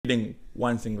ding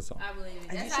one single song. I believe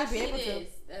it. That's how she is.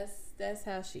 That's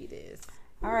how she is.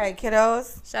 All right,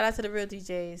 kiddos. Shout out to the real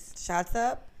DJs. Shots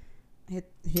up. Hit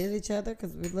each other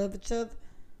because we love each other.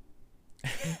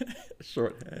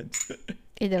 Shorthand.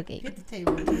 It's okay. Hit the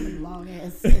table. Long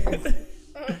ass.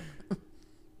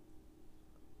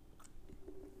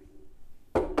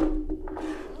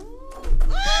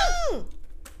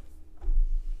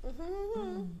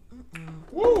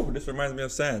 Woo! This reminds me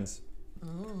of Sands.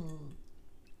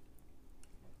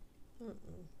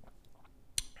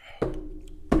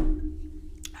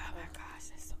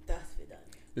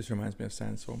 This reminds me of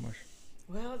Sands so much.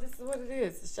 Well, this is what it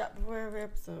is. It's a shot before every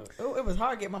episode. Oh, it was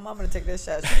hard to get my mama to take that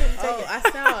shot. She couldn't take it. I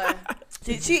saw her.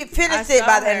 She finished it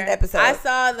by the end of the episode. I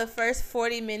saw the first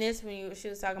 40 minutes when she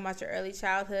was talking about your early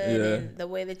childhood and the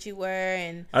way that you were.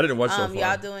 And I didn't watch so far.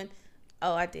 Y'all doing...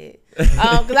 Oh, I did. Because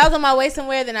I was on my way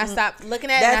somewhere, then I stopped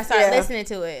looking at it and I started listening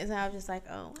to it. And so I was just like,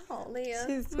 oh,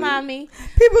 Leah, mommy.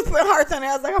 People was putting hearts on it.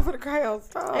 I was like, I'm for the crayons.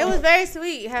 Oh. It was very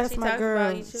sweet how she talked girl.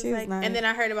 about you. She was like, nice. And then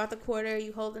I heard about the quarter,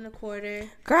 you holding the quarter.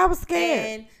 Girl, I was scared.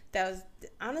 And that was,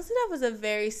 honestly, that was a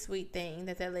very sweet thing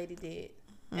that lady did.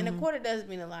 And a quarter does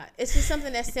mean a lot. It's just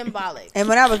something that's symbolic. And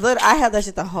when I was little, I held that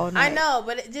shit the whole night. I know,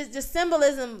 but it just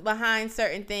symbolism behind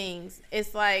certain things.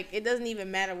 It's like, it doesn't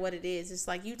even matter what it is. It's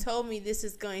like, you told me this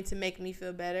is going to make me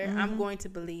feel better. I'm going to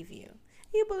believe you.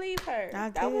 You believe her.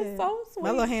 That was so sweet.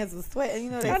 My little hands were sweating.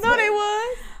 You know I know they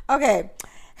was. Okay.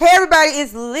 Hey, everybody.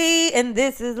 It's Lee, and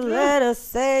this is Let Us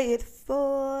Say It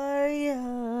For You.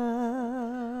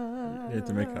 You had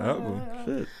to make an album.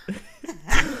 Shit.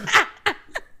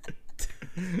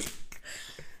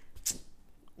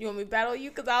 You want me to battle you?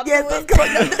 Because I'll do it. Come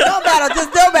on. Don't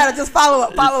battle. Just follow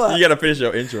up. You got to finish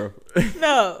your intro.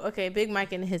 No. Okay, Big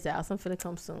Mike in his house. I'm finna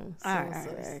come soon. All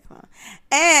right, come on.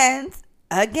 And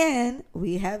again,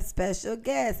 we have special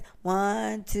guests.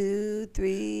 1, 2,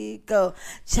 3, go.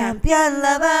 Champion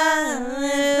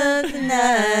lover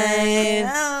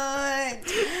tonight.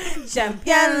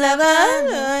 Champion lover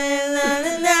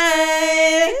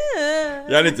tonight.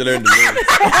 Y'all need to learn the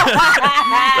lyrics.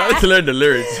 Y'all need to learn the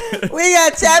lyrics. We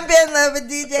got champion lover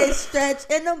DJ Stretch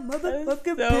in the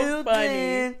motherfucking building.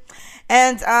 Funny.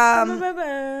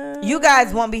 And you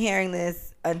guys won't be hearing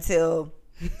this until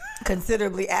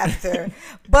considerably after.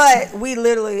 But we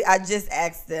literally, I just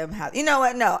asked them how. You know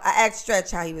what? No, I asked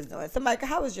Stretch how he was doing. So, Micah,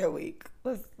 how was your week?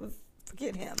 Let's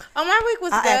forget him. Oh, my week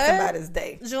was good. I asked him about his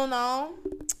day. Juno,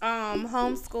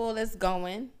 homeschool is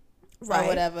going, right? Or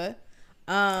whatever.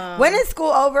 When is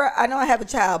school over? I know I have a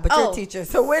child, but you're a teacher.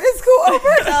 So when is school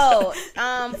over? So,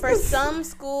 for some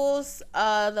schools,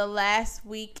 the last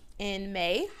week in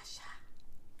May.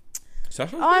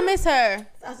 Sasha? Oh, I miss her.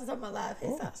 Sasha's on my live.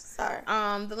 Hey, Sasha. Sorry.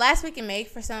 The last week in May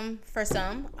for some.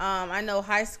 I know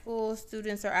high school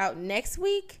students are out next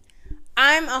week.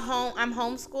 I'm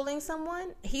homeschooling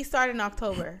someone. He started in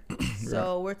October,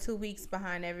 so we're 2 weeks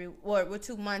behind we're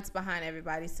 2 months behind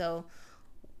everybody. So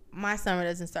my summer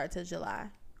doesn't start till July,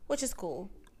 which is cool.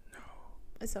 No,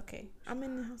 it's okay. I'm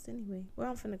in the house anyway. Where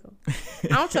I'm finna go? I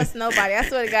don't trust nobody. I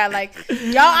swear to God, like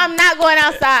y'all, I'm not going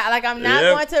outside. Like I'm not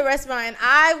going to a restaurant, and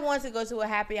I want to go to a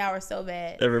happy hour so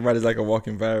bad. Everybody's like a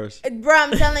walking virus, bro.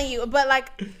 I'm telling you, but like.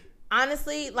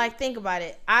 Honestly, like, think about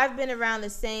it. I've been around the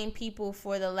same people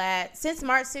since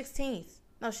March 16th.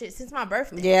 No shit, since my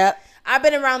birthday. Yeah. I've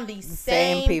been around the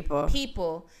same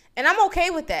people. And I'm okay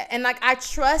with that. And, like, I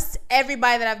trust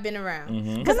everybody that I've been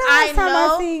around. Because I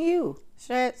know. I see you,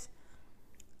 Stretch.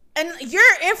 And you're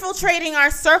infiltrating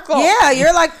our circle. Yeah,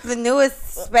 you're like the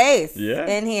newest space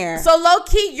in here. So low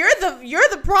key, you're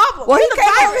the problem. Well, he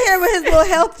came over here with his little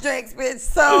health drinks, bitch.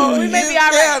 So we may be all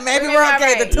right. Yeah, maybe we're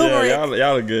okay. Right. The turmeric,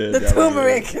 y'all are good. The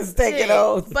turmeric is taking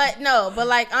off. But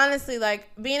like honestly, like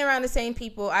being around the same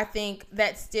people, I think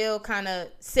that still kind of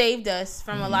saved us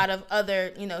from a lot of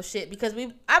other shit because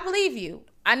I believe you.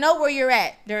 I know where you're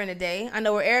at during the day. I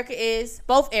know where Erica is.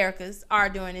 Both Ericas are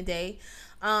during the day.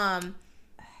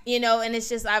 And it's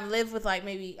just I've lived with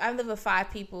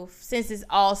 5 people since it's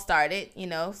all started,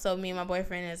 So me and my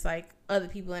boyfriend is like other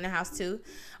people in the house too,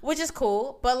 which is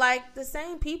cool. But like the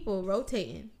same people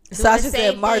rotating. Sasha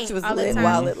said March was lit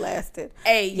while it lasted.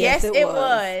 Hey, yes, it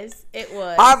was. It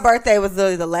was. Our birthday was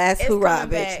literally the last hoorah,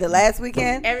 bitch. The last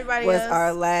weekend Everybody was else,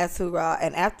 our last hoorah.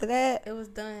 And after that, it was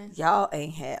done. Y'all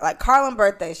ain't had. Like, Carlin's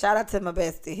birthday, shout out to my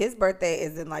bestie. His birthday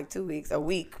is in like 2 weeks, a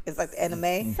week. It's like the end of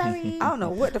May. Sorry. I don't know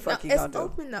what the fuck he's going to do.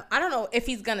 Open up. I don't know if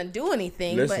he's going to do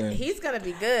anything, but he's going to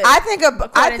be good. I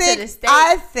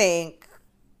think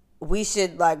we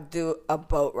should like do a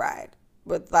boat ride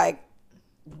with like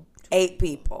 8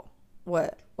 people.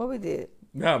 What we did?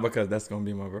 No, because that's gonna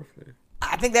be my birthday.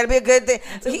 I think that'd be a good thing.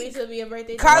 2 weeks will be a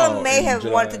birthday. Carla may have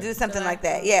July. wanted to do something like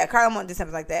that. Yeah, Carla wanted to do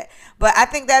something like that. But I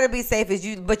think that'd be safe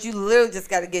but you literally just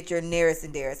got to get your nearest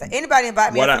and dearest. Like, anybody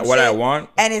invite me What to some I shit, want,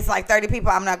 and it's like 30 people,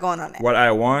 I'm not going on that. what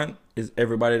I want is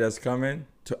everybody that's coming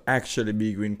to actually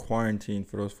be in quarantine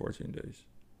for those 14 days.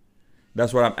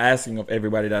 That's what I'm asking of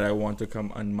everybody that I want to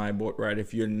come on my boat ride.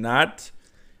 If you're not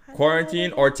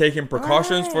quarantined or taking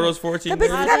precautions for those 14 The days,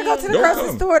 bitches gotta go to the don't grocery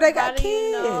come. store. They got How do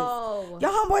you kids. know? Your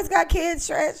homeboys got kids,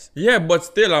 Stretch. Yeah, but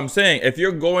still, I'm saying if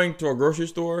you're going to a grocery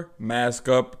store, mask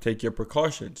up, take your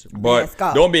precautions. But Mask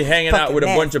off. don't be hanging out Fucking with a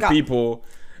bunch mask of off. people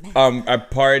at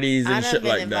parties I and done shit been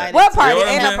like that. invited. What party? You know what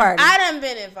I'm Ain't no saying? party. I done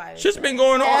been invited. Shit's been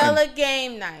going on. Hella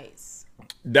game nights.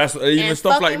 That's even And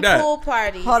stuff like fucking that. pool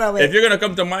parties. Hold on, wait. If you're gonna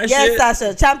come to my Yes, shit,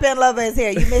 Sasha. Champion Lover is here.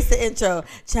 You missed the intro.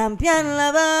 Champion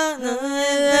Lover.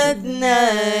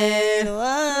 Night.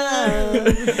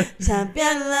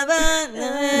 Champion Lover.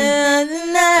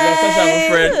 Sasha, I'm a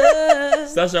friend.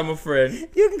 Sasha, I'm a friend.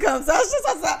 You can come, Sasha. Is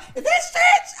that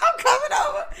Stretch? I'm coming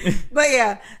over. But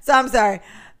yeah, so I'm sorry.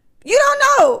 You don't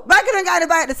know. Micah done got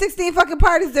invited to 16 fucking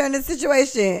parties during this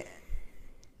situation.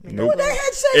 Nope. What the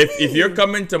heck should If you're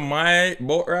coming to my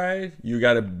boat ride, you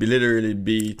gotta literally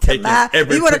be taking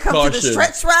every you want to come to the precaution.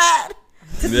 Stretch ride?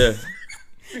 Yeah.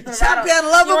 Champion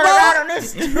Lover You wanna ride on boat?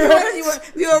 this? What's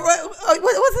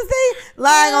his name?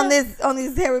 Lying on these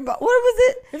hairy balls. What was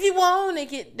it? If you want to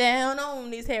get down on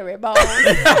these hairy balls,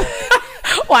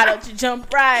 why don't you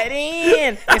jump right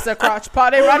in? It's a crotch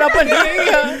party right up in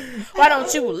here. Why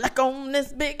don't you lick on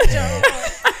this big jump?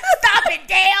 Stop it,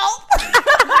 Dale.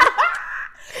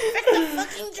 Fix the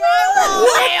fucking drywall,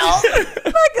 Dale.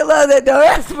 I can love that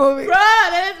dumbass movie. Bruh,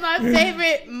 that is my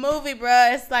favorite movie,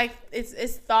 bruh. It's like,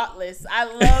 it's thoughtless. I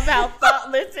love how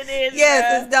thoughtless it is. Yes,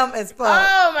 bruh. it's dumb as fuck.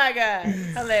 Oh my God.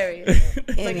 Hilarious.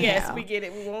 But Anyhow. yes, we get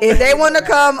it. We won't If they want to right.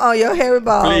 come on your hairy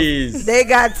balls, Please. they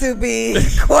got to be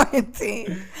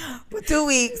quarantined for 2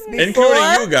 weeks before.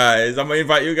 Including you guys. I'm gonna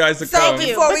invite you guys to So come.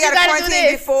 before But we you got to gotta do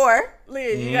quarantine this. before.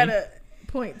 Leah, you gotta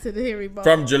point to the hairy ball.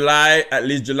 From July, at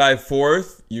least July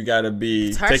 4th, you gotta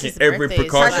be Tarsha's taking every birthday is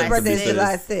precaution. Tarsha's July to birthday be is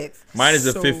July safe. 6th. Mine is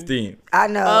the So- 15th. I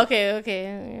know.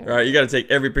 Okay. Right, you gotta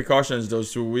take every precautions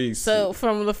those 2 weeks. So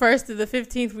from the 1st to the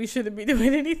 15th, we shouldn't be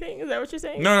doing anything. Is that what you're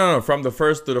saying? No. From the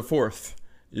 1st to the 4th,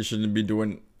 you shouldn't be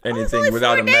doing It's anything only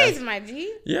without 4 a days, mask. my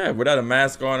G. Yeah, without a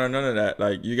mask on or none of that.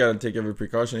 Like, you gotta take every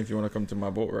precaution if you want to come to my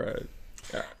boat ride.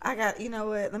 Yeah. I got, you know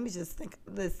what? Let me just think.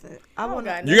 Listen, I Oh, want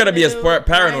God. You gotta be as Nothing to do.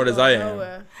 paranoid as I ain't am. going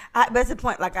nowhere. That's the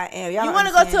point. Like I am. Y'all You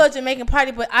want want to go to a Jamaican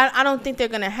party, but I don't think they're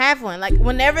gonna have one. Like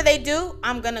whenever they do,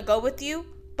 I'm gonna go with you.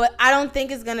 But I don't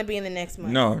think it's gonna be in the next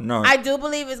month. No. I do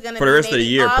believe it's gonna For be the rest of the maybe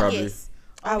year, August.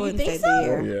 I Oh, you wouldn't think say so? the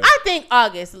year. Oh, yeah. I think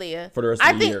August, Leah. For the rest of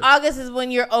I the think year. August is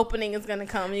when your opening is gonna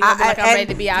come. You're gonna be like, I'm ready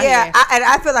to be out yeah, here. and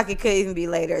I feel like it could even be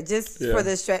later, just Yeah. for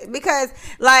the stretch. Because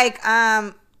like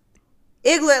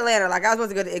Igloo Atlanta, like I was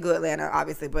supposed to go to Igloo Atlanta,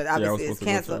 obviously, but obviously it's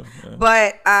supposed to go canceled. too,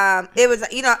 But it was,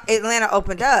 Atlanta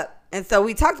opened up. And so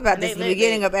we talked about And this they in the lit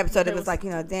beginning it. of episode. It It was was like,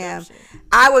 damn, shit.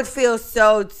 I would feel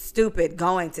so stupid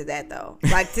going to that though.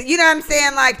 Like, you know what I'm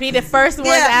saying? Like, Be the first ones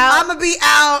yeah, out. I'm gonna be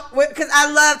out because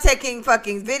I love taking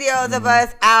fucking videos of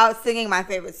us out singing my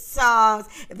favorite songs.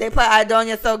 If they play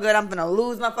Idonia so good, I'm gonna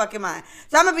lose my fucking mind.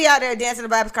 So I'm gonna be out there dancing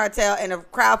the Vibes Cartel in a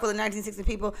crowd full of 1960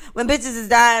 people when bitches is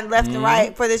dying left and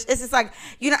right for this. It's just like,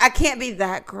 I can't be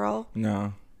that girl.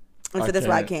 No. And so that's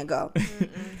why I can't go.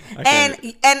 I And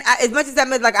can't. as much as I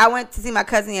like, I went to see my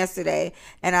cousin yesterday,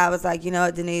 and I was like, you know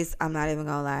what, Denise, I'm not even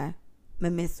gonna lie, me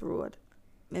miss Road.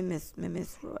 And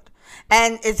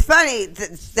it's funny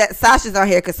that Sasha's on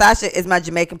here because Sasha is my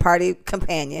Jamaican party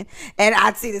companion, and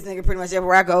I see this nigga pretty much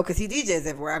everywhere I go because he DJs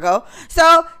everywhere I go.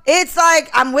 So it's like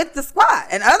I'm with the squad,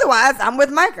 and otherwise I'm with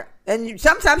Micah. And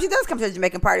sometimes she does come to the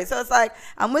Jamaican party, so it's like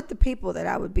I'm with the people that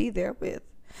I would be there with.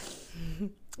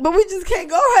 But we just can't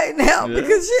go right now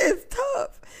because shit is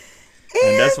tough.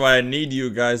 And that's why I need you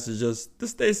guys to just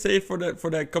stay safe for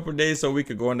that couple of days so we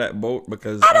could go on that boat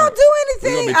because I don't do we're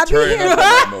anything. gonna be I'll be turning here. up on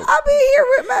that boat. I'll be here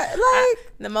with my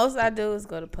The most I do is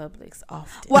go to Publix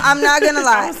often. Well, I'm not gonna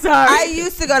lie. I'm sorry. I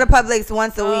used to go to Publix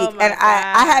once a Oh week, my and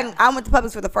God. I went to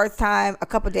Publix for the first time a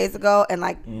couple days ago in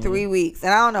like 3 weeks,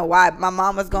 and I don't know why. My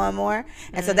mom was going more,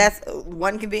 and so that's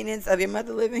one convenience of your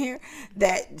mother living here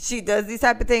that she does these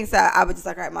type of things. So I was just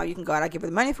like, all right, mom, you can go, and I give her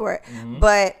the money for it.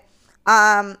 But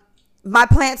my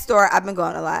plant store, I've been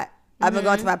going a lot. I've been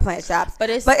going to my plant shops, But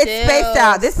it's spaced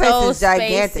out. This place so is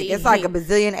gigantic. spacey. It's like a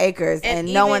bazillion acres, and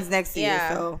no even- one's next to you.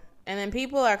 yeah. So And then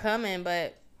people are coming,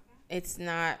 but it's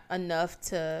not enough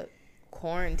to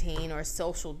quarantine or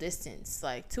social distance.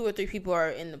 Like 2 or 3 people are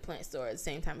in the plant store at the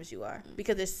same time as you are,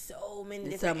 because there's so many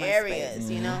different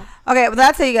areas, you know. Okay, well,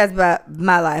 I'll tell you guys about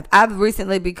my life. I've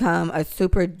recently become a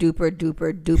super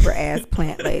duper ass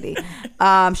plant lady.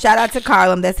 Shout out to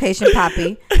Carlum, that's Haitian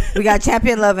Poppy. We got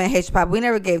Champion Love and Haitian Poppy. We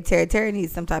never gave Terry. Terry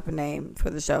needs some type of name for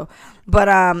the show, but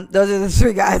those are the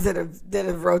 3 guys that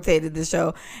have rotated the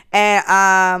show.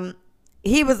 And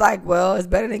he was like, "Well, it's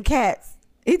better than cats."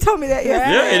 He told me that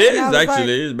yesterday. Yeah, it is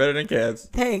actually. Like, it's better than cats.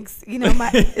 Thanks. You know,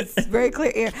 it's very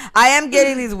clear here. I am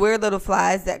getting these weird little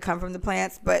flies that come from the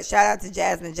plants, but shout out to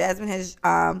Jasmine. Jasmine has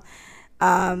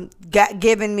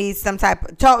given me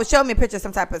showed me a picture of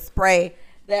some type of spray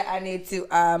that I need to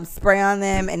spray on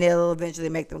them, and it'll eventually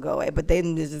make them go away. But they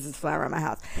just fly around my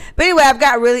house. But anyway, I've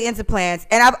got really into plants,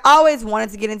 and I've always wanted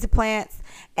to get into plants,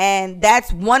 and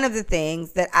that's one of the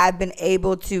things that I've been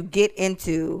able to get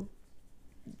into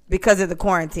because of the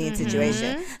quarantine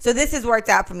situation. So this has worked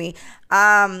out for me.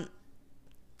 And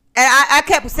I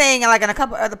kept saying, like, in a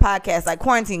couple other podcasts, like,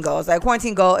 quarantine goals. Like,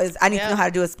 quarantine goal is I need to know how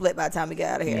to do a split by the time we get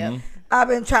out of here. I've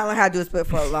been trying to learn how to do a split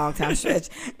for a long time stretch,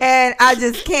 and I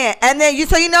just can't. And then you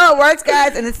know it works,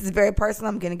 guys. And this is very personal.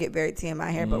 I'm gonna get very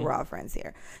TMI here, but we're all friends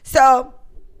here. So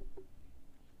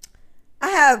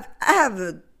I have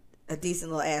a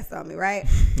decent little ass on me, right?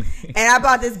 And I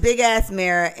bought this big ass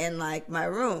mirror in like my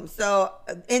room. So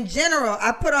in general,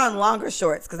 I put on longer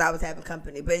shorts because I was having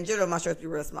company. But in general, my shorts be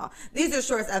real small. These are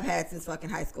shorts I've had since fucking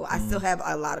high school. I still have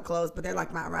a lot of clothes, but they're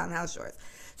like my around house shorts.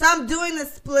 So I'm doing the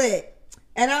split,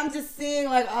 and I'm just seeing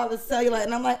like all the cellulite,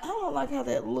 and I'm like, I don't like how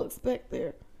that looks back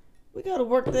there. We gotta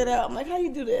work that out. I'm like, how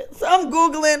you do that? So I'm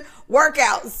Googling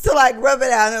workouts to like rub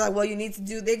it out, and they're like, well, you need to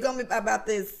do. They're gonna be about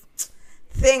this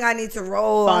thing I need to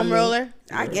roll foam roller,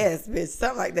 I guess, bitch,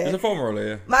 something like that. It's a foam roller,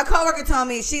 yeah. My coworker told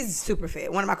me, she's super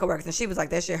fit, one of my coworkers, and she was like,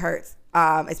 that shit hurts,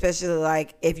 especially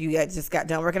like if you just got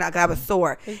done working out, because I was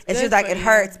sore, and she was like, it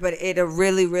hurts, but it'll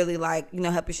really like, you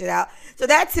know, help your shit out. So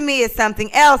that to me is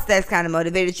something else that's kind of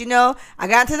motivated. You know, I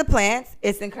got into the plants.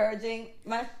 It's encouraging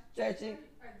my stretching.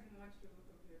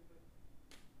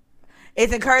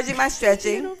 It's encouraging my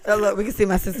stretching. Oh, look, we can see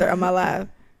my sister on my live.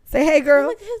 Say hey, girl.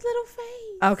 Look at his little face.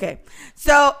 Okay.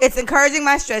 So it's encouraging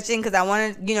my stretching because I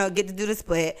want to, you know, get to do the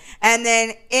split. And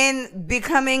then in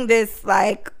becoming this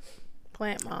like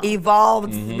plant mom,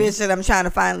 evolved bitch that I'm trying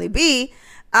to finally be,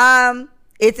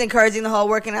 it's encouraging the whole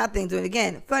working out thing, doing it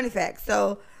again. Funny fact.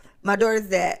 So my daughter's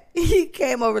dad, he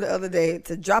came over the other day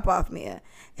to drop off Mia.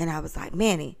 And I was like,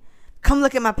 Manny, come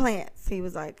look at my plants. He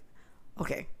was like,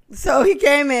 okay. So he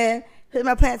came in, hit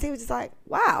my plants. He was just like,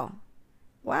 wow.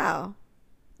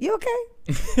 You okay?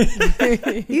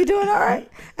 You doing all right?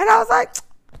 And I was like,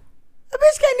 the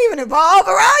bitch can't even evolve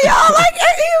around y'all. Like,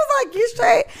 he was like, you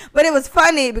straight. But it was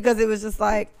funny because it was just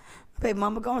like, babe,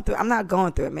 mama going through it. I'm not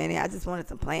going through it, man. I just wanted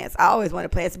some plants. I always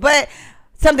wanted plants. But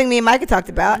something me and Micah talked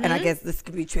about, and I guess this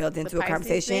could be trailed into a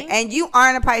conversation. Thing. And you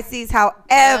aren't a Pisces,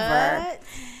 however.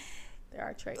 There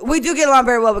are traits. We do get along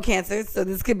very well with Cancers, so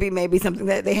this could be maybe something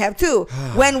that they have too.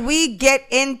 When we get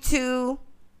into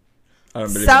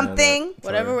something,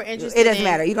 whatever we're interested in, it doesn't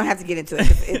matter. You don't have to get into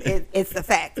it. It's the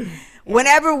fact.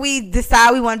 Whenever we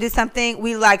decide we want to do something,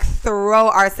 we like throw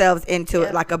ourselves into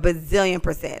it like a bazillion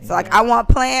 %. So like I want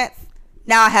plants,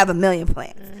 now I have 1,000,000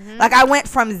 plants. Like I went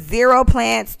from 0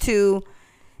 plants to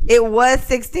it was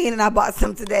 16 and I bought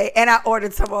some today, and I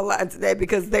ordered some online today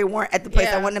because they weren't at the place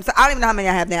I wanted them. So I don't even know how many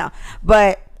I have now,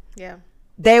 but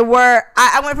they were.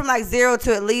 I went from like 0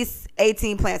 to at least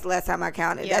 18 plants the last time I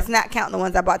counted. That's not counting the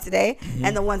ones I bought today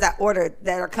and the ones I ordered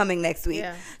that are coming next week.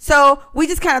 So we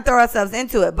just kind of throw ourselves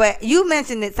into it. But you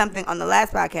mentioned it something on the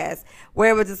last podcast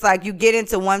where it was just like you get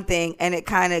into one thing and it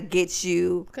kind of gets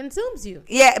you, consumes you.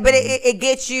 Yeah, but it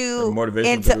gets you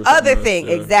into other things.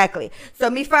 Exactly. So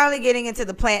me finally getting into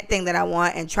the plant thing that I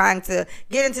want and trying to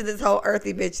get into this whole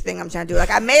earthy bitch thing I'm trying to do. Like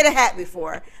I made a hat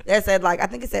before that said like, I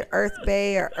think it said Earth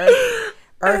Bay or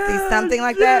Earthy something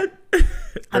like that.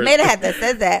 I made a hat that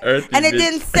says that, and it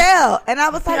didn't sell. And I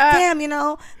was like, damn, you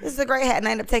know, this is a great hat. And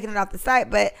I ended up taking it off the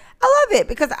site, but I love it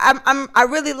because I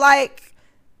really like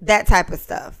that type of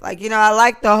stuff. Like, you know, I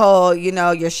like the whole, you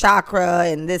know, your chakra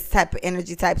and this type of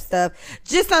energy type stuff,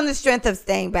 just on the strength of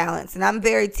staying balanced. And I'm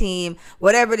very team,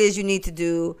 whatever it is you need to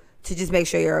do to just make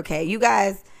sure you're okay. You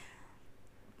guys,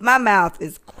 my mouth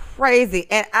is crazy,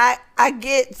 and I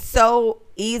get so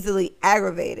easily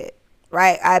aggravated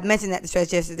right? I mentioned that to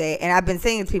Stretch yesterday, and I've been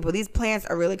saying to people, these plants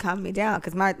are really calming me down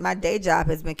because my day job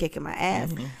has been kicking my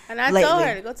ass. And I told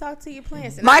her to go talk to your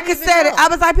plants. And Micah said it. I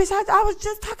was like, bitch, I was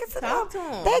just talking to them.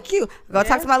 Thank you. Go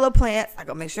talk to my little plants. I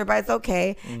go make sure everybody's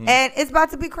okay. And it's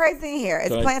about to be crazy in here.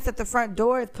 It's plants at the front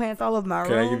door. It's plants all over my room.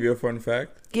 Can I give you a fun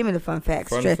fact? Give me the fun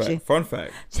fact, Stretchy. Fun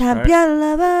fact. Champion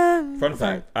lover. Fun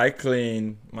fact. I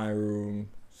clean my room,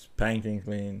 spanking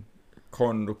clean,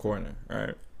 corner to corner,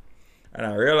 right? And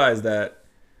I realized that,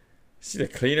 see, the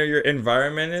cleaner your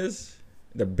environment is,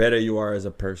 the better you are as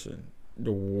a person.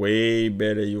 The way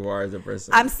better you are as a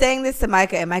person. I'm saying this to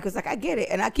Micah, and Micah's like, I get it.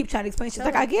 And I keep trying to explain. She's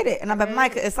like, I get it. And I'm like,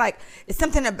 Micah, it's like, it's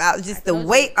something about just the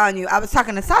weight on you. I was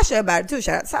talking to Sasha about it too.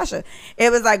 Shout out to Sasha.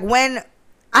 It was like when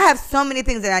I have so many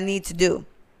things that I need to do.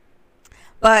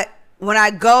 But when I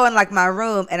go in like my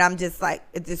room and I'm just like,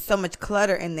 it's just so much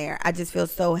clutter in there, I just feel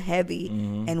so heavy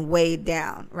and weighed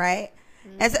down, right?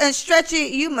 And Stretchy,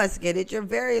 you must get it. You're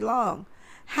very long.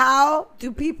 How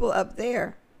do people up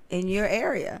there in your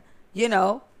area,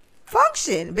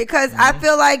 function? Because I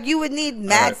feel like you would need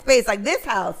mad space. Like this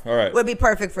house would be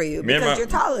perfect for you because you're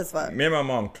tall as fuck. Me and my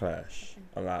mom clash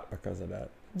a lot because of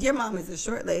that. Your mom is a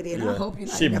short lady, and I hope you're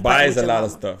not. She buys a lot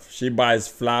of stuff. She buys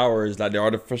flowers, like the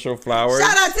artificial flowers.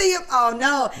 Shout out to you. Oh,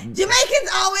 no. Jamaicans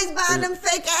always buying them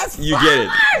fake-ass flowers. You get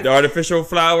it. The artificial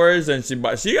flowers, and she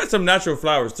got some natural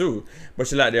flowers, too. But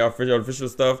she like the artificial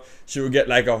stuff. She would get,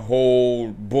 like, a whole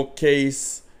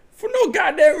bookcase for no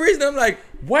goddamn reason. I'm like,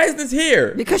 why is this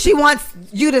here? Because she wants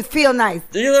you to feel nice.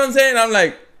 You know what I'm saying? I'm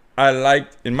like,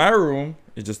 in my room,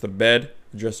 it's just a bed,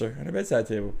 dresser, and a bedside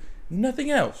table.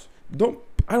 Nothing else.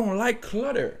 I don't like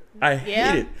clutter. I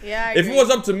hate it. Yeah, I if agree. it was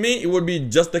up to me, it would be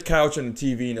just the couch and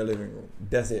the TV in the living room.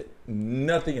 That's it.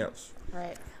 Nothing else.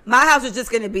 Right. My house was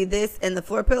just going to be this and the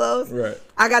floor pillows. Right.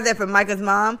 I got that from Micah's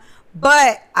mom.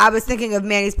 But I was thinking of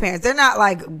Manny's parents. They're not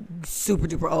like super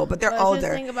duper old, but they're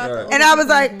older. And I was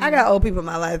like, I got old people in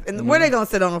my life. And where they going to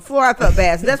sit on the floor? I felt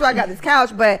bad. So that's why I got this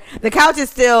couch. But the couch is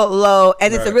still low,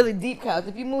 and it's a really deep couch.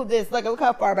 If you move this, look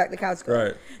how far back the couch goes.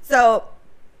 Right. So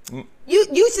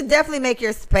you should definitely make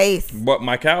your space. But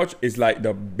my couch is like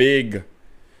the big,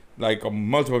 like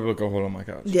multiple people can hold on my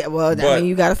couch. Yeah, well, I mean,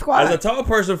 you got a squat. As a tall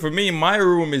person, for me, my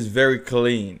room is very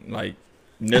clean. Like,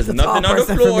 there's nothing on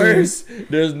the floors.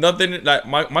 There's nothing, like,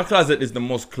 my closet is the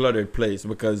most cluttered place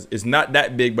because it's not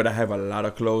that big, but I have a lot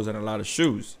of clothes and a lot of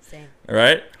shoes. Same. All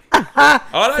right? All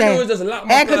I do is just lock my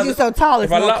closet. And because you're so tall,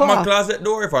 if I lock my closet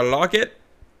door, if I lock it,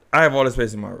 I have all the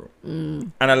space in my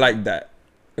room. And I like that.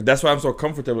 That's why I'm so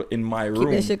comfortable in my room. Keep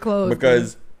that shit closed.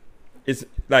 Because it's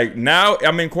like now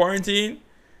I'm in quarantine.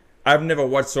 I've never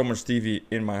watched so much TV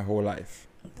in my whole life.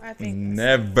 I think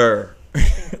never. I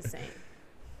think the same.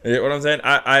 You know what I'm saying?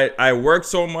 I work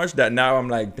so much that now I'm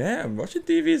like, damn, watching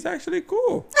TV is actually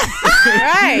cool.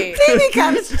 Right. TV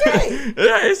kind of straight.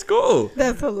 Yeah, it's cool.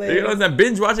 That's hilarious. You know what I'm saying?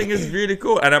 Binge watching is really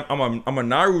cool. And I'm a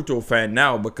Naruto fan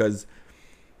now because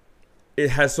it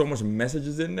has so much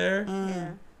messages in there.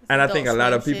 Yeah. And I think a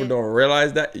lot of people don't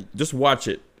realize that. Just watch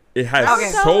it. It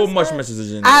has so much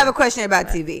messages in there. I have a question about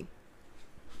TV.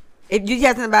 If you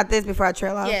have something about this before I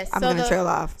trail off, yes, I'm going to trail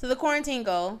off. So the quarantine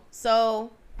goal.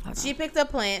 So she picked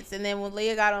up plants, and then when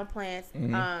Leah got on plants,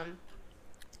 I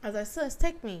was like, sis,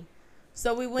 take me.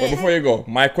 So we went. Well, before you go,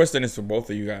 my question is for both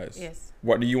of you guys. Yes.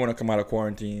 What do you want to come out of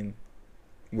quarantine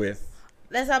with?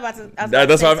 That's how about to.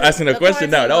 That's why I'm asking the question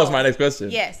now. That was my next question.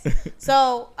 Yes.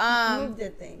 So move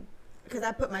that thing. Because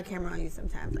I put my camera on you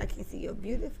sometimes. I can see your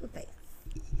beautiful face.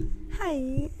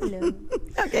 Hi. Hello.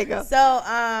 Okay, go.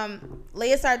 So,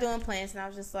 Leah started doing plants, and I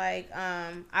was just like,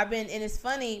 and it's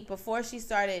funny, before she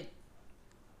started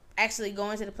actually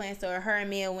going to the plant store, her and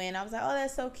Mia went, I was like, oh,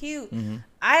 that's so cute.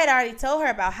 I had already told her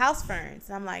about house ferns.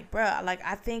 I'm like, bruh, like,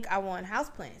 I think I want house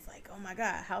plants. Like, oh my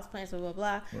God, house plants, blah, blah,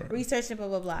 blah. Right. Researching, blah,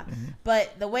 blah, blah.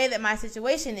 But the way that my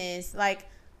situation is, like,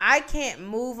 I can't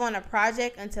move on a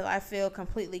project until I feel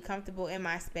completely comfortable in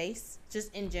my space,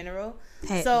 just in general.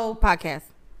 Hey, so podcast.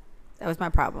 That was my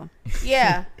problem.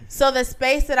 Yeah. So the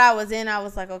space that I was in, I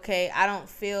was like, okay, I don't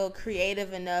feel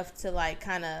creative enough to like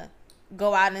kind of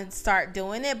go out and start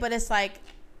doing it. But it's like,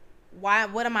 why?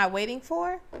 What am I waiting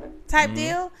for? Type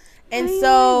deal. And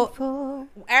so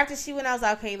after she went, I was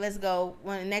like, okay, let's go.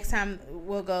 When next time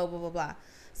we'll go, blah, blah, blah.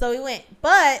 So we went.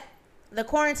 But the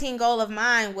quarantine goal of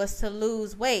mine was to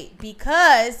lose weight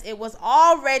because it was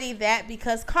already that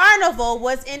because Carnival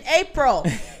was in April.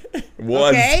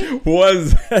 It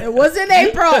was in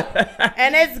April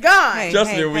and it's gone.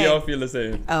 Trust me, we all feel the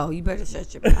same. Oh, you better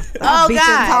shut your mouth. Oh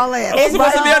God, tall ass. I was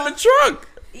supposed to be on the trunk.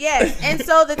 Yes, and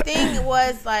so the thing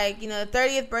was like, the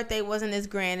 30th birthday wasn't as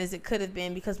grand as it could have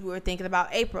been because we were thinking about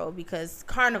April because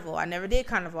Carnival. I never did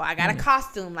Carnival. I got a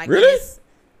costume like really? this.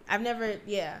 I've never,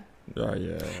 yeah. Oh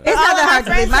yeah. It's not that hard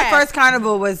to believe. My first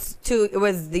Carnival was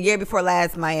the year before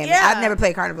last, Miami. Yeah. I've never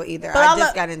played Carnival either. But I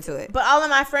just got into it. But all of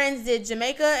my friends did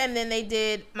Jamaica and then they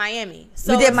did Miami.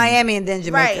 So we did Miami and then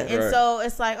Jamaica. Right. And so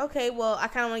it's like, okay, well, I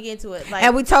kind of want to get into it. Like,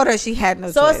 and we told her she had no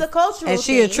so choice. it's a cultural and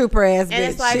she thing. a trooper ass bitch. And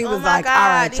it's like, she was oh my like, God, all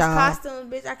right, these y'all.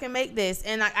 costumes, bitch, I can make this.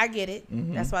 And I get it.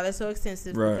 Mm-hmm. That's why they're so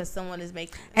expensive because someone is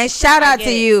making And shout out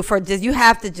to you for you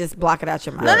have to just block it out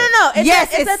your mind. No.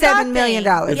 It's $7 million.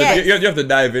 Yes. You have to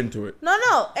dive into it. No.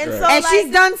 And so and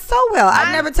she's done so well.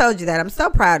 I've never told you that. I'm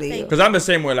so proud of you. Because I'm the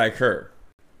same way like her.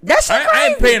 That shit crazy. I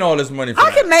ain't paying all this money for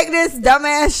that. I can make this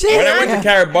dumbass shit. When I went to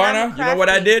Carabana, you know what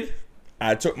I did?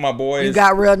 I took my boys. You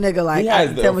got real nigga like. He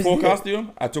has the full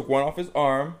costume. I took one off his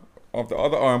arm, off the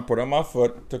other arm, put on my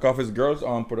foot, took off his girl's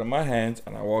arm, put on my hands,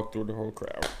 and I walked through the whole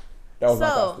crowd. That was my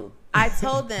costume. I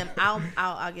told them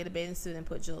I'll get a bathing suit and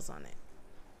put jewels on it.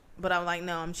 But I'm like,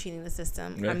 no, I'm cheating the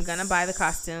system. Yes. I'm gonna buy the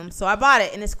costume. So I bought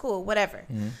it and it's cool, whatever.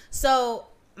 Mm-hmm. So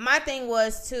my thing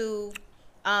was to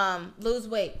lose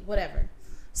weight, whatever.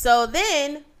 So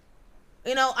then,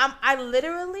 I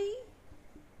literally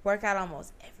work out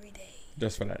almost every day.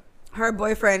 Just for that. Her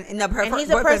boyfriend, he's a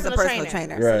personal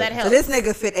trainer. Right. So that helps. So this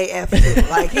nigga fit AF.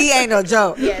 Like, he ain't no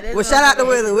joke. Yeah, well, shout out to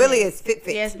Willie. Willie is fit.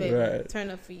 Yes, baby. Right. Turn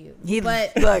up for you. He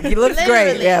looks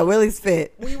great. Yeah, Willie's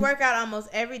fit. We work out almost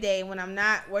every day. When I'm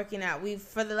not working out,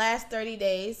 for the last 30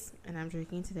 days, and I'm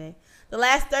drinking today. The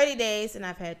last 30 days, and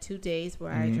I've had 2 days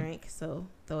where I drank, so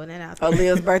throwing that out there. Oh,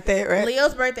 Leo's birthday, right?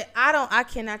 Leo's birthday. I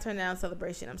cannot turn down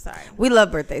celebration. I'm sorry. We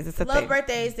love birthdays. It's a thing. Love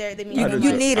birthdays. They mean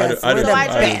you need us. So I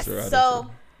drank. So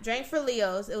drank for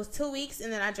Leo's. It was 2 weeks,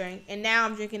 and then I drank, and now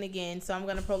I'm drinking again. So I'm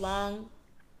gonna prolong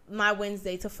my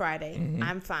Wednesday to Friday. Mm-hmm.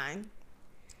 I'm fine,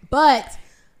 but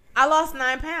I lost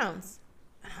 9 pounds,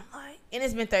 and I'm like, and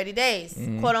it's been 30 days,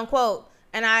 quote unquote,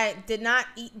 and I did not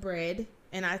eat bread,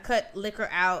 and I cut liquor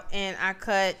out, and I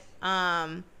cut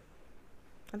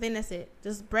I think that's it.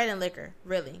 Just bread and liquor,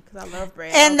 really, because I love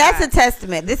bread. And that's a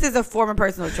testament. This is a former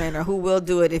personal trainer who will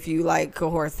do it if you like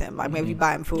coerce him, like maybe you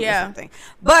buy him food or something.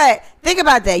 But think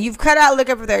about that. You've cut out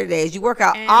liquor for 30 days. You work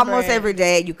out almost every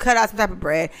day. You cut out some type of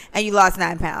bread, and you lost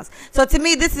 9 pounds. So to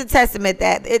me, this is a testament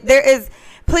that there is.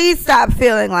 Please stop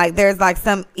feeling like there's like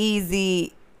some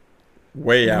easy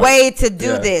way to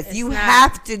do this. It's you not.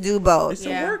 Have to do both. It's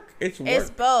work. It's work. It's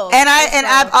both. And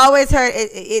I've always heard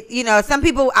it. Some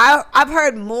people I've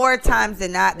heard more times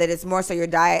than not that it's more so your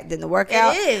diet than the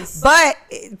workout. It is. But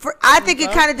I think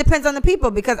it kind of depends on the people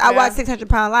because I watch 600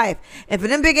 Pound Life. And for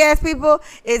them big ass people,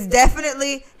 it's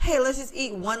definitely, hey, let's just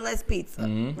eat one less pizza,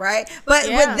 right? But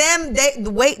with them,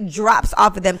 the weight drops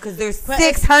off of them because there's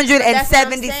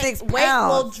 676 pounds. Weight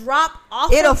will drop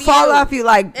off. It'll fall off you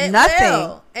like nothing.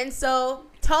 Will. And so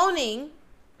toning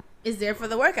is there for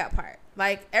the workout part.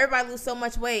 Like, everybody lose so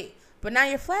much weight, but now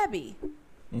you're flabby.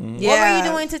 Mm-hmm. What were you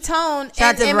doing to tone in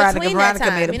between that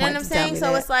time? You know what I'm saying?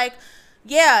 So it's like,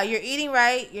 yeah, you're eating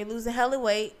right. You're losing hella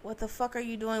weight. What the fuck are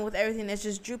you doing with everything that's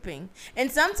just drooping?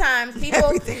 And sometimes people,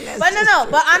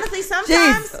 but honestly,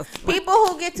 sometimes people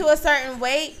who get to a certain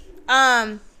weight,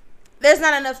 there's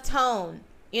not enough tone.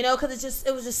 Because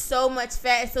it was just so much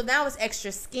fat. So now it's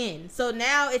extra skin. So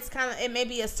now it may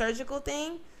be a surgical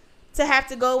thing to have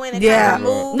to go in and kind of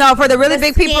remove. No, for the really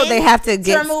big people, they have to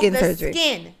get skin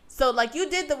surgery. So like, you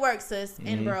did the work, sis,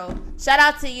 and bro, shout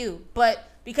out to you. But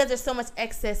because there's so much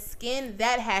excess skin,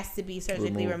 that has to be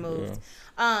surgically removed.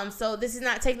 Yeah. So this is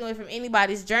not taken away from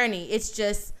anybody's journey. It's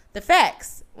just the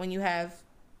facts. When you have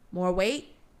more weight,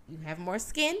 you have more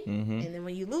skin, and then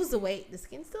when you lose the weight, the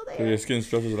skin's still there. So your skin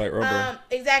stretches like rubber.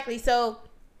 Exactly. So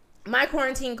my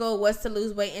quarantine goal was to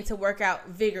lose weight and to work out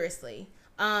vigorously,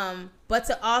 but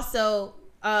to also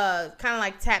kind of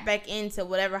like tap back into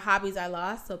whatever hobbies I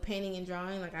lost. So painting and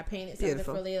drawing, like I painted something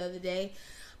for Leah the other day,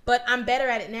 but I'm better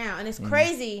at it now, and it's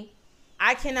crazy.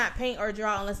 I cannot paint or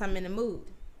draw unless I'm in the mood,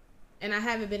 and I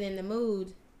haven't been in the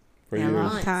mood for a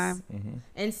long time.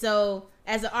 And so,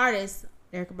 as an artist,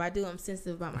 Erykah Badu, I'm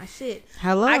sensitive about my shit.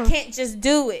 Hello. I can't just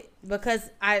do it because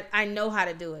I know how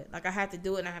to do it. Like, I have to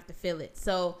do it and I have to feel it.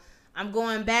 So I'm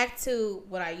going back to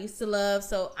what I used to love.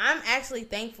 So I'm actually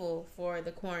thankful for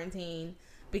the quarantine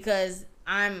because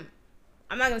I'm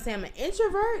not going to say I'm an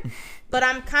introvert, but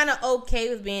I'm kind of okay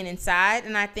with being inside.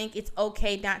 And I think it's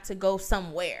okay not to go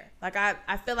somewhere. Like,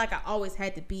 I feel like I always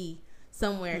had to be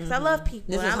somewhere because I love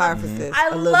people. This is hard for sis. I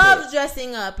love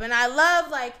dressing up and I love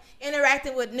like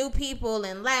interacting with new people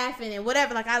and laughing and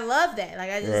whatever. Like, I love that. Like,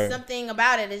 I just something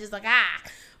about it. It's just like,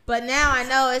 But now I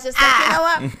know it's just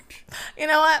like, you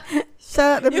know what?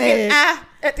 Shut up the You can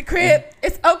at the crib.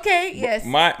 It's okay. Yes.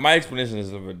 My explanation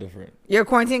is a bit different. Your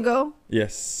quarantine goal?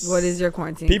 Yes. What is your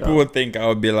quarantine People goal? would think I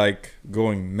would be like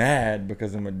going mad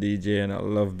because I'm a DJ and I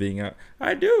love being out.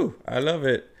 I do. I love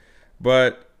it.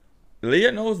 But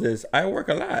Leah knows this. I work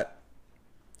a lot.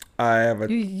 I have a.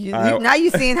 Now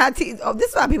you seeing how TV. Oh, this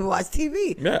is why people watch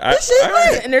TV. Yeah, this shit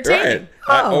It's entertaining.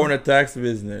 Right. I own a tax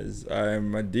business.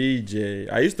 I'm a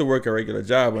DJ. I used to work a regular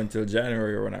job until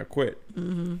January when I quit.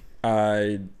 Mm-hmm.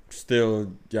 I still,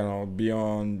 be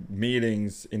on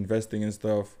meetings, investing in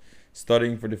stuff,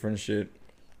 studying for different shit.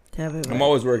 I'm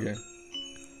always working.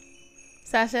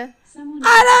 Sasha?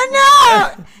 I don't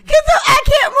know. I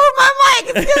can't move my mic.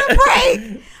 It's gonna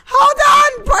break. Hold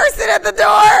on, person at the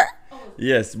door.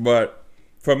 Yes, but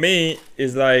for me,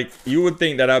 it's like you would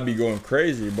think that I'd be going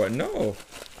crazy, but no,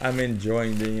 I'm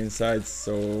enjoying being inside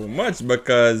so much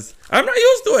because I'm not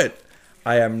used to it.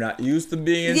 I am not used to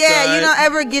being inside. Yeah, you don't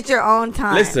ever get your own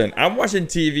time. Listen, I'm watching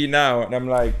TV now, and I'm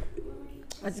like,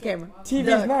 what's the camera? TV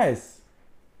is nice.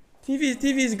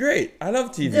 TV is great. I love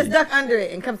TV. Just duck under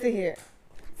it and come sit here.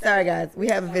 Sorry, guys, we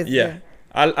have a visitor. Yeah,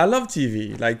 I love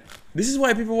TV. Like, this is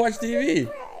why people watch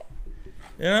TV.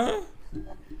 You know?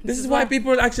 This is why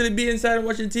people actually be inside and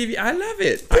watching TV. I love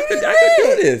it. I could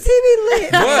do this. TV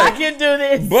lit. I can do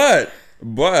this.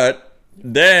 But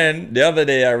then the other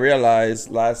day I realized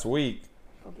last week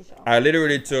I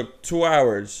literally took 2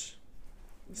 hours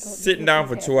sitting down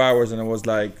for 2 hours and it was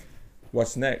like,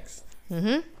 what's next?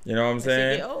 Mm-hmm. You know what I'm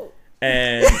saying?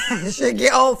 And it should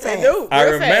get old fast. I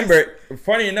remember,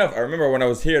 funny enough, I remember when I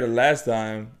was here the last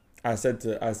time, I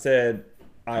said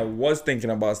I was thinking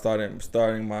about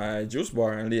starting my juice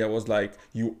bar, and Leah was like,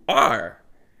 "You are,"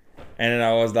 and then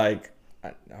I was like,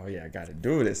 "Oh yeah, I gotta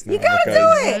do this now." You gotta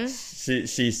do it.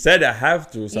 She said I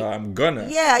have to, so I'm gonna.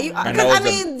 Yeah,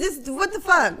 just what the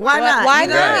fuck? Why not? Why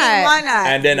not? Why not?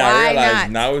 And then I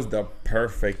realized now is the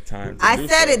perfect time. I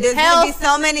said it. There's gonna be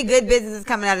so many good businesses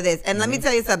coming out of this, and let me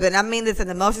tell you something. I mean this in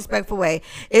the most respectful way.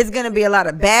 It's gonna be a lot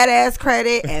of badass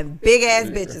credit and big ass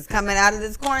bitches coming out of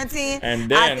this quarantine. And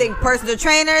then I think personal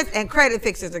trainers and credit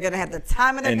fixers are gonna have the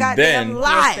time of their goddamn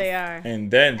lives. Yes, they are. And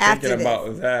then thinking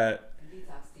about that.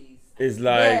 It's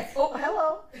like, yes. Oh,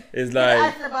 hello. It's like,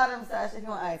 ice in the bottom, Sasha, if you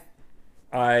want ice.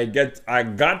 I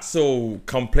got so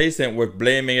complacent with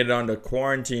blaming it on the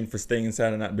quarantine for staying inside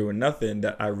and not doing nothing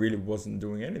that I really wasn't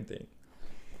doing anything.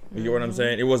 You get what I'm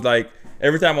saying? It was like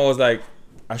every time I was like,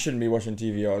 I shouldn't be watching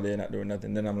TV all day and not doing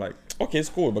nothing. Then I'm like, okay, it's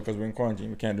cool because we're in quarantine.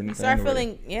 We can't do nothing. Start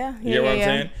feeling, You get what I'm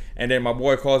saying? And then my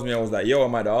boy calls me. I was like, yo,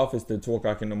 I'm at the office till 2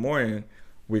 o'clock in the morning.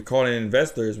 We're calling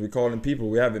investors. We're calling people.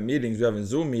 We're having meetings. We're having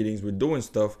Zoom meetings. We're doing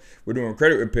stuff. We're doing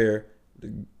credit repair.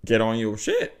 Get on your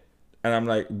shit. And I'm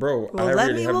like, bro, I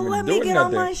really haven't been doing nothing.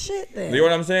 On my shit then. You know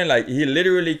what I'm saying? Like, he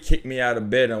literally kicked me out of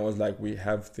bed and was like, we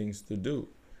have things to do.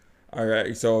 All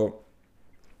right. So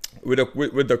with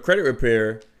the credit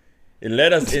repair, it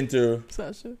led us into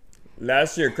Sasha.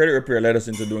 Last year, credit repair led us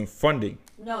into doing funding.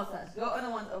 No, Sasha. Go on the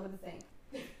ones over the thing.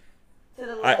 To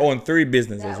the left. I own 3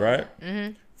 businesses, right?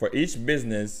 Mm-hmm. For each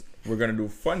business, we're gonna do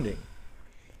funding.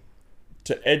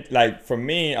 For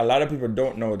me, a lot of people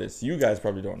don't know this. You guys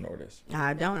probably don't know this.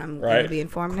 I don't. I'm gonna be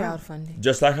informed now. Crowdfunding.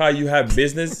 Just like how you have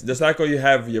business, just like how you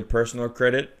have your personal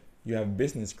credit, you have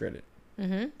business credit.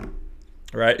 Mm-hmm.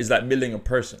 Right? It's like building a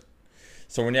person.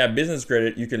 So when you have business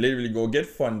credit, you can literally go get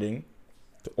funding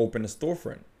to open a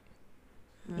storefront.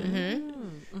 Mm-hmm.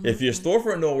 Mm-hmm. If your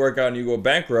storefront don't work out and you go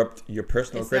bankrupt, your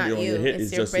personal credit don't get hit.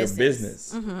 It's just your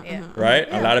business. Mm-hmm, yeah. Right?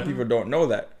 Yeah. A lot of people don't know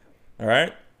that. All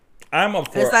right? I'm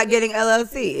up for it's like getting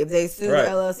LLC. If they sue right.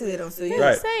 the LLC, they don't sue you.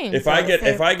 Right. Same. If I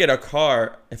get a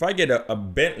car, if I get a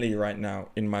Bentley right now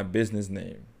in my business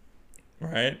name,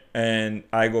 right, and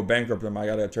I go bankrupt and I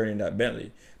got an attorney in that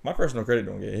Bentley, my personal credit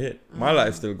don't get hit. My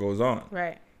life still goes on.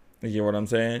 Right. You get what I'm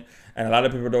saying? And a lot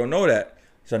of people don't know that.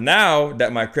 So now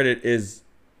that my credit is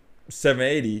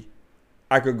 780,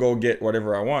 I could go get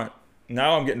whatever I want.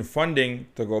 Now I'm getting funding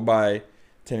to go buy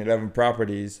 10, 11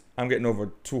 properties. I'm getting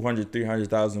over 200,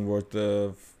 300,000 worth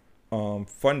of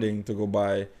funding to go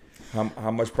buy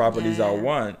how much properties I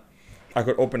want. I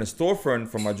could open a storefront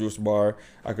for my juice bar.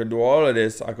 I could do all of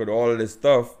this. I could do all of this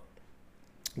stuff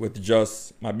with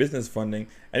just my business funding.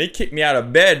 And he kicked me out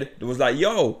of bed. It was like,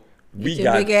 yo, we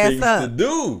got things to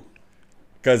do.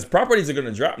 Because properties are going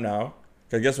to drop now.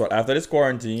 Because guess what? After this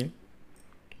quarantine,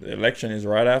 the election is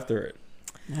right after it.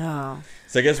 No.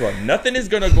 So guess what? Nothing is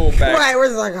going to go back. Right. We're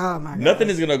just like, oh my God. Nothing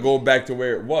is going to go back to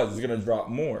where it was. It's going to drop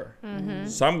more. Mm-hmm.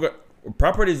 So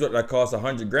properties that cost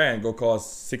 $100,000 go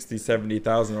cost 60,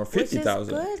 70,000 or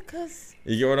 50,000. Which is good because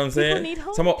you get what I'm saying? need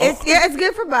homes. It's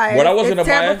good for buyers. What I was gonna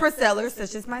terrible buy for sellers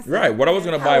such as myself. Right. What I was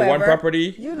gonna buy However, one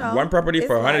property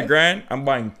for it's $100,000. I'm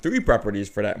buying 3 properties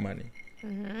for that money.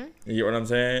 Mm-hmm. You get what I'm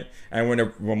saying? And when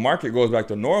the market goes back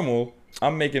to normal,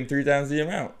 I'm making 3 times the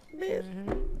amount.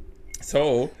 Mm-hmm.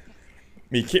 So,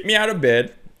 me kick me out of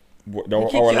bed.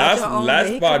 Our last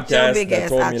podcast that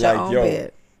told me like, yo,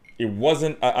 it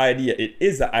wasn't an idea. It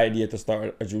is an idea to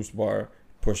start a juice bar.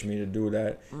 Push me to do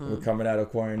that. We're coming out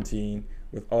of quarantine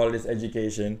with all this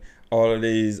education, all of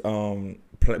these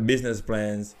business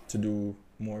plans to do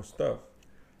more stuff.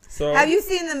 So have you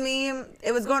seen the meme?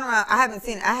 It was going around. I haven't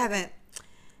seen it. I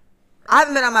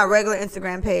haven't been on my regular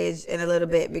Instagram page in a little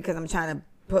bit because I'm trying to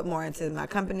put more into my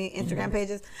company Instagram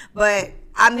pages. But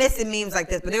I'm missing memes like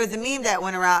this. But there was a meme that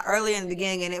went around early in the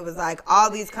beginning, and it was like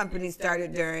all these companies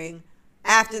started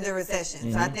after the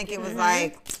recession. So I think it was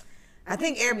like, I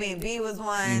think Airbnb was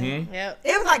one. Yep.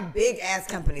 It was like big ass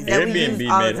companies. That Airbnb we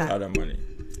use all made the a time. lot of money.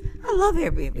 I love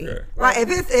Airbnb. Yeah. Right. If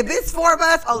it's 4 of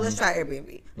us, let's try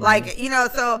Airbnb. Like,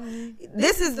 so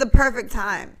this is the perfect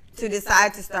time to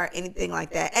decide to start anything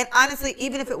like that. And honestly,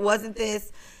 even if it wasn't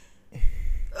this,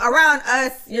 around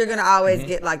us, you're gonna always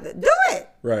get like do it.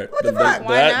 Right. What the fuck?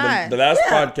 Why not? The last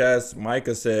podcast,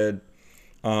 Micah said,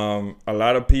 a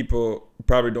lot of people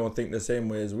probably don't think the same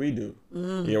way as we do.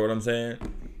 You know what I'm saying?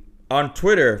 On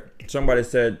Twitter, somebody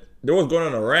said, they was going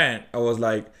on a rant. I was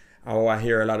like, oh, I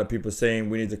hear a lot of people saying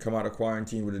we need to come out of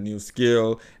quarantine with a new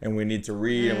skill and we need to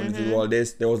read and we need to do all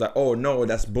this. They was like, oh, no,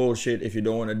 that's bullshit. If you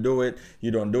don't want to do it,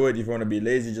 you don't do it. If you want to be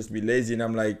lazy, just be lazy. And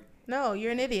I'm like, no,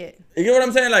 you're an idiot. you get what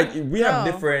I'm saying? Like, we have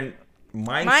different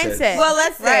mindsets. Well,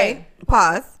 let's say,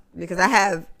 pause, because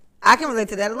I can relate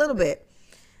to that a little bit.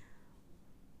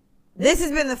 This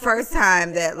has been the first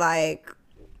time that, like,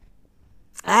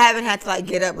 I haven't had to, like,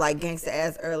 get up, like, gangsta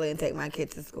ass early and take my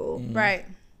kids to school. Right.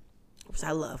 Which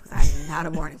I love, because I am not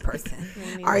a morning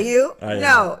person. Are you?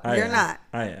 No, you're not.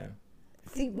 I am.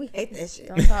 See, we hate that shit.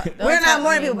 We're not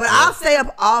morning people, but I'll stay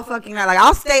up all fucking night. Like,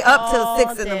 I'll stay up till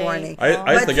 6 in the morning.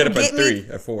 I used to get up at 3,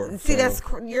 at 4. See, that's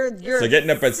you're so getting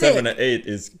up at sick. 7 or 8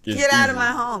 is get out of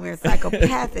my home. You're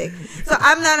psychopathic. So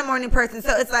I'm not a morning person.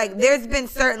 So it's like there's been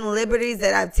certain liberties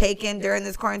that I've taken during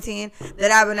this quarantine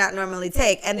that I would not normally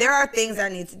take, and there are things I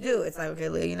need to do. It's like, okay,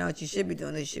 Leah, you know what? You should be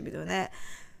doing this. You should be doing that.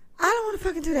 I don't want to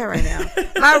fucking do that right now.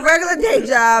 My regular day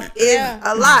job is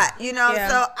a lot,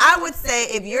 So I would say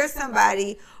if you're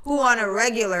somebody who on a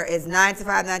regular is 9 to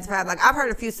 5, like I've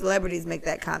heard a few celebrities make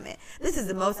that comment. This is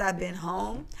the most I've been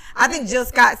home. I think Jill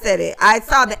Scott said it. I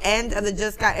saw the end of the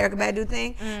Jill Scott Erykah Badu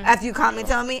thing after you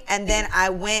commented on me, and then I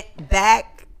went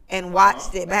back and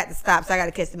watched it. But I had to stop, so I got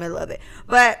to catch the middle of it.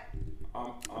 But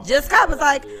Jill Scott was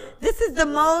like, this is the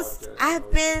most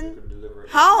I've been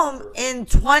home in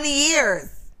 20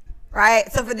 years.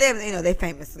 Right, so for them, they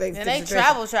famous. They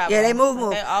travel. Yeah, they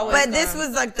move. They always but this was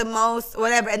like the most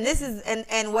whatever. And this is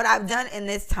and what I've done in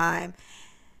this time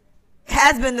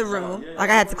has been the room. Like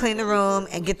I had to clean the room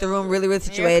and get the room really, really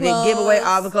situated. Give away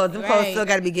all the clothes. Them clothes still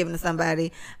got to be given to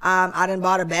somebody. I done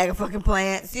bought a bag of fucking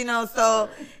plants. So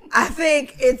I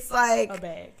think it's like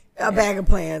a bag of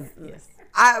plants. Yes.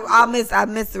 I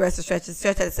miss the rest of Stretch.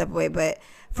 Stretch had to step away, but.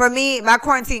 For me, a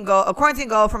quarantine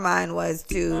goal for mine was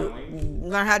to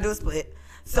learn how to do a split.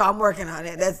 So I'm working on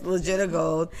it. That's legit a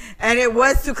goal. And it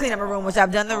was to clean up my room, which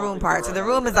I've done the room part. So the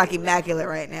room is like immaculate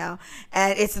right now.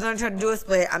 And it's to learn how to do a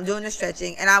split. I'm doing the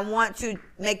stretching. And I want to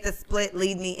make the split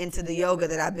lead me into the yoga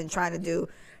that I've been trying to do.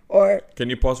 Can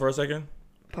you pause for a second?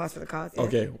 Pause for the cause. Yeah.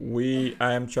 Okay.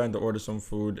 I am trying to order some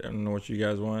food. I don't know what you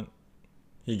guys want.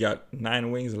 He got 9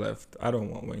 wings left. I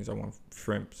don't want wings. I want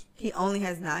shrimps. He only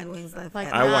has 9 wings left.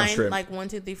 I want shrimp. Like 1,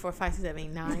 2, 3, 4, 5, 6, 7, 8,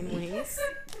 9 wings.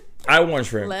 I want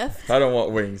shrimp. Left. I don't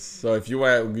want wings. So if you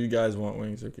guys want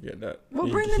wings, you could get that. Well,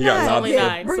 bring the 9. Only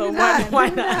 9. So why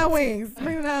not? 9 wings.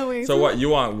 Bring the 9 wings. So what? You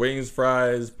want wings,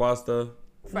 fries, pasta?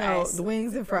 Fries. No, the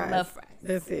wings and fries. Love fries.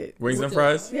 That's it. Wings and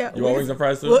fries? Yeah. You want wings and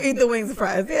fries too? We'll eat the wings and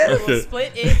fries. Yeah. Okay. We'll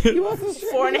split it. You want some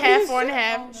shrimp?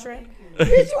 4.5 shrimp.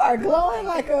 Bitch, you are glowing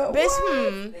like a bitch.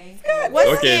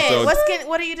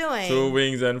 What are you doing? 2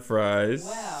 wings and fries.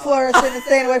 Wow. Flourishing and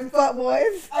staying away from fuck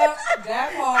boys.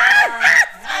 That part.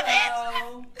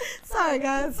 Hello. Sorry,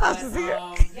 guys. Sasha's here.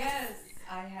 Yes,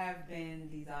 I have been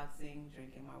detoxing,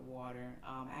 drinking drinking my water.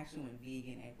 I actually went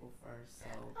vegan April 1st, so.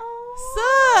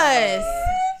 Sus,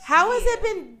 how has it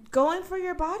been going for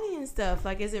your body and stuff?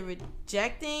 Like, is it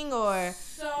rejecting or?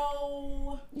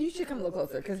 So You should come a little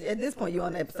closer because at this point you're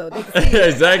on the episode. They can see you.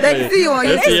 Exactly. They can see you on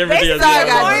They your see everything as Sorry,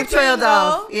 well. guys, we trailed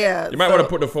off. Yeah. You might so- want to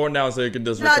put the phone down so you can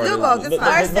just No, record do it. both. It's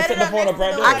fine. Let's put the phone up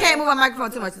right there. I can't move my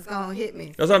microphone too much. It's gonna hit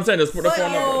me. That's what I'm saying. Just put the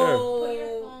phone up right Put your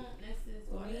Oh. phone next to this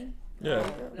one. there.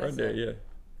 Yeah, right there. Yeah,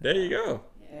 there you go.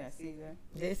 Yeah, see that.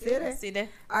 They see that? See that?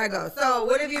 All right, go. So,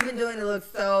 what have you been doing to look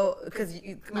so? Because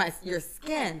your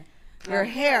skin, your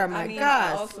hair. My I mean, I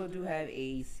gosh. also do have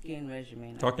a skin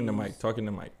regimen. Talking to Mike. Talking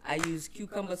to Mike. I use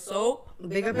cucumber soap.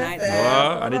 Big up Night- yourself.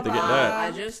 Well, I need to get that.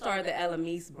 I just started the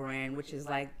Elamise brand, which is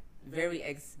like very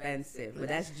expensive, but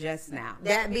that's just now.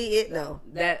 That be it though.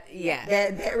 Yeah.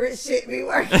 That rich shit be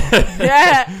working.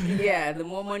 Yeah, the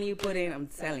more money you put in, I'm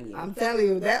telling you. I'm telling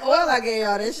you, that oil I gave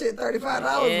y'all, that shit $35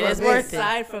 Yeah, it's worth worth it.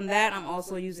 Aside from that, I'm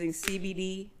also using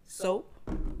CBD soap,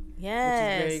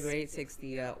 Yes. which is very great. Takes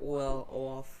the oil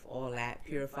off, all that,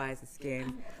 purifies the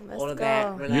skin, Let's all of go.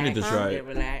 that. Relax, You need to try get it.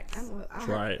 relaxed.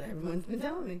 Try it. Everyone's been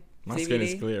telling me. My skin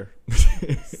is CBD? clear.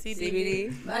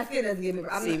 CBD, My skin doesn't give me.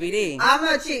 CBD. I'm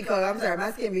a cheat code. I'm sorry.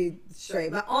 My skin be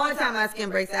straight. The only time my skin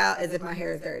breaks out is if my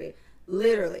hair is dirty.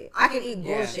 Literally, I can eat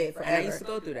bullshit And I used to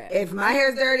forever. go through that. If my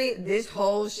hair's dirty, this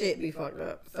whole shit be fucked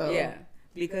up. So Yeah,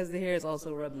 because the hair is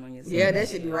also rubbing on your skin. yeah, that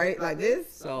should be right like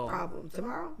this. So- problem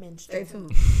tomorrow. Stay Menstrual.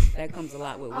 tuned. That comes a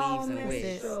lot with weaves Oh, and man,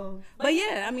 wigs. so- But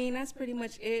yeah, I mean that's pretty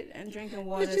much it. And drinking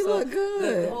water. But you so look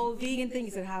good. The whole vegan thing.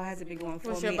 You said, how has it been going for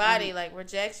What's me? your body like?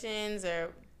 Rejections or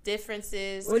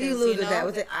differences? What do you 'Cause, lose with know, that?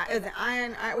 Was it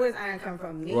iron? Where does iron come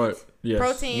from? Meat? What? Yes.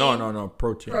 Protein. No.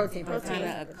 Protein. Protein. I'm kind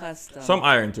of accustomed. Some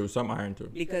iron too.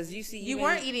 Because you see, You even-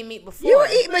 weren't eating meat before. You were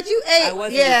eating, but you ate. I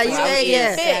wasn't Yeah, before. you I was ate. eating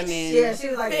Yeah, salmon, yeah. She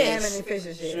was like fish, salmon and fish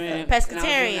and shit. shrimp. Pescatarian. And I was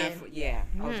doing that for- yeah.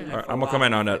 I was doing that All right, for a I'm gonna while,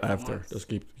 comment on for that a couple after. months. Just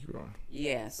keep going.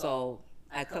 Yeah, so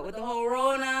I cut with the whole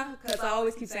Rona because I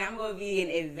always keep saying I'm going vegan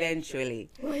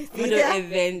eventually. I'm going to do it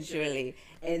eventually.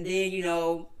 And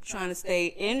then, trying to stay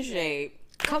in shape.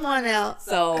 Come on now.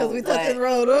 So, Because we but- touching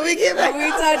road. When we get back. We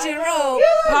touching road. You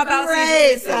look Pop out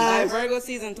great, season. My Sash. Virgo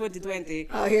season 2020.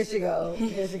 Oh, here she goes.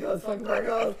 Here she goes. Fucking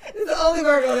Virgos. This is the only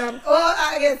Virgo that I'm. Well,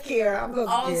 I guess Kira. I'm going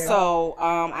to Kira. Also,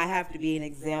 I have to be an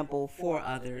example for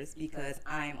others because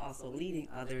I'm also leading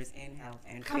others in health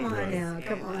and Come on fitness. now.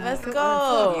 Come on. Let's Come go.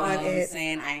 on, You know come what on, I'm it.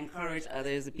 saying? I encourage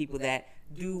others, the people that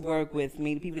do work with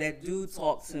me, the people that do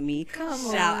talk to me. Come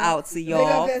Shout on. out to Big y'all.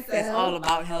 up yourself. It's all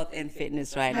about health and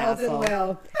fitness right Health now. and So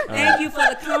wealth. thank you for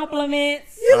the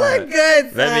compliments. You All look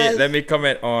right. good, Let me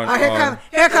comment on. Oh,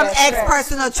 here comes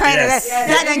ex-personal trainer Yes.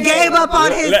 that done gave up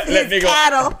on his me go.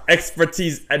 cattle.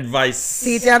 Expertise advice.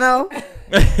 See, Jano?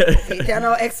 See,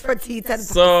 Jano, expertise.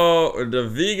 So the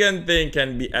vegan thing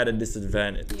can be at a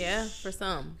disadvantage. Yeah, for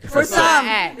some. For That's why I some.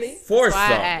 asked. For That's why I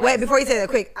some. asked. Wait, before you say that,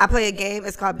 quick, I play a game.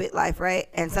 It's called Bit Life, right?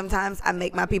 And sometimes I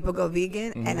make my people go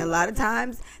vegan, and a lot of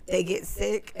times they get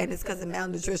sick, and it's because of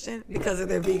malnutrition, because of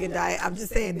their vegan diet. I'm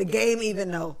just saying, the game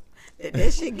even know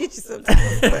that shit get you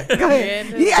sometimes. But go ahead.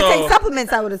 Yeah, You gotta So- take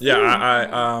supplements, I would assume.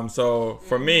 Yeah, so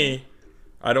for me,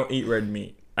 I don't eat red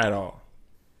meat at all.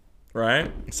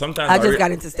 Right? Sometimes I just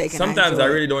got into steak. And sometimes enjoy I it.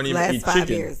 really don't even Last eat 5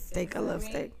 chicken. years, steak. I love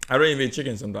steak. I don't even eat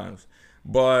chicken sometimes.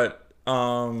 But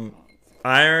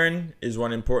iron is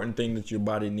one important thing that your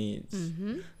body needs.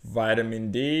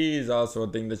 Vitamin D is also a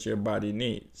thing that your body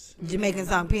needs. Jamaican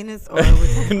song penis or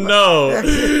we're talking No,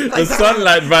 the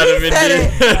sunlight vitamin He said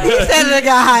it. He D. said it. I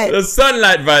got hype. The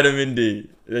sunlight vitamin D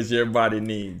that your body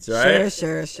needs, right?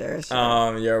 Sure.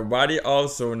 Your body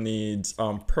also needs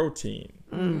protein,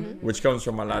 which comes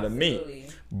from a lot of meat. Absolutely.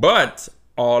 But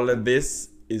all of this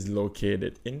is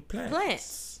located in plants.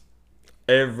 Plants.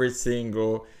 Every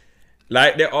single,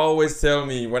 like they always tell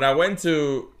me when I went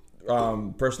to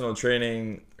personal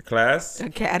training class.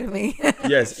 Academy.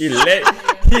 Yes, he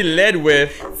led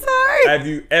with. Sorry. Have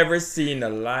you ever seen a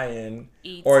lion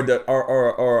Eat. or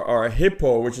or a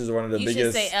hippo, which is one of the You should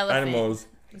biggest say elephant. animals?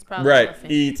 It's probably Right,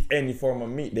 elephant. eat any form of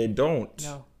meat. They don't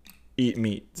eat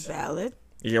meat. Valid.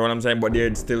 You get what I'm saying? But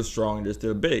they're still strong. They're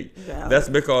still big. Yeah. That's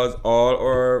because all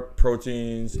our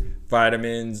proteins,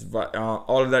 vitamins,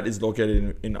 all of that is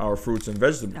located in our fruits and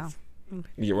vegetables. No.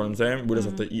 You get what I'm saying? We just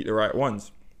have to eat the right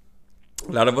ones.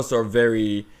 A lot of us are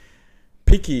very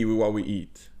picky with what we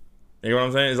eat. You know what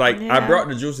I'm saying? It's like I Yeah. brought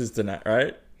the juices tonight,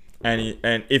 right?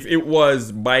 And if it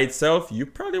was by itself, you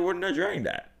probably wouldn't have drank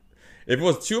that. If it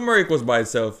was turmeric was by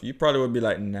itself, you probably would be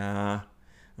like, nah,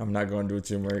 I'm not gonna do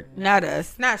turmeric. Not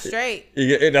us. Not straight.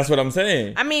 That's what I'm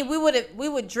saying. I mean, we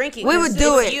would drink it. We would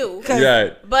do it. You.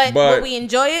 Yeah, But would we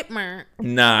enjoy it?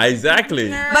 Nah, exactly.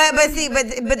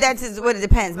 But that's just what it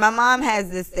depends. My mom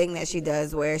has this thing that she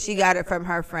does where she got it from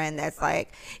her friend that's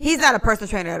like, he's not a personal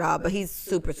trainer at all, but he's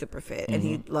super, super fit and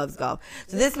he loves golf.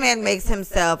 So this man makes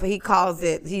himself, he calls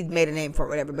it, he made a name for it,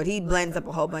 whatever, but he blends up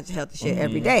a whole bunch of healthy shit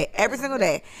every day, every single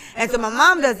day. And so my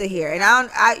mom does it here. And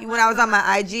when I was on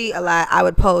my IG a lot, I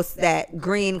would post that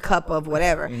green cup of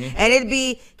whatever. And it'd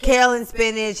be kale and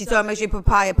spinach. She told me make sure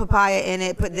you papaya in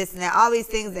it, put this and that, all these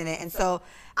things in it. And so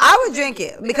I would drink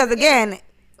it because, again,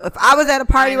 if I was at a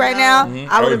party right now,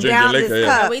 I would have downed this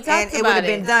cup and it would have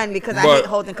been done because I hate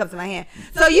holding cups in my hand.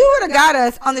 So you would have got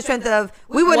us on the strength of,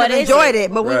 we would have enjoyed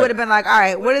it, but we would have been like, all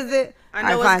right, what is it?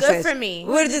 I know it's good for me.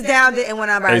 We would have just downed it and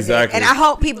went on by our day. And I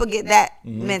hope people get that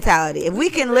mentality. If we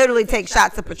can literally take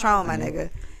shots of Patron, my nigga.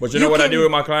 But you know what I do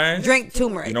with my clients? Drink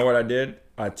turmeric. You know what I did?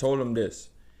 I told them this.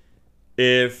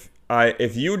 If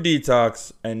you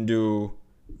detox and do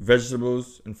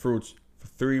vegetables and fruits for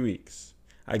 3 weeks,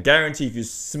 I guarantee if you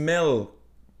smell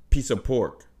piece of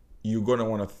pork, you're gonna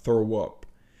want to throw up.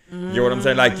 You know what I'm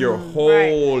saying? Like your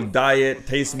whole diet,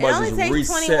 taste buds is reset. It only takes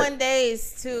 21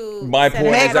 days to. My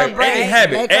point is like any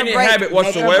habit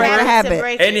whatsoever,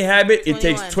 any habit, it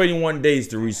takes 21 days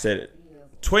to reset it.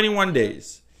 21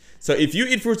 days. So if you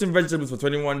eat fruits and vegetables for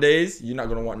 21 days, you're not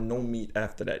gonna want no meat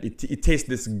after that. It tastes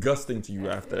disgusting to you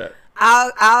after that.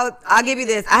 I'll give you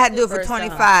this. I had to do it for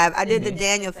 25. I did the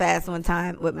Daniel fast one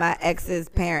time with my ex's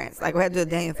parents. Like we had to do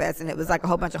a Daniel fast, and it was like a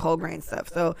whole bunch of whole grain stuff.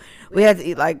 So we had to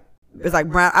eat like it was like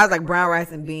brown. I was like brown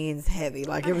rice and beans heavy.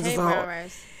 Like it was just all.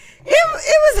 It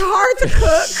was hard to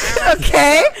cook.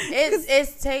 Okay.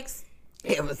 It takes.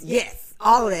 It was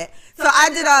all of that. So I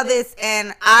did all this,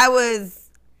 and I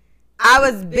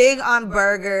was big on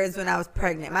burgers when I was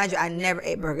pregnant. Mind you, I never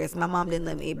ate burgers. My mom didn't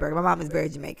let me eat burgers. My mom is very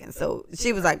Jamaican, so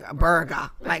she was like a burger.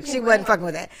 Like she wasn't fucking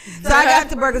with that. So I got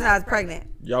into burgers when I was pregnant.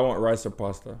 Y'all want rice or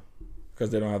pasta?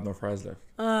 Because they don't have no fries left.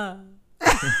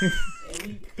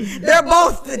 They're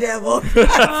both the devil.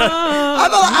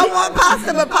 I want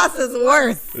pasta, but pasta's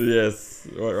worse. Yes,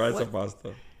 rice or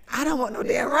pasta? I don't want no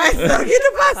damn rice. So get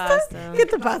the pasta. Get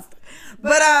the pasta.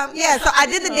 But so I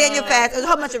did the Daniel fast. It was a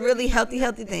whole bunch of really healthy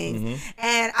things.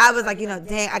 And I was like,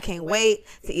 dang, I can't wait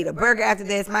to eat a burger after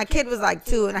this. My kid was like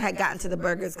 2, and I had gotten to the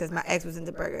burgers because my ex was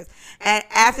into burgers. And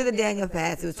after the Daniel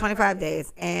fast, it was 25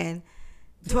 days. And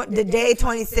the day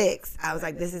 26, I was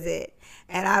like, this is it.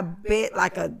 And I bit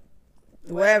like a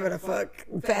wherever the fuck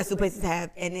fast food places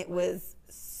have, and it was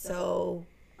so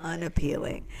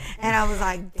unappealing. And I was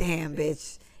like, damn,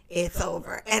 bitch. It's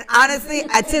over. And honestly,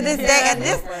 to this day, and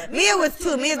Mia was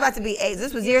 2. Mia's about to be 8.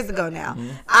 This was years ago now.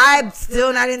 I'm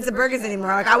still not into burgers anymore.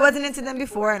 Like, I wasn't into them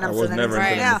before, and I'm still not into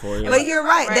them now. But you're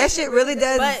right. That shit really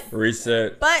does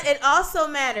reset. But it also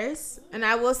matters, and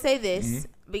I will say this,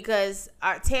 because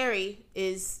Terry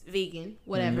is vegan,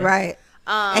 whatever. Right.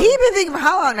 And he's been vegan for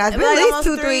how long now? It's been at least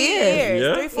 2-3 years.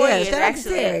 Yeah. 3-4 years,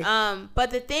 actually.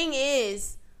 But the thing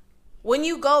is, when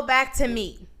you go back to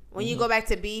meat, when you go back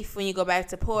to beef, when you go back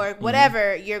to pork,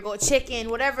 whatever, chicken,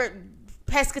 whatever,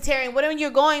 pescatarian, whatever, you're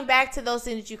going back to those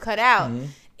things that you cut out,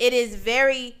 it is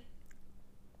very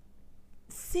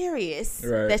serious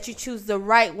that you choose the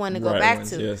right one to go back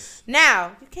to. Yes.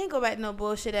 Now, you can't go back to no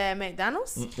bullshit at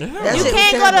McDonald's. You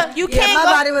can't go. My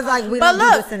body was like, we don't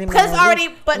do this anymore.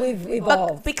 We've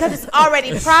evolved. Because it's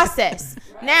already processed.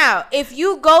 Now, if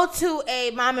you go to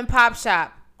a mom and pop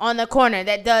shop on the corner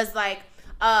that does like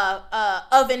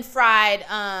oven fried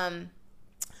and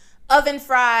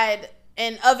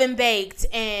oven baked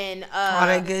and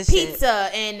pizza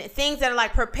and things that are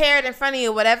like prepared in front of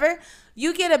you, whatever,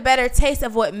 you get a better taste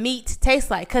of what meat tastes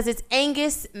like because it's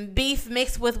Angus beef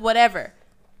mixed with whatever.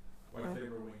 What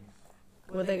flavor wings?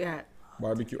 What they got?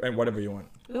 Barbecue and whatever you want.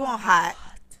 We want hot.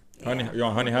 Honey, you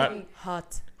want honey hot?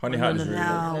 Hot. Honey hot is really good.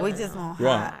 No, we just want hot. You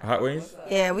want hot wings?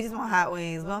 Yeah, we just want hot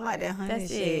wings. We don't like that honey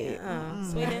shit.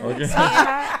 Sweet and okay.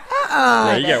 hot.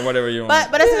 Yeah, you get whatever you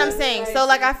want. But that's what I'm saying. So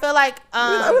like I feel like we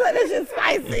like that shit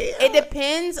spicy. It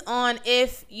depends on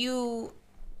if you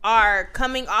are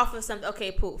coming off of something.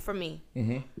 Okay, Pooh, for me.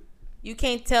 You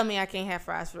can't tell me I can't have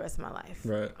fries for the rest of my life.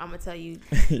 Right. I'm gonna tell you.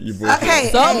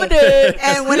 Okay.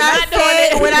 And when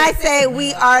I say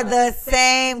we are the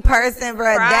same person,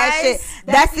 bro,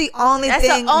 that's the only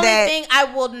thing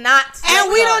I will not.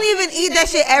 And we don't even eat that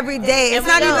shit every day. It's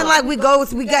not even like we got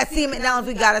see McDonald's,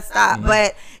 we gotta stop.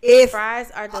 But if fries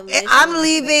are delicious, I'm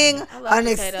leaving an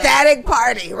ecstatic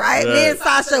party, right? Me and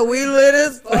Sasha, we lit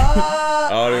as fuck.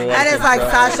 And it's like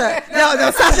Sasha. No,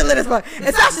 Sasha lit as fuck.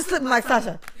 And Sasha slipping like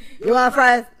Sasha. You want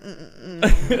fries? All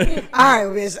right,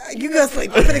 bitch. You go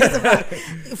sleep. I'm gonna get some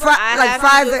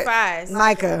fries. Fries.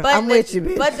 Micah, but I'm with you,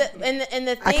 bitch. But the thing,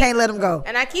 I can't let them go.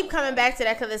 And I keep coming back to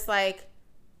that because it's like,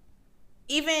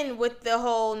 even with the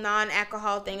whole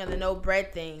non-alcohol thing and the no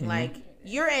bread thing, like,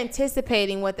 you're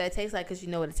anticipating what that tastes like because you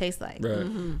know what it tastes like.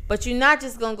 Right. But you're not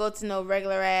just going to go to no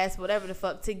regular ass, whatever the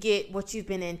fuck, to get what you've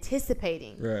been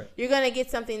anticipating. Right. You're going to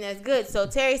get something that's good. So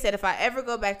Terry said, if I ever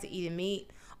go back to eating meat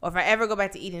or if I ever go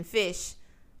back to eating fish,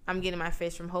 I'm getting my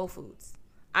fish from Whole Foods.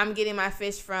 I'm getting my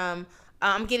fish from,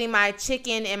 I'm getting my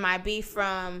chicken and my beef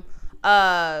from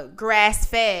grass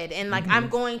fed. And like, I'm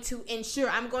going to ensure,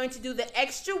 I'm going to do the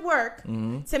extra work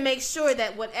to make sure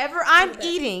that whatever I'm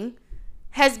eating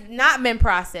has not been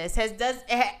processed, has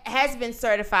been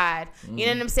certified. You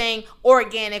know what I'm saying?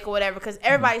 Organic or whatever, because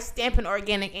everybody's stamping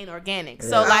organic ain't organic.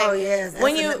 So like,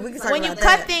 when you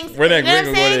cut things, we're not you know what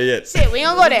I'm saying? Shit, we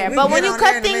don't go there. But when you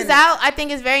cut things out, I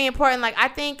think it's very important. Like, I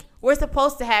think we're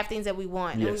supposed to have things that we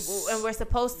want, and we're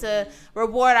supposed to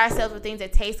reward ourselves with things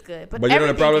that taste good. But you know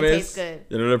the problem is, taste good.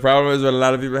 You know the problem is what a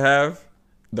lot of people have.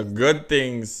 The good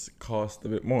things cost a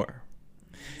bit more.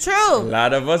 True. A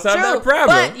lot of us have that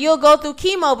problem. But you'll go through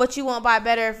chemo, but you won't buy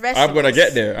better vegetables. I'm gonna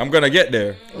get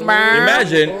there.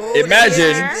 Imagine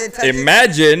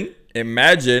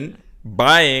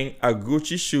buying a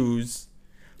Gucci shoes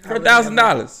for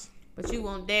 $1,000. But you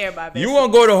won't dare buy vegetables. You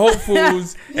won't go to Whole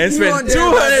Foods and spend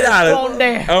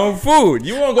 $200 on food.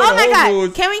 You won't go to Whole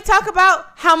Foods. Can we talk about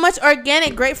how much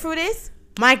organic grapefruit is?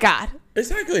 My God.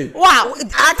 Exactly. Wow. I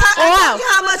told you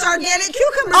how much organic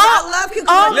cucumbers. I love cucumbers.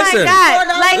 Oh my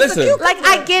God. Listen. Like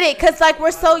I get it, cause like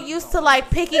we're so used to like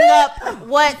picking up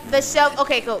what the shelf.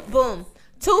 Okay, cool. Boom.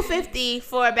 $2.50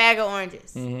 for a bag of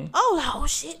oranges. Oh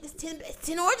shit! There's 10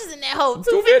 oranges in that hole.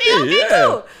 $2.50. Okay,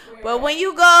 cool. But when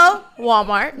you go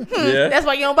Walmart, that's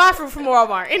why you don't buy fruit from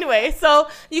Walmart. Anyway, so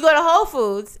you go to Whole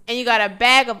Foods and you got a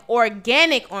bag of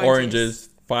organic oranges.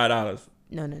 $5.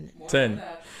 No. $10.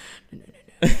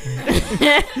 If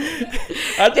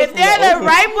they're the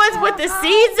ripe ones with the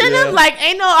seeds in them, like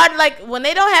ain't no like when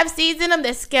they don't have seeds in them,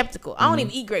 they're skeptical. I don't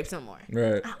even eat grapes no more.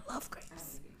 Right. I love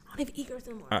grapes. I don't even eat grapes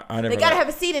no more. I never they gotta have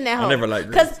a seed in that hole. I never like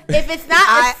grapes. Because if it's not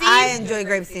a seed, I enjoy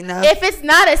grapes enough. If it's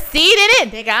not a seed in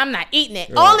it, nigga, I'm not eating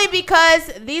it. Right. Only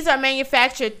because these are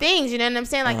manufactured things. You know what I'm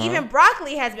saying? Like even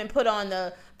broccoli has been put on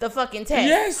the fucking test.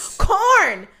 Yes.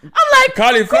 Corn. I'm like,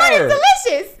 cauliflower. Corn is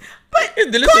delicious. But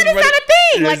corn is not a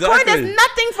thing. Like, corn does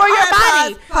nothing for your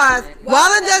body. Pause.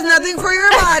 While it does nothing for your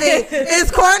body,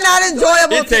 is corn not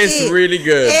enjoyable to eat? It tastes really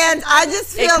good. And I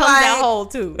just feel it comes like... that whole,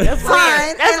 too. That's fine.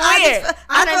 Weird. That's weird.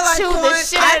 I done like chewed corn, the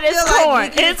shit out of this corn.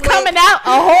 Like and it's coming out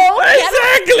a whole...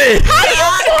 Exactly. How do you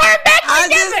corn back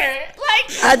together?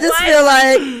 I just feel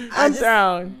like... I'm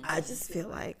thrown. I just feel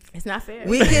like... It's not fair.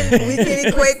 We can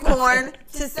equate corn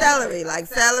to celery. Like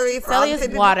celery is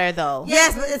water, though.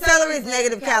 Yes, but celery is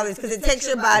negative calories because it takes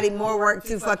your body more work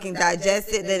to fucking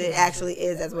digest it than it actually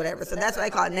is as whatever. So that's why I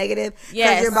call it negative.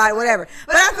 Because your body, whatever.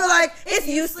 But I feel like it's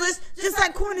useless, just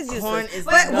like corn is useless.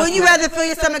 But would you rather fill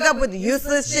your stomach up with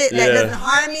useless shit that doesn't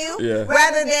harm you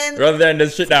rather than the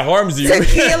shit that harms you?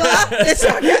 Tequila.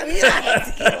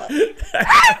 Tequila.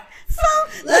 So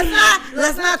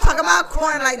let's not talk about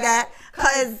corn like that.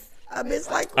 Cause a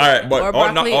bitch like corn. All right, but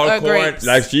not all corn. Grapes.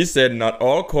 Like she said, not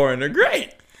all corn are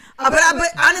great. But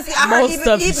honestly, I heard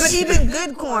even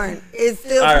good corn is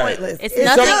still pointless. It's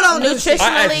nothing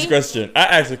nutritionally. I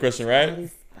asked this question, right?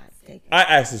 I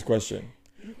asked this question.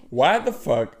 Why the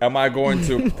fuck am I going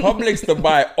to Publix to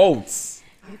buy oats?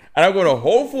 And I'm going to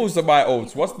Whole Foods to buy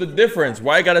oats. What's the difference?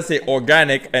 Why you gotta say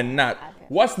organic and not?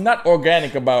 What's not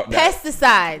organic about that?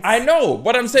 Pesticides. I know,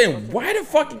 but I'm saying, why the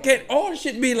fuck can't all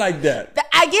shit be like that?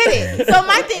 I get it. So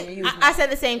my thing, I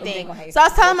said the same thing. So I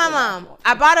was telling my mom,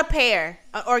 I bought a pear,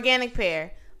 an organic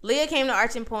pear. Leah came to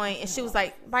Arching Point and she was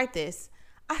like, bite this.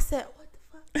 I said, what the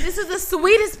fuck? This is the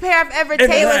sweetest pear I've ever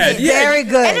tasted. Very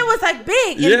good. And it was like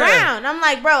big and brown. I'm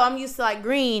like, bro, I'm used to like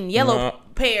green, yellow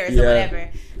pears or whatever.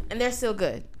 And they're still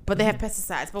good. But they have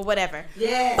pesticides, but whatever.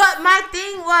 Yeah. But my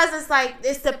thing was, it's like,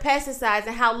 it's the pesticides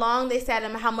and how long they sat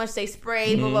them, how much they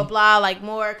sprayed, blah, blah, blah, like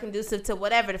more conducive to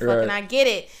whatever the fuck, and I get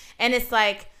it. And it's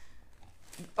like,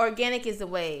 organic is the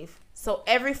wave. So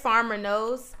every farmer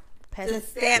knows,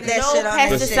 stamp that shit on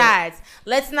pesticides.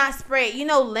 Let's not spray it. You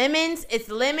know, lemons, it's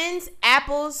lemons,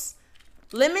 apples,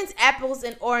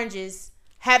 and oranges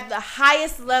have the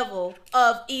highest level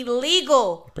of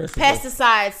illegal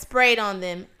pesticides sprayed on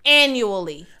them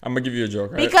annually. I'm gonna give you a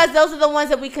joke, right? Because those are the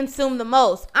ones that we consume the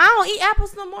most. I don't eat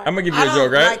apples no more. I'm gonna give you a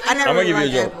joke, right? I'm gonna give you a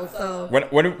joke. Apples, so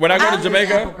when I go to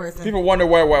Jamaica, people wonder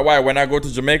why when I go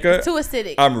to Jamaica, it's too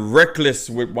acidic. I'm reckless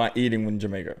with my eating in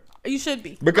Jamaica. You should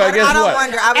be. Because guess I don't what?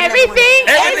 wonder. I would Everything-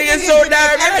 never wonder. Everything is so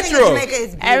damn Everything in natural. Jamaica is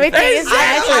beautiful. Everything is I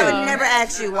natural. would never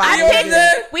ask you why. I You know what I'm picked,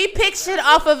 saying? we picked shit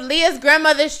off of Leah's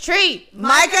grandmother's tree.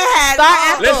 Micah had Star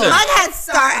apple. Listen. Micah had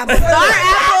star apple. Star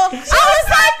apple.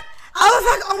 I was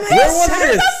like, oh my Where god. was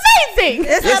It's this? amazing.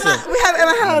 This is Listen. we have it in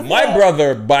my house. My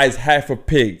brother buys half a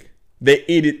pig. They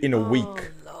eat it in a week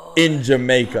in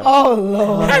Jamaica. Oh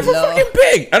Lord. Half a fucking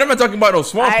pig. And I'm not talking about no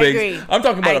small I pigs. agree. I'm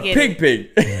talking about I a get pig.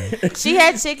 She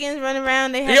had chickens running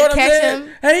around. They had You know to what I'm catch saying?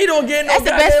 them. And he don't get no That's the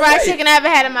best goddamn fried weight. chicken I ever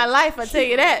had in my life. I'll tell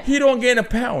you that. He don't gain a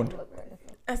pound.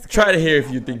 That's Try it here if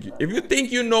you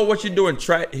think you know what you're doing.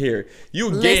 Try it here. You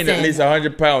gain at Listen. least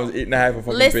 100 pounds eating a half a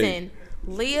fucking pig. Listen,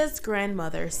 Leah's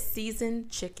grandmother seasoned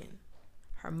chicken.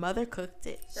 Her mother cooked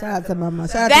it. Shout out to Mama.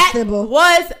 Shout out That to Sybil.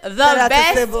 was the out to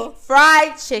best Sybil.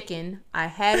 fried chicken I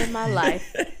had in my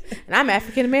life. And I'm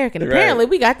African American. Right. Apparently,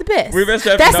 we got the best. We best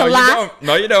That's no, a you lie. don't.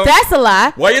 No, you don't. That's a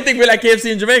lie. Why you think we like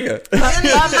KFC in Jamaica? But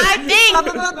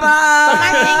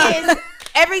my thing is,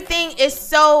 everything is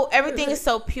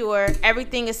so pure.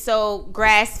 Everything is so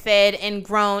grass fed and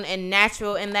grown and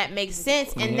natural, and that makes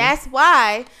sense. And that's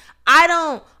why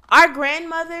our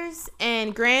grandmothers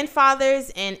and grandfathers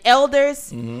and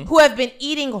elders who have been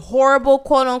eating horrible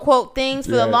quote unquote things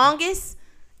for the longest,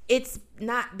 it's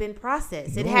not been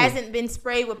processed. It hasn't been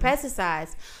sprayed with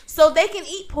pesticides. So they can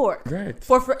eat pork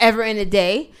for forever and a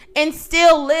day and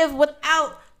still live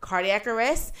without cardiac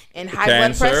arrest and high blood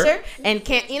Cancer. pressure and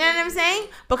you know what I'm saying?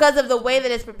 Because of the way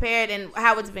that it's prepared and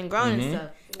how it's been grown and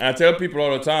stuff. And I tell people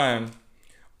all the time,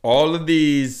 all of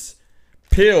these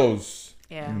pills,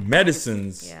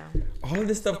 medicines, all of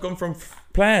this stuff come from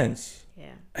plants.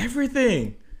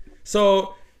 Everything.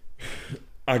 So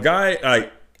a guy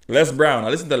like Les Brown, I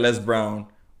listen to Les Brown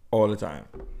all the time.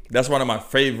 That's one of my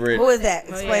favorite. Who is that?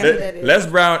 Explain who that is. Les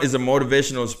Brown is a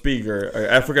motivational speaker,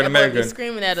 African American,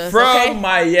 Screaming at us, from okay?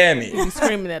 Miami. He's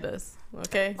screaming at us,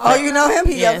 okay? Oh, you know him?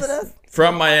 He yells at us?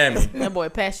 From Miami. That boy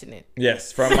passionate.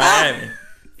 Yes, from Miami.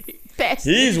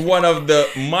 Passionate. He's one of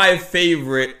my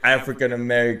favorite African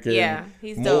American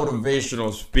he's dope.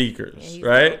 motivational speakers, he's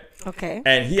right? Okay.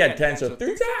 And he had cancer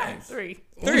 3 times. Three.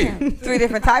 3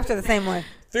 different types or the same one?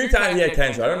 3 times he had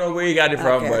cancer. I don't know where he got it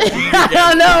from, Okay. but I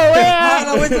don't know where. I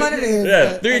don't know which one it is.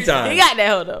 yeah, 3 times. He got that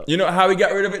hold up. You know how he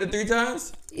got rid of it the 3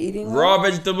 times? Eating Raw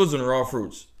vegetables and raw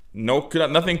fruits.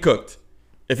 Nothing cooked.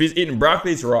 If he's eating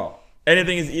broccoli, it's raw.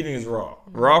 Anything he's eating is raw.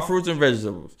 Raw fruits and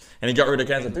vegetables. And he got rid of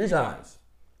cancer 3 times.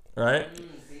 Right?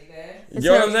 You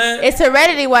know what I'm saying? It's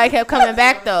heredity why it kept coming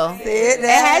back though. See it?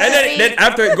 That And has to then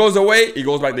after it goes away, he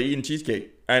goes back to eating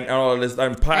cheesecake and all this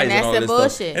and pies and, that's all the this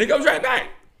bullshit. stuff. And he comes right back.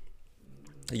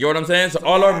 You know what I'm saying? So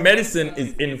all our medicine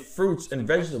is in fruits and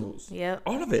vegetables. Yep.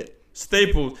 All of it.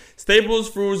 Staples,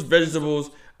 fruits,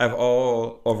 vegetables have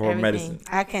all of our Everything. medicine.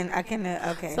 I can,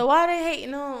 okay. So why they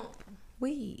hating on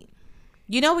weed?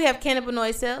 You know we have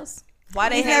cannabinoid cells. Why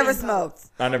they He never hating- smoked.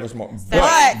 I never smoked.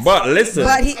 But listen.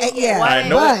 But he, yeah. Why- I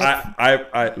know. But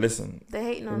I listen. They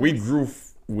hating on We us. grew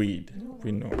weed.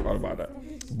 We know all about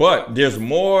that. But there's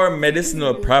more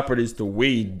medicinal properties to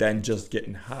weed than just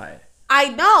getting high. I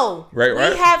know. Right.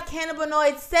 We have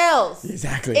cannabinoid cells.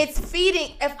 Exactly. It's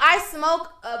feeding. If I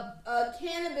smoke a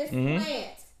cannabis Mm-hmm. plant,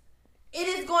 it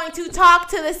is going to talk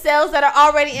to the cells that are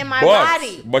already in my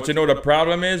body. But you know the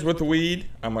problem is with weed?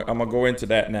 I'm gonna go into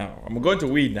that now. I'm gonna go into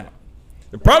weed now.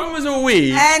 The problem is with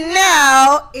weed. And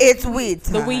now it's weed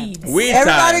time. The weeds. Weed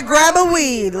Everybody time. grab a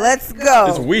weed. Let's go.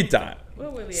 It's weed time.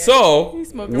 So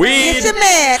weed. Get your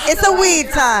man. It's a weed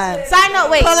time. Side note,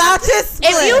 wait. Pull out your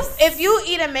spliff. If you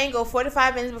eat a mango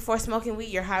 45 minutes before smoking weed,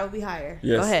 your high will be higher.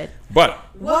 Yes. Go ahead. But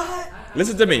What?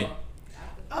 listen to me.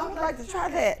 I would like to try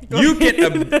that. You get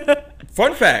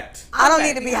fun fact. I don't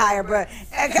need to be higher, bro.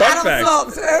 I Fun don't fact.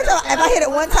 smoke. So every time, if I hit it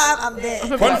one time, I'm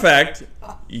dead. Fun fact.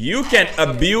 You can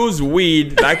abuse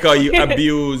weed like how you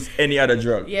abuse any other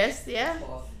drug. Yes, yeah.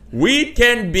 Weed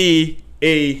can be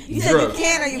a You said drug. you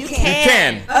can or you You can't.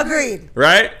 can. Agreed.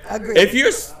 Right? Agreed. If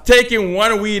you're taking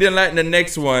one weed and letting the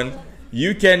next one,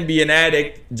 you can be an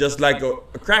addict just like a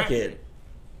crackhead.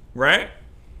 Right?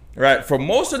 Right. For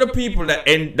most of the people that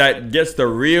gets the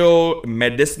real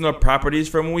medicinal properties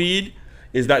from weed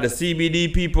is that the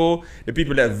CBD people, the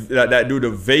people that do the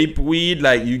vape weed,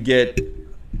 like you get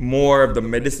more of the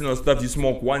medicinal stuff. You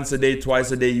smoke once a day,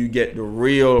 twice a day, you get the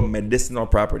real medicinal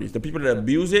properties. The people that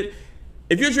abuse it,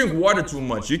 if you drink water too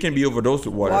much, you can be overdosed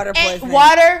with water. Water And poisoning.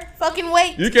 water fucking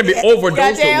weight. You can be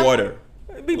overdosed Goddamn. with water.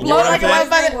 Be You know blown what like I'm a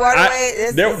saying? motherfucker. Water I- weight,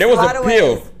 it's there was a water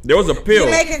pill. weight. There was a pill.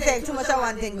 Jamaicans say too much of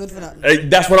one thing good for nothing. Hey,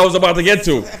 that's what I was about to get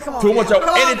to. Too much of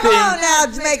anything. Come on now,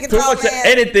 Jamaican Too talk, much of man.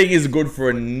 anything is good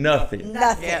for nothing.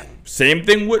 Nothing. Yeah. Same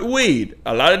thing with weed.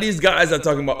 A lot of these guys are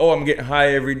talking about, oh, I'm getting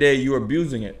high every day. You're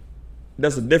abusing it.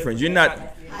 That's the difference. You're not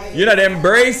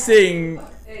embracing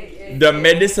the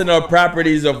medicinal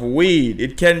properties of weed.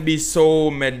 It can be so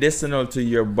medicinal to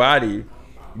your body,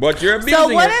 but you're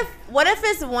abusing it. What if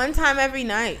it's one time every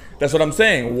night? That's what I'm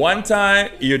saying. One time,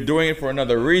 you're doing it for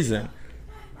another reason.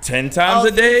 10 times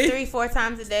a day, 3-4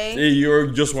 times a day.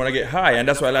 you just want to get high, and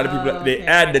that's why a lot of people they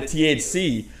add the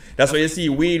THC. That's why you see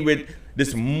weed with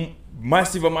this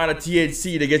massive amount of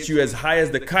THC to get you as high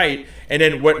as the kite, and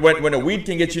then when the weed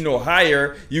can get you no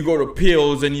higher, you go to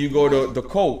pills and you go to the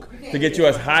coke to get you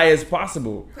as high as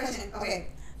possible. Okay,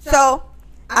 so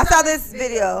I saw this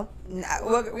video.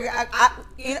 We're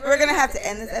gonna have to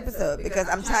end this episode because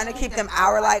I'm trying to keep them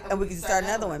hour-like, and we can start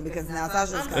another one because now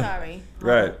Sasha's I'm coming. sorry.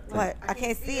 Right. What? I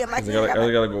can't see him. I I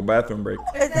gotta go bathroom break.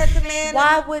 Is that the man?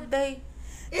 Why would they?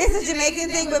 It's a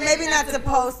Jamaican thing, but maybe not to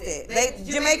post it.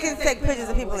 Jamaicans take pictures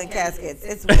of people in caskets.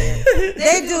 It's weird.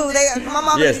 They do. My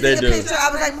mom Yes, took they a do. picture.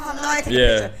 I was like, Mom, no, I take a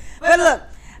Yeah. picture. But look,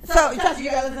 so Sasha, you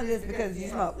gotta listen to this because you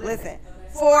smoke. Listen,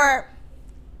 for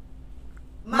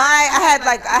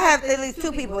I have at least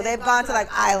 2 people. They've gone to like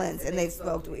islands and they've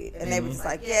smoked weed, and they were just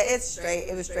like, yeah, it's straight.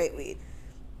 It was straight weed.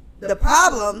 The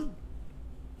problem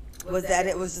was that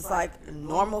it was just like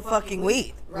normal fucking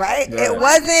weed, right? It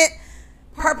wasn't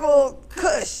purple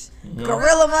kush,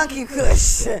 gorilla monkey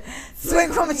kush,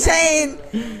 swing from a chain,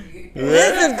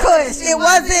 lizard kush. It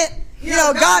wasn't,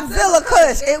 Godzilla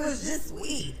kush. It was just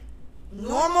weed.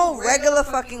 Normal, regular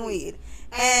fucking weed.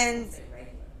 And,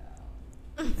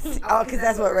 because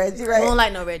that's what Reggie, right? We don't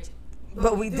like no Reggie.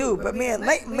 But we do. But me and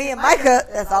Micah,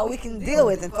 that's all we can deal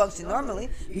with and function normally.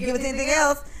 You give us anything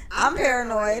else, I'm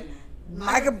paranoid.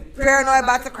 Micah paranoid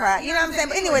about to cry. You know what I'm saying?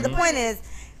 But anyway, the point is,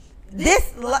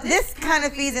 this kind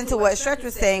of feeds into what Stretch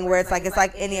was saying, where it's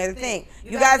like any other thing.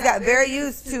 You guys got very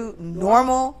used to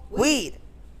normal weed.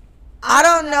 I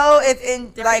don't know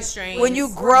if strains when you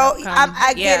grow, come.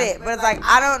 I get it, but it's like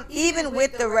I don't even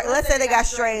with let's say they got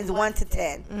strains 1 to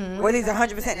 10, where these are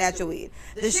 100% natural weed.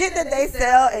 The shit that they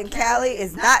sell in Cali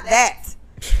is not that.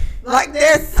 Like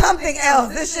there's something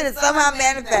else. This shit is somehow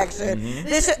manufactured.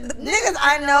 This shit, niggas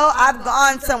I know, I've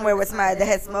gone somewhere with somebody that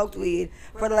has smoked weed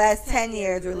for the last 10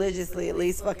 years religiously, at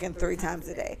least fucking 3 times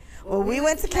a day. When we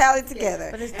went to Cali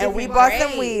together and we bought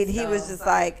some weed, he was just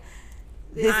like,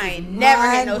 this I ain't is never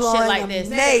had no shit like this.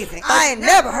 Amazing. I ain't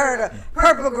never heard a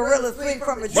purple gorilla swing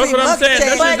from a tree. That's what I'm saying.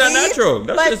 That's just not natural.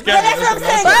 That's just that's what I'm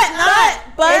saying.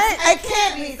 It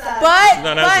can't be.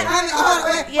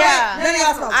 Yeah, none of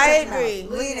y'all smoke. I agree.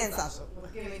 Lean in, Sasha.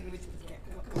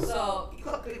 So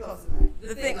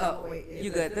the thing,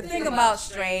 you good. The thing about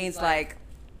strains like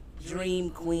Dream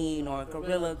Queen or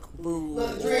Gorilla Glue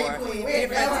or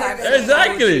different types of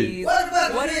Exactly.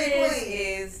 emojis, what it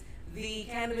is the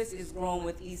cannabis is grown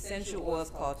with essential oils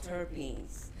called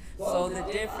terpenes. So the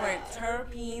different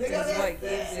terpenes is what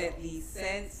gives it the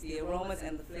scents, the aromas,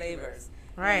 and the flavors.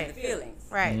 Right. And the feelings.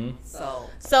 Right.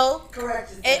 So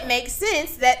Correct. It makes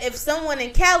sense that if someone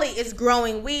in Cali is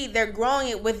growing weed, they're growing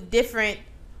it with different,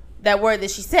 that word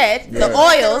that she said, the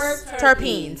oils,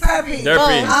 terpenes. Terpenes.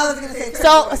 I was gonna say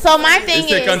terpenes. So my thing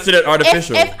is, considered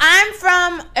artificial. If I'm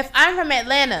from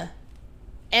Atlanta,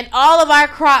 and all of our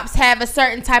crops have a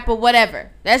certain type of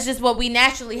whatever, that's just what we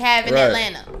naturally have in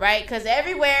Atlanta, right? Because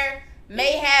everywhere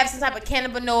may have some type of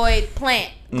cannabinoid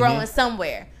plant growing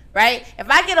somewhere, right? If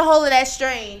I get a hold of that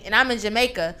strain and I'm in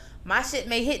Jamaica, my shit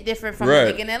may hit different from a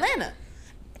nigga in Atlanta.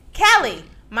 Cali,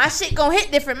 my shit gonna hit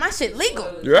different. My shit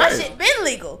legal. My shit been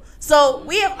legal. So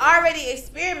we have already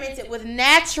experimented with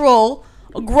natural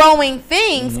growing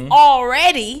things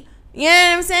already. You know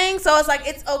what I'm saying? So it's like,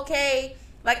 it's okay.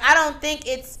 Like, I don't think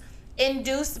it's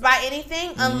induced by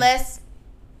anything unless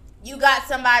you got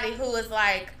somebody who is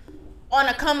like on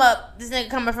a come up. This nigga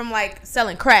coming from like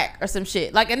selling crack or some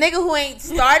shit. Like a nigga who ain't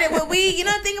started with weed. You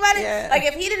know, think about it. Yeah. Like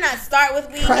if he did not start with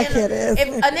weed, if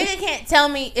a nigga can't tell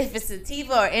me if it's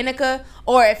sativa or indica,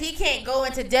 or if he can't go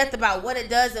into depth about what it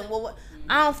does and what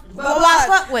I don't. Why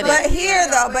fuck with it? But here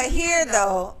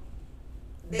though,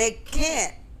 they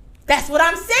can't. That's what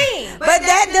I'm saying. But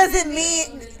that doesn't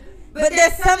mean. But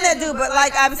there's some that do. But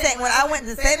like I'm saying, when I went,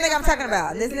 the same thing I'm talking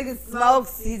about. This nigga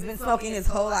smokes. He's been smoking his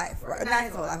whole life. Right? Not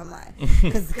his whole life. I'm lying.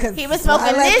 Cause he was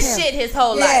smoking this shit his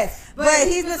whole life. Yes, but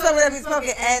he's been smoking whatever he's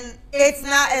smoking, and it's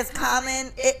not as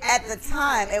common. At the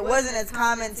time, it wasn't as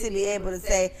common to be able to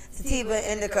say sativa,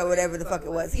 indica, whatever the fuck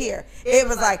it was. Here, it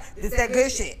was like this that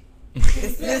good shit.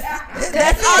 That's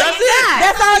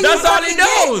all he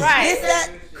knows. Right. It's that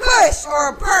kush or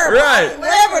a perk herb, Right.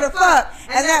 whatever the fuck,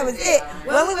 and that was it.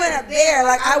 When we went up there,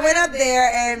 like I went up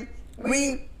there and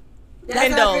we.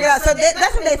 That's what I figured out. So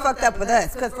that's when they fucked up with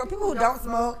us, because for people who don't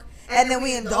smoke, and then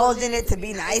we indulge in it to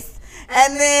be nice,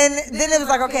 and then it was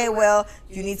like, okay, well,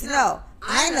 you need to know.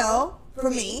 I know, for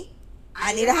me,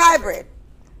 I need a hybrid.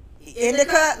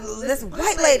 Indica, this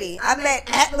white lady I met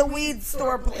at the weed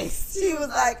store place, she was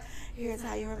like, here's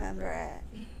how you remember it.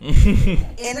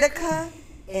 Indica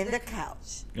in the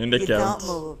couch. In the you couch. don't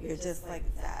move. You're just like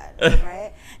that,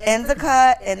 right?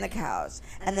 Indica in the couch.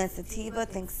 And then sativa,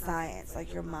 think science.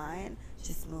 Like your mind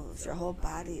just moves. Your whole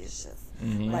body is just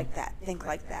like that. Think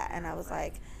like that. And I was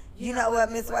like, you know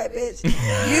what, Miss White Bitch?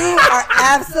 You are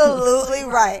absolutely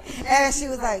right. And she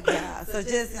was like, yeah. So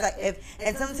just like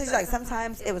and sometimes she's like,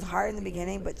 sometimes it was hard in the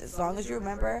beginning, but as long as you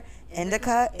remember,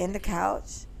 indica in the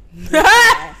couch. And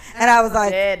I was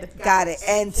like, got it.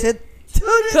 And to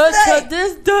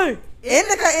this day,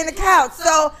 indica in the couch.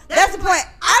 So that's the point.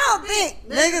 I don't think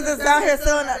niggas that's down here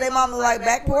selling out their mama like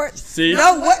back porch. See,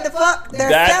 know what the fuck they're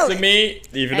that selling. To me,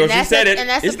 even though she said it,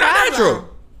 it's not natural.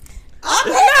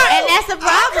 And that's the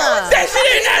problem. That shit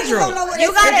ain't natural.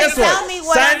 You gotta tell me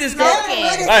what I'm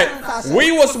smoking. Like,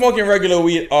 we were smoking regular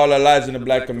weed all our lives in the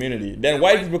black community. Then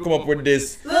white people come up with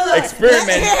this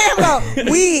experiment.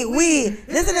 Weed.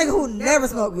 This is a nigga who never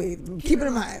smoked weed. Keep it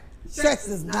in mind. Stretch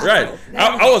does not. Right.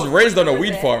 I was raised on a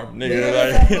weed farm,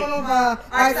 nigga. Like. All right,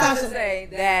 I Sasha. say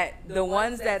that the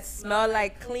ones that smell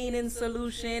like cleaning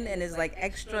solution and is like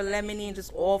extra lemony and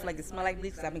just off, like it smell like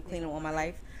bleach, because I've been cleaning all my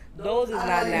life. Those is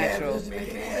not natural.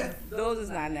 Those is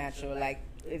not natural. Like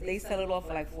if they sell it off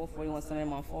for like $4.41, some of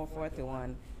them on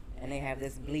 $4.41, and they have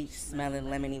this bleach smelling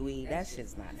lemony weed, that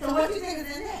shit's not natural. So what you think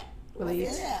is in that? Bleach.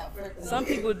 Some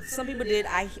people did.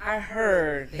 I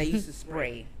heard they used to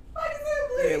spray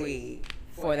their weed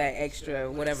for that extra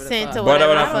whatever the Scent fuck. or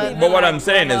But what I'm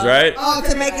saying is, right? Oh,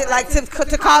 to make it like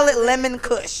to call it lemon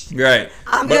kush. Right.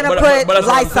 I'm gonna put that's what I'm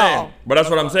Lysol. saying. But that's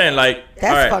what I'm saying. Like, That's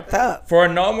all right, fucked up. For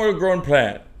a normal grown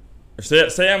plant,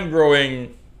 say I'm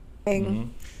growing.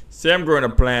 Say I'm growing a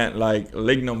plant like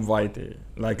lignum vitae,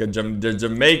 like the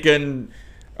Jamaican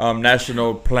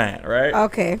national plant, right?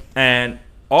 Okay. And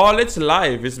all its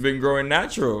life, it's been growing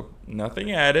natural,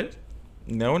 nothing added,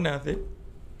 no nothing.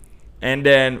 And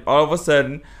then all of a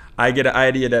sudden, I get an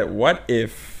idea that what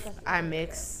if I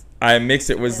mix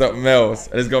it with something else,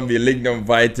 and it's gonna be lignum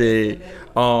vitae,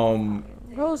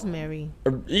 rosemary.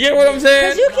 You get what I'm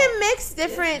saying? Because you can mix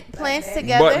different plants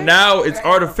together. But now it's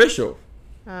artificial.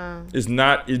 It's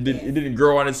not. It didn't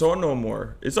grow on its own no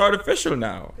more. It's artificial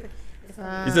now.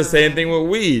 It's the same thing with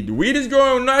weed. Weed is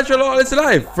growing natural all its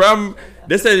life.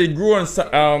 They said it grew on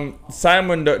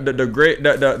Simon, the great,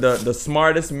 the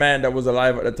smartest man that was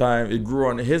alive at the time. It grew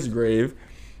on his grave,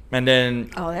 and then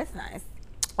that's nice.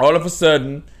 All of a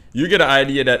sudden, you get an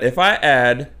idea that if I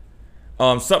add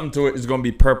something to it, it's gonna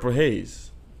be purple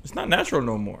haze. It's not natural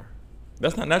no more.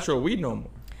 That's not natural weed no more.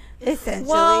 Essentially.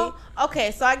 Well,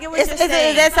 okay, so I get what you're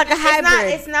saying. That's like a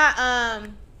hybrid. It's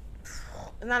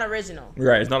not original.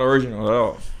 Right, it's not original at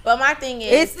all. But my thing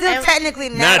is, it's still technically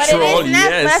natural. But it is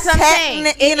yes. That's what I'm saying.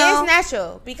 It is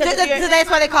natural because so that's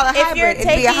why they call it hybrid.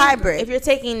 It'd be a hybrid. If you're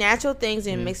taking natural things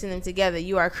and mixing them together,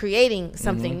 you are creating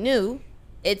something new.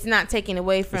 It's not taking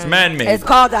away from. It's man-made. It's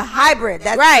called a hybrid.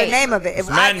 That's the name of it. If it's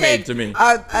man-made to me.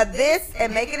 This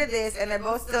and make it a this, and they're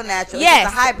both still natural. Yes,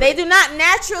 it's a hybrid. they do not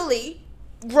naturally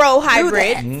grow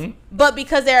hybrid, but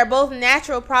because they are both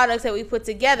natural products that we put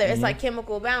together, it's like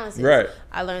chemical balances. Right.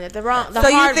 I learned that the hard way. So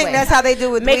you think that's how they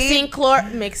do with mixing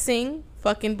weed? Mixing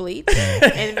fucking bleach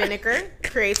and vinegar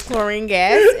creates chlorine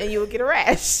gas, and you will get a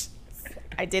rash.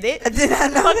 I did it. I did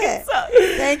not know that. Sucks.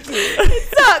 Thank you.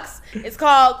 It sucks. It's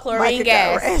called chlorine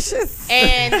gas. Rashes.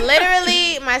 And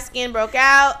literally, my skin broke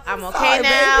out. I'm okay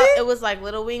now. Baby. It was like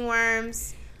little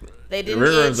wingworms. They didn't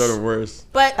Ringworms itch. are the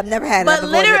worst. But I've never had. But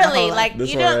literally, like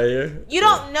this you one don't, right here? you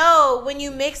don't know when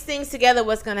you mix things together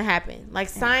what's gonna happen. Like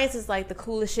science is like the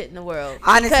coolest shit in the world.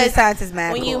 Honestly, Because science is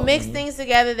mad when cool. you mix things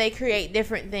together, they create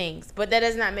different things. But that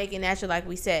does not make it natural, like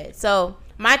we said. So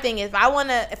my thing is, if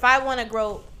I wanna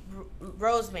grow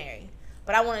rosemary,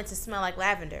 but I want it to smell like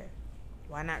lavender,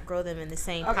 why not grow them in the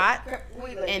same pot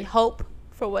and hope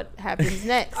for what happens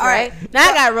next? Right now,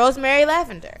 I got rosemary,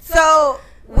 lavender. So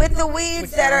with the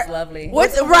weeds that are lovely.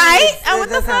 With the right? weeds, And what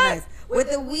the fuck? nice.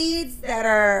 With the weeds that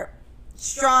are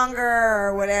stronger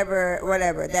or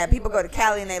whatever, that people go to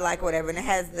Cali and they like whatever, and it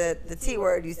has the T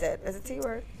word you said. That's a T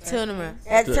word? Turmeric. It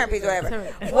has terpenes, whatever.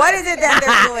 What is it that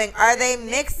they're doing? Are they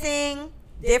mixing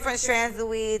different strands of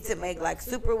weed to make like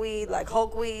super weed, like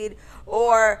Hulk weed?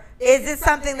 Or is it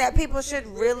something that people should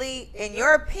really, in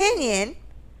your opinion,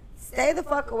 stay the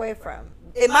fuck away from?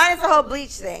 Mine is the whole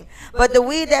bleach thing. But the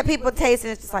weed that people taste,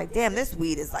 and it's just like, damn, this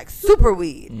weed is like super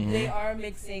weed. They are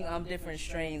mixing different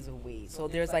strains of weed. So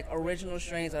there's like original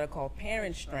strains that are called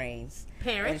parent strains.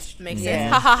 Parents makes Yeah,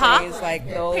 sense. Ha ha ha. strains like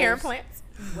those. Parent plants.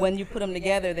 When you put them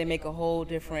together, they make a whole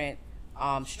different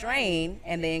strain,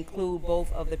 and they include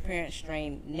both of the parent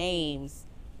strain names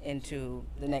into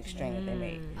the next strain that they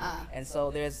make. And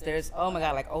so there's oh my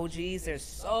god, like OGs, there's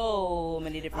so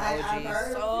many different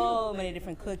OGs, so many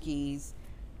different cookies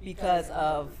because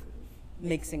of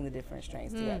mixing the different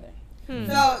strains together.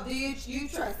 So do you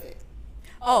trust it?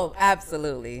 Oh,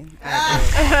 absolutely.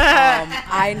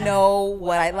 I know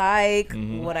what I like,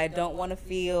 what I don't want to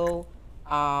feel.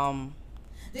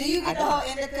 Do you get the whole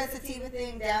indica sativa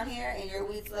thing down here in your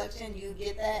weed selection? You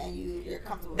get that and you're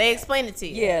comfortable with They that? explain it to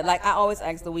you. Yeah, like I always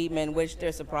ask the weed men, which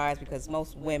they're surprised because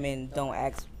most women don't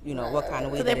ask, what kind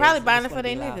of weed. So they that probably is. buying it Just for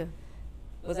their wanna be nigga. loud.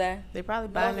 What's that? They probably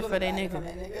buying it for their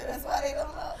nigga. That's why they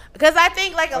don't know. Because I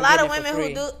think like a Or lot get of it for women who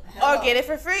free. do or get it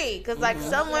for free. Because like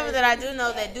some women that I do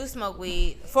know that do smoke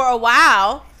weed for a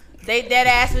while, they dead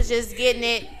ass was just getting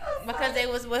it because they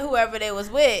was with whoever they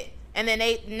was with, and then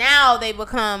they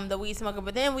become the weed smoker.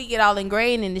 But then we get all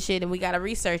ingrained in the shit, and we gotta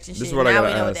research and shit. This is what I now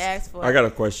gotta we know what to ask. ask for. I got a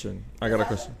question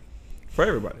for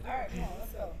everybody. All right, come on,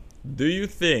 let's go. Do you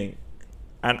think?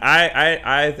 And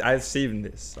I've seen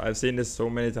this. I've seen this so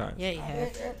many times. Yeah, you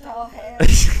have.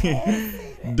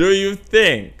 Do you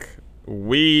think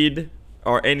weed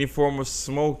or any form of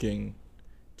smoking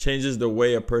changes the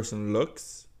way a person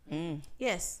looks?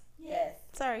 Yes. Yes.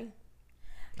 Sorry.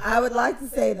 I would like to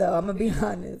say though, I'm gonna be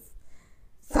honest.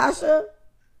 Sasha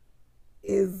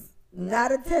is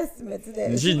not a testament to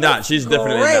that. She's not. She's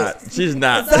definitely great. not. She's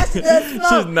not. Sasha does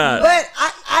smoke, She's not. But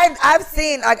I've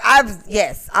seen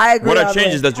yes, I agree. What are all the way.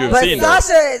 changes that you have but seen, though?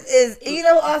 Sasha is you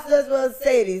know who also does well is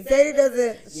Sadie. Sadie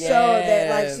doesn't show that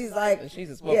like she's like She's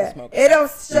a smoker. it don't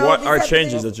show. What these are type of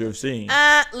changes things. that you've seen?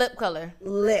 Lip color.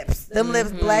 Lips? Them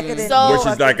lips blacker than So- Which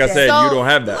is like I said, So- you don't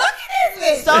have that. Look at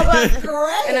this. So, but-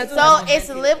 Great. So it's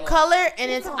lip color, and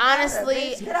it's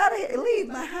honestly Get out of here. Leave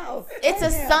my house. it's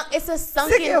a Sick of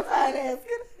sunken your fine ass.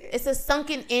 it's a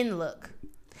sunken in look.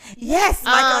 Yes,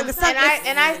 Michael.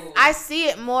 I see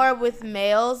it more with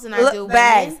males than I do women.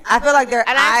 bags. I feel like their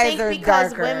And I eyes think are because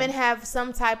darker. women have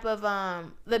some type of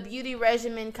the beauty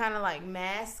regimen kind of like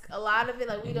mask a lot of it,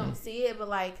 like we don't see it, but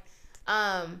like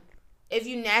if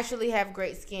you naturally have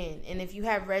great skin and if you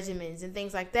have regimens and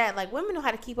things like that, like women know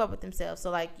how to keep up with themselves. So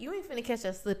like you ain't finna catch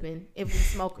us slipping if we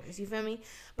smokers, you feel me?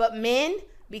 But men,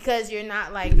 because you're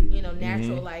not like,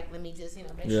 natural, like let me just, make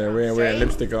Yeah, sure I'm wearing straight.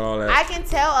 lipstick and all that. I can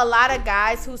tell a lot of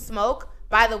guys who smoke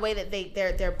by the way that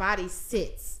their body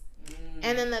sits,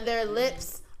 and then their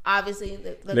lips, obviously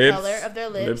the Lips, color of their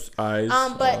lips, eyes.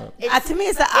 but it's, to me,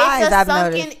 it's the eyes. it's a I've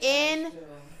sunken noticed. in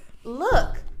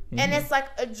look, and it's like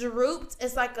a drooped.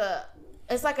 It's like a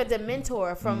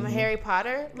Dementor from Harry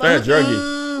Potter. like a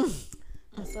druggy.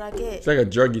 That's what I get. It's like a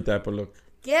druggy type of look.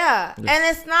 Yeah, and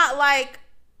it's not like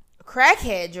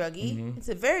crackhead druggy. It's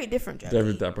a very different druggy.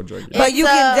 Every type of druggy. But you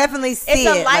It's can a- definitely see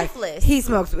it's a it. like, lifeless. he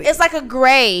smokes weed. It's like a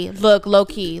gray look, low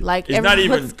key. Like It's not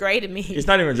everyone even- looks gray to me. It's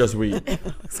not even just weed.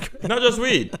 It's not just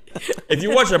weed. If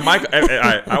you watch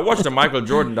I watched the Michael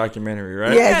Jordan documentary,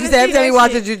 right? yes, you said every time you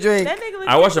watch shit. it, you drink. That nigga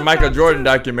I watched the Michael Jordan He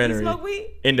documentary. smoke weed?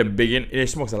 In the beginning, he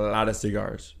smokes a lot of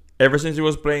cigars. Ever since he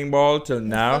was playing ball till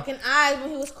now, Fucking eyes when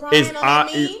he was crying on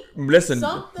me. listen.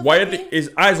 Something Why fucking-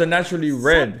 his eyes are naturally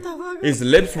red? His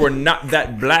lips were not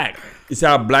that black. You see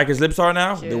how black his lips are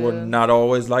now? They were True. not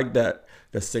always like that.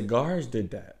 The cigars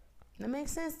did that. That makes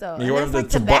sense though. You And know, that's the like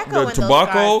tobacco in those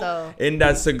cigars, though. in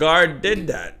that cigar did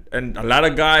that, and a lot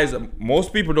of guys,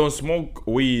 most people don't smoke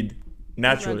weed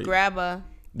naturally. Grab a.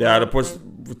 They had to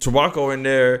put tobacco in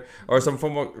there or some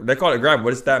form of, they call it grab,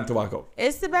 but it's damn tobacco.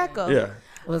 It's tobacco. Yeah.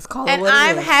 Let's call And it what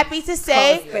I'm it is. happy to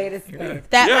say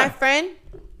that Yeah. my friend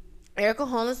Erica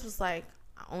Holmes was like,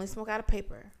 I only smoke out of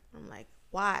paper. I'm like,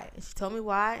 why? And she told me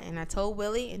why, and I told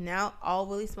Willie, and now all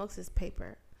Willie smokes is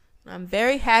paper. I'm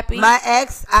very happy. My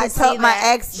ex, I see told my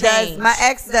that ex does. change. My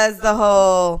ex does the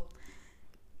whole.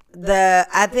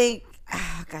 I think.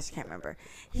 Oh gosh, I can't remember.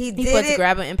 He he did puts it.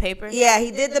 grabber in paper. Yeah,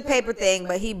 he did the paper thing,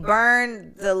 but he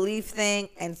burned the leaf thing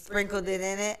and sprinkled it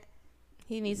in it.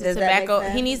 He needs a Does that make tobacco.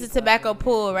 sense? He needs a tobacco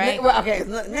pool, right? Well, okay,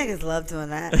 look, niggas love doing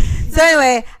that. So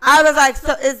anyway, I was like,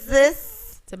 so is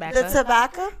this Tobacco. the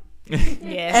tobacco?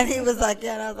 Yeah. And he was like,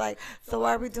 yeah. And I was like, so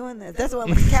why are we doing this? That's what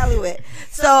I went to Cali with.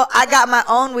 So I got my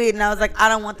own weed, and I was like, I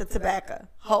don't want the tobacco.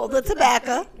 Hold the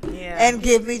tobacco, Yeah. and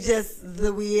give me just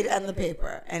the weed and the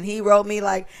paper. And he wrote me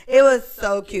like, it was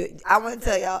so cute. I want to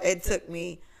tell y'all, it took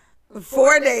me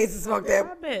 4 days to smoke I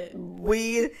that bet.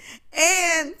 weed,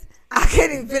 and I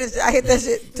can't even finish it. I hit that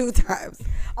shit 2 times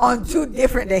on 2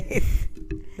 different days.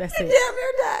 That's I it. damn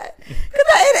near died because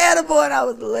I ate edible and I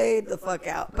was laid the fuck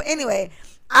out. But anyway,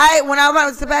 when I went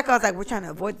with tobacco, I was like, we're trying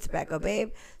to avoid the tobacco,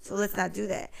 babe. So let's not do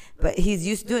that. But he's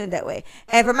used to doing it that way.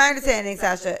 And from my understanding,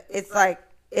 Sasha, it's like,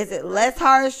 is it less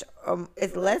harsh?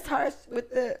 It's less harsh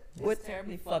with the It's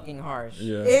terribly fucking harsh.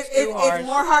 Yeah. It's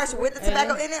more harsh with the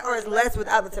tobacco in it, or it's less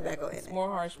without the tobacco in It's it. more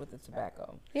harsh with the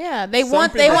tobacco. Yeah, they Some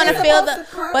want people- to It's feel supposed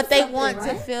to curb but they something, want to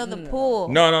right? feel the pull.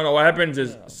 No. What happens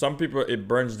is some people it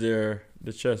burns their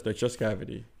chest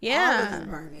cavity. Yeah.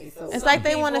 So It's like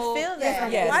they want to feel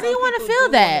that. Yeah, Why do you some want to people feel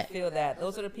do that? wanna feel that.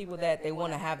 Those are the people that they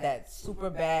want to have that super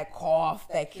bad cough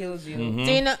that kills you Mm-hmm.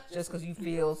 Do you know? just because you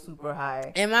feel super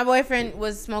high. And my boyfriend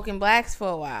was smoking blacks for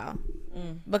a while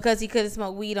because he couldn't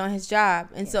smoke weed on his job,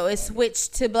 and so it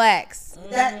switched to blacks.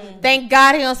 Thank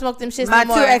God he don't smoke them shits my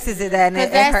no 2 more. exes did that, and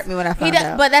it hurt me when I found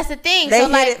out. But that's the thing. They so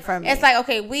hid like, it from me. It's like,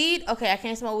 okay, weed. Okay, I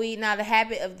can't smoke weed now. The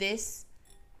habit of this,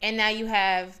 and now you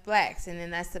have blacks, and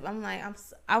then I'm like,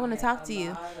 I want to talk to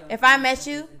you. If I met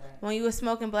you when you were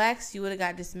smoking blacks, you would have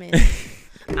got dismissed.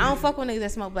 I don't fuck with niggas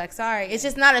that smoke black. Sorry, it's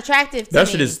just not attractive to me. That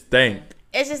shit is stank.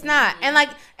 It's just not. And like,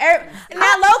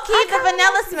 now low key the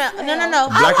vanilla smell. No.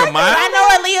 Black and mild? I know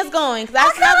where Leah's going because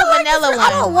I smell the vanilla I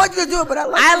don't one. want you to do it, but I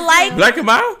like. I like. Black and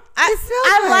mild? It smells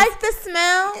I nice. like the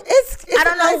smell, It's I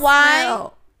don't a know nice why,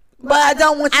 smell, but I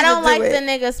don't want you I don't to do like it. the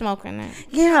nigga smoking it.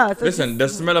 Yeah. So Listen, the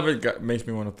smell of it makes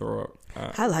me want to throw up.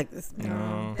 I like this smell.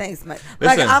 No. Thanks, Mike.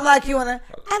 Like Listen. I'm like you wanna.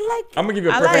 I like. I'm gonna give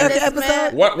you a I like perfect this episode.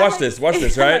 smell. Watch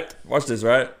this, right? Watch this,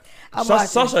 right? I'm watching.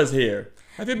 Sasha's here.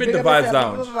 Have you been Big to up Vibes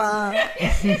yourself. Lounge?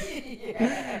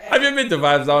 Have you been to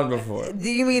Vibes Lounge before? Do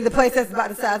you mean the place that's about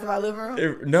the size of our living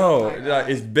room? No, like,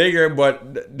 it's bigger,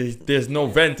 but there's no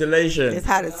ventilation. It's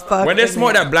hot as fuck. When they in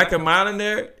smoke there. that black and mild in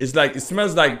there, it's like it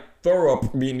smells like throw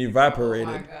up being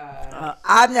evaporated.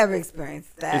 I've never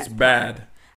experienced that. It's bad,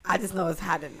 I just know it's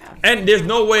hot in there. and there's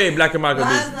no way black and mild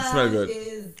can smell good.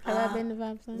 Have I been to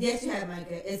Vibes Lounge? Yes, you have,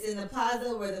 Micah. It's in the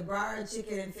plaza where the bar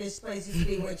chicken and fish place used to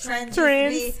be, where Trends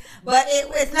Trends. used to be. But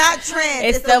it's not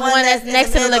Trends. It's the one that's in next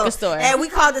to the middle. liquor store. And we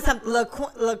called it something La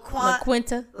Laquan.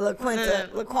 Quinta. Laquan.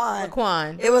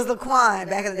 Laquan. It was Laquan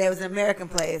back in the day. It was an American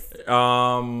place. It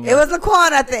Um, was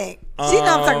Laquan, I think. She know what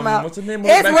I'm talking about. what's the name of it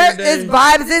It's back where in the day? it's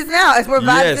Vibes is now. It's where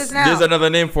Vibes yes, is now. there's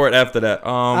another name for it after that.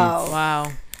 Oh,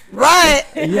 Wow. right.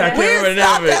 Yeah, I can't we remember the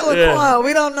stopped name at of it. Yeah. Laquan.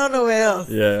 We don't know nowhere else.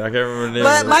 Yeah, I can't remember the name.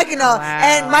 But of it. Micah know. Wow.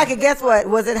 And Micah, guess what?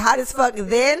 Was it hot as fuck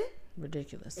then?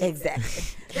 Ridiculous. Exactly.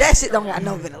 That shit don't got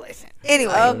no ventilation.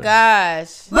 Anyway. Oh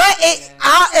gosh. But if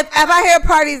I hear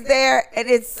parties there and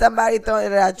it's somebody throwing it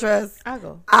that I trust, I'll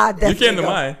go. I You definitely came to go.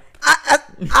 mine.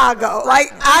 I'll go. Like,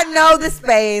 I know the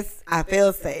space. I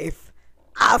feel safe.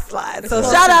 I'll slide. So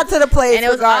close shout out to the place. And it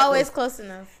was regardless. always close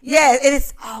enough. Yeah, and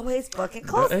it's always fucking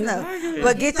close Exactly. enough.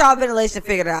 But get y'all ventilation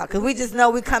figured out, because we just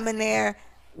know we come in there,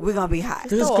 we're going to be hot.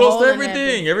 Cause it's Throw a close hole to in that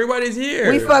everything. Everybody's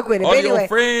here. We fuck with it. All But your anyway,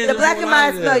 friends, the black and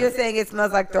mild smell, you're you're saying it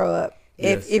smells like throw up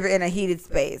if Yes. you're in a heated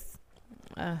space.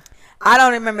 Uh, I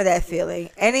don't remember that feeling.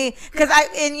 And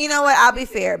you know what? I'll be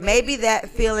fair. Maybe that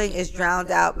feeling is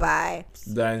drowned out by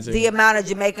dancing. the amount of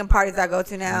Jamaican parties I go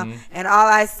to now, and all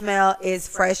I smell is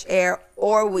fresh air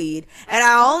or weed. And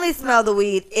I only smell the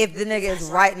weed if the nigga is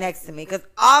right next to me, because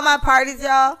all my parties,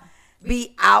 y'all,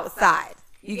 be outside.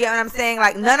 You get what I'm saying?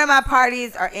 Like, none of my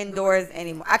parties are indoors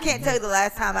anymore. I can't tell you the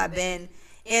last time I've been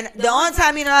in. The only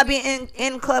time, I be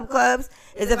in clubs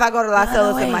is if I go to Las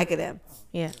Olas and Mike and them.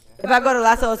 yeah. If I go to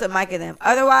Las Olas and Mike and them.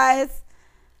 Otherwise,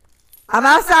 I'm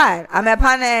outside. I'm at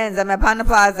Ponda Ends. I'm at Ponda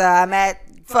Plaza. I'm at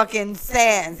fucking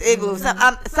Sands, Igloo.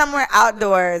 I'm somewhere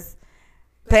outdoors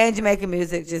playing Jamaican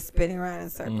music, just spinning around in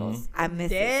circles. I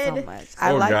miss it so much. I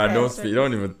Oh like God, that. don't speak.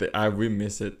 Don't even think. We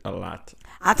miss it a lot.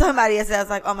 I told somebody yesterday, I was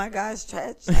like, oh my gosh,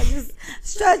 Stretch. I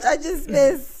just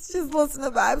miss just listen to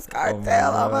Vibes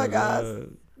Cartel. Oh my gosh.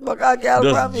 Look, I got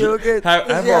from you. Have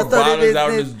our bottles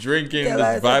out, just drinking,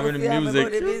 just vibing to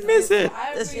music. You miss it.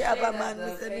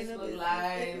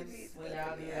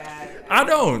 I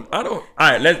don't. All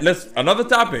right, let's another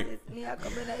topic.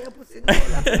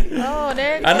 Oh,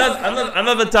 there it goes.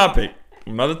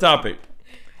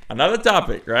 Another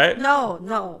topic, right?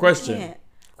 No. Question. We can't.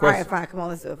 Question. All right, fine. Come on,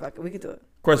 let's do it. Fuck it. We can do it.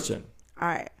 Question. All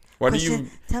right. What Question. do you?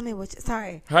 Tell me what you.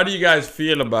 Sorry. How do you guys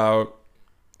feel about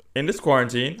in this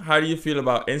quarantine? How do you feel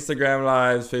about Instagram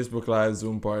lives, Facebook lives,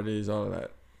 Zoom parties, all of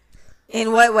that?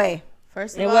 In what way?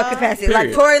 First of In all, what capacity? Period.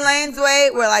 Like Tory Lane's way,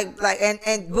 where like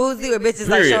and boozy, where bitches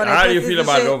like Period. showing their How do you pussies feel and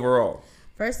about it shit? overall?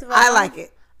 First of all, I like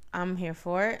it. I'm here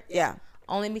for it. Yeah.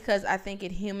 Only because I think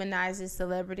it humanizes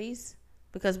celebrities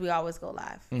because we always go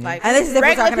live. Like, And this is if we're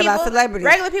regular talking about celebrities.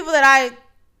 Regular people that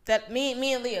that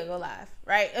me and Leah go live,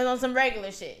 right? And on some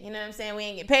regular shit. You know what I'm saying? We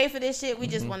ain't get paid for this shit. We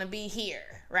just want to be here,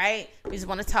 right? We just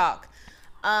want to talk.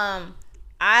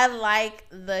 I like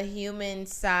the human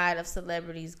side of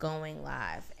celebrities going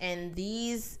live. And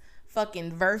these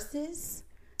fucking verses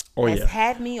has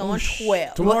had me on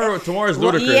 12. Tomorrow's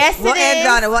ludicrous. Yes, we'll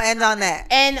end on that.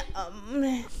 And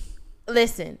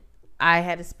listen, I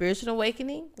had a spiritual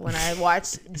awakening when I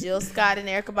watched Jill Scott and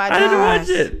Erykah Badu. I didn't watch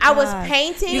it. I was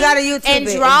painting You gotta YouTube and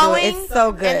it drawing. It's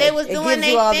so good. And they was It doing gives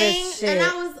you their all thing. this shit. And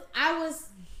I was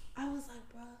like,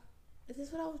 bro, is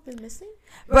this what I was been missing?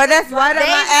 Bro, that's right up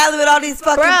my alley with all these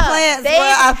fucking plants. They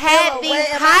I had feel the away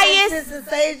in my highest,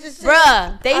 senses, shit.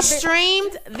 bruh, they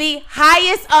streamed the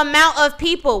highest amount of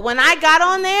people. When I got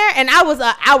on there, and I was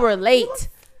an hour late,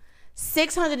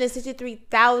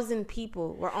 663,000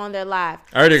 people were on their live.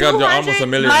 I already got to almost a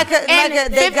million. Micah,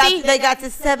 And they got to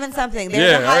 7 something.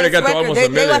 Yeah, I already got to almost a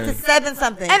They got million. to 7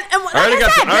 something. And I already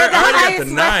got to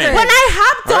 9. when I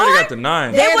hopped I already on, got to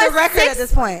 9. They're was the record at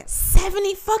this point.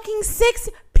 76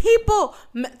 people,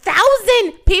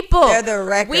 1,000 people. They're the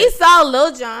record. We saw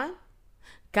Lil Jon,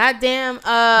 goddamn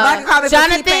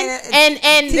Jonathan,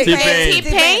 and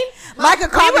T-Pain. Micah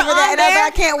called me for that, and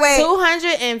I can't wait.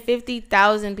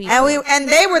 250,000 people, And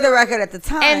they were the record at the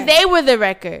time. and they were the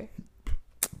record.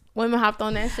 Women hopped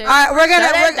on that shit. All right,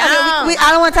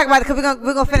 I don't want to talk about it because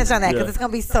we're gonna finish on that because it's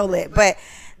gonna be so lit. But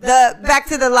back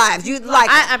to the lives. You like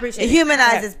I appreciate it.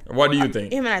 Humanizes. What do you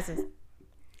think? Humanizes.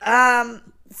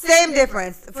 Same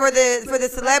difference for the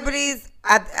celebrities.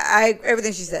 I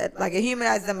everything she said, like it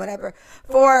humanizes them, whatever.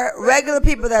 For regular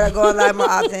people that are going live more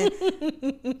often,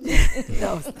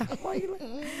 no, stop. Why you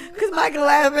laughing? Because Michael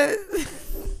laughing.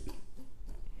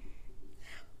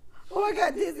 Oh, I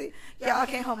got dizzy. Y'all, I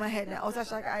can't hold my head now. Oh,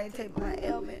 Sasha, like I ain't take my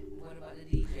ailment. What about the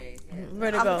DJs?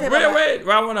 Vertigo. Wait.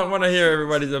 I want to hear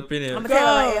everybody's opinion. I'm gonna take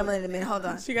my ailment in a minute. Hold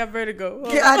on. She got vertigo.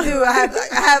 Yeah, I do. I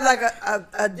have like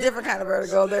a different kind of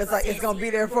vertigo. There's like it's gonna be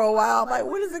there for a while. I'm like,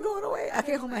 when is it going away? I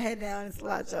can't hold my head down. It's a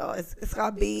lot, y'all. It's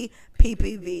called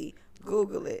BPPV.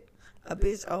 Google it. A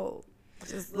bitch old.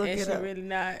 Just look it up. Really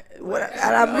not.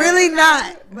 And I'm really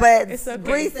not. But It's okay.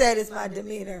 Bree said it's my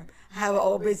demeanor. I have an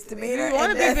old bitch demeanor. You wanna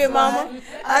and be that's big why mama?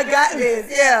 I got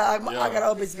this. Yeah, I got an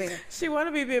old bitch demeanor. She want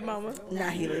to be big mama. Nah,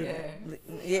 he leaving.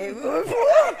 Yeah.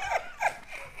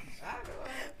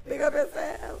 Big up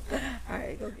yourself. All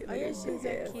right, go get Oh, your shoes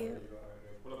are cute.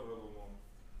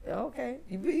 Okay.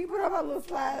 You put up a little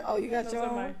slide. Oh, you got Those your are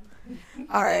own? mine.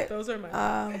 All right. Those are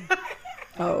mine.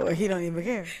 Oh, he don't even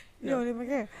care. He don't even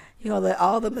care. He gonna let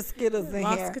all the mosquitoes in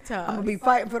here. Mosquitoes. I'm gonna be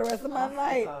fighting for the rest of my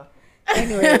life.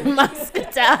 Anyway.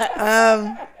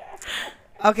 Mosquitoes.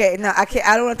 Okay, no, I can't.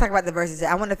 I don't want to talk about the verses.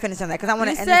 I want to finish on that because I want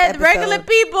to You end this said episode. regular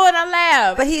people in a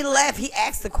lab. But he left. He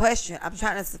asked the question. I'm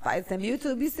trying to suffice him.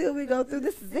 YouTube, you see what we go through?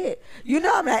 This is it. You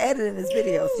know I'm not editing this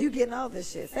video, so you getting all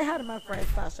this shit. Say hi to my friend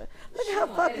Sasha. Look at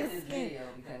her fucking This skin. video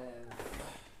because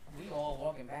we all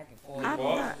walking back and forth.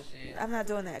 I'm not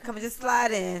doing that. Come on, just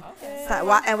slide in.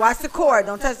 Slide, and watch the cord.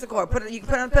 Don't touch the cord. You can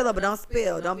put it on the pillow, but don't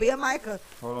spill. Don't be a Micah.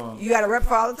 Hold on. You got to rep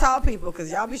for all the tall people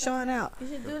because y'all be showing out. You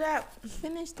should do that.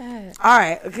 Finish that. All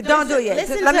right. Okay, don't do it yet.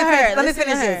 Listen Let to me her. finish. Let me Listen to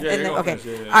finish her. this. Yeah, And then, you're gonna okay.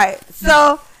 finish, yeah. All right.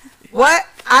 So what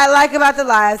I like about the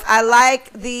lives, I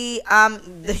like the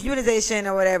humanization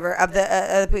or whatever of the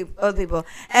other people.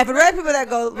 And for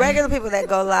regular people that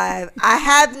go live, I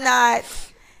have not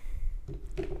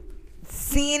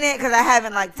seen it because I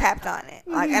haven't like tapped on it.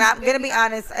 Like, and I'm gonna be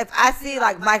honest, if I see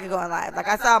like Micah going live, like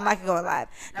I saw Micah going live.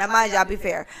 Now mind you, I'll be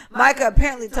fair. Micah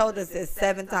apparently told us this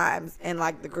 7 times in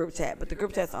like the group chat, but the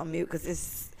group chat's on mute because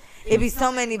it'd be so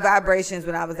many vibrations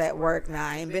when I was at work. Now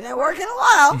I ain't been at work in a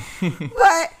while,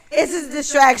 but it's just a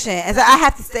distraction, and so I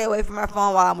have to stay away from my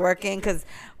phone while I'm working because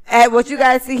what you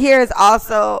guys see here is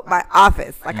also my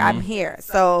office. Like I'm here,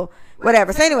 so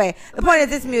whatever. So anyway, the point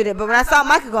is it's muted. But when I saw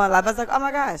Micah going live, I was like, oh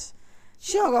my gosh.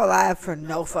 She don't go live for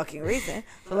no fucking reason.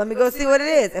 So let me go see what it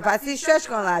is. If I see Stretch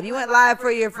going live, you went live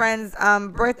for your friend's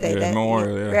birthday. Yeah,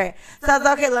 memorial, yeah. Right. So I was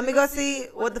like, okay, let me go see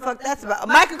what the fuck that's about.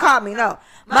 Micah called me. No,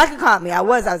 Micah called me. I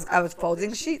was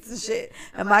folding sheets and shit.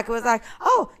 And Micah was like,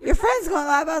 oh, your friend's going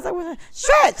live. I was like, what's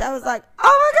Stretch? I was like,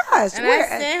 oh my gosh. And I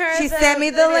sent her she the sent me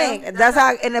the video. link. That's how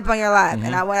I ended up on your live.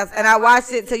 And I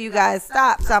watched it till you guys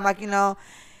stopped. So I'm like,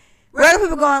 regular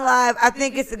people going live, I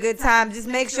think it's a good time. Just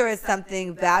make sure it's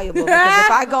something valuable. Because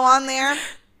if I go on there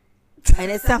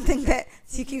and it's something that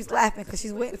she keeps laughing because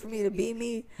she's waiting for me to be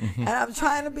me, and I'm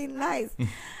trying to be nice.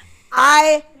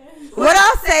 What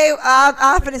I'll say,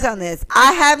 I'll finish on this.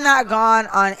 I have not gone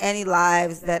on any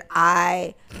lives that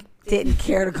I didn't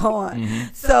care to go on.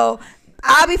 So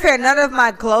I'll be fair. None of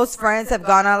my close friends have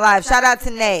gone on live. Shout out to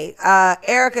Nay,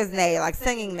 Erica's Nay, like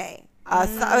singing Nay.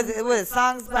 Was it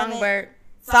Songbird.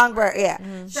 Songbird, yeah.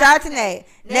 Shout out to Nay.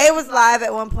 Nay was live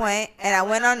at one point, and I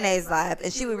went on Nay's live,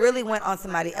 and she really went on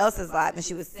somebody else's live, and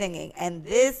she was singing. And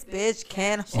this bitch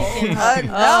can hold her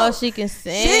note. Oh, she can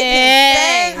sing. She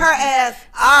can sing her ass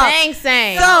off.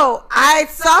 Sing. So I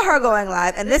saw her going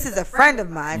live, and this is a friend of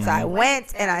mine. So I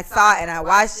went and I saw it, and I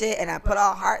watched it, and I put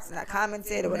all hearts, and I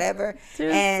commented or whatever.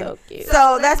 And so cute.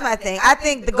 So that's my thing. I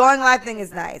think the going live thing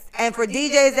is nice. And for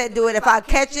DJs that do it, if I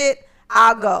catch it,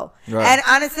 I'll go. Right. And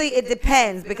honestly, it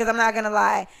depends, because I'm not going to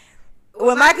lie.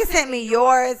 When Micah sent me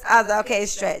yours, I was like, okay,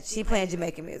 Stretch. He playing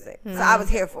Jamaican music. So I was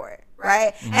here for it,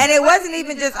 right? And it wasn't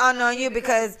even just on you,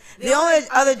 because the only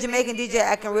other Jamaican DJ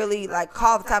I can really like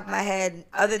call off the top of my head,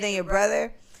 other than your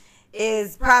brother,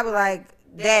 is probably like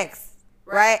Dex.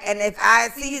 Right, and if I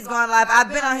see he's going live, I've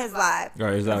been on his live.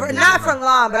 Right, Not for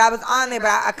long, but I was on there, but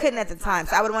I couldn't at the time,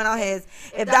 so I would have went on his.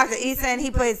 If Dr. Eason,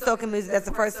 he plays soca music, that's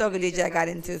the first soca DJ I got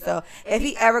into. So if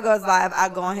he ever goes live, I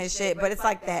go on his shit. But it's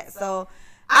like that. So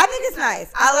I think it's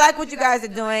nice. I like what you guys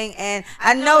are doing, and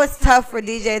I know it's tough for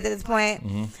DJs at this point.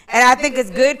 And I think it's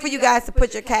good for you guys to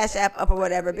put your Cash App up or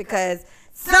whatever, because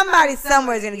somebody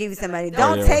somewhere is going to give you some money.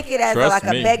 Don't take it as like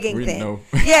a begging thing.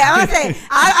 Yeah, I'm going to say,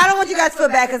 I don't want you guys to feel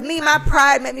bad, because my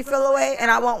pride made me feel away,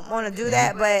 and I won't want to do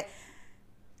that. But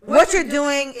what you're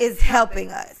doing is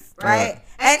helping us, right?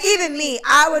 And even me,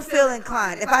 I would feel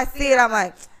inclined. If I see it, I'm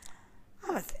like,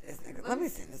 I'm going to send this nigga. Let me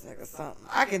send this nigga something.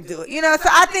 I can do it. You know, so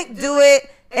I think do it.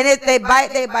 And if they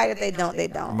bite, they bite. If they don't, they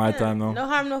don't. My time, though. No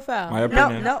harm, no foul. My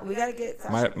opinion. No, we got to get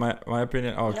Sasha. My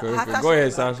opinion. Oh, okay. Sasha, Go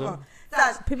ahead, Sasha.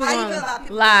 Sasha, People how you going feel about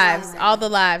people lives, going all the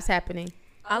lives happening.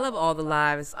 I love all the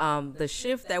lives. The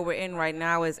shift that we're in right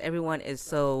now is everyone is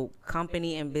so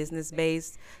company and business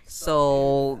based.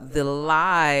 So the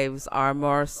lives are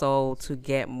more so to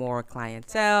get more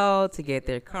clientele, to get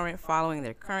their current following,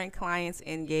 their current clients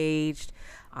engaged,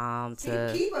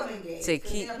 to keep them engaged. To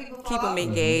keep them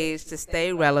engaged, to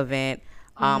stay relevant.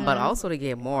 But also to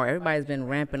get more. Everybody's been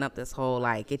ramping up this whole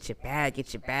like get your bag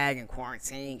in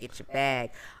quarantine, get your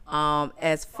bag.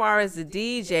 As far as the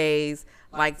DJs,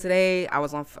 like today I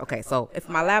was on. Okay, so if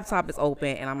my laptop is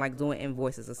open and I'm like doing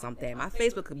invoices or something, my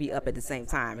Facebook could be up at the same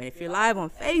time. And if you're live on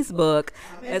Facebook,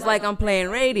 it's like I'm playing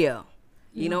radio,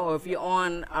 you know. Or if you're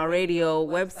on a radio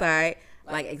website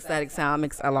like Ecstatic Sound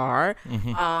XLR,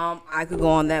 I could go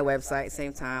on that website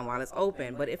same time while it's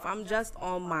open. But if I'm just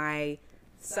on my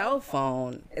cell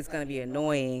phone, it's gonna be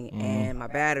annoying, and my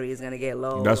battery is gonna get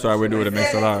low. That's why we do it at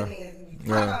MixLR.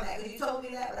 Right. You told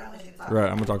me that, but I want you to talk. Right,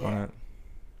 I'm gonna talk on that.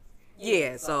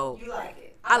 Yeah, so You like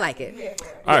it. I like it.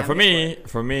 All right,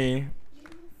 for me,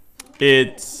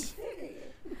 it's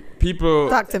people.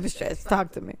 Talk to me, Stretch.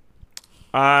 Talk to me.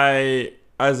 I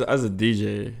as a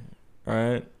DJ,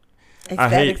 right? I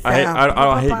Ecstatic don't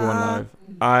Sound. hate going live.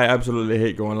 I absolutely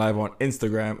hate going live on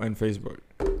Instagram and Facebook.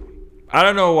 I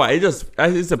don't know why.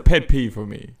 It's a pet peeve for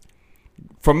me.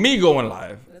 For me going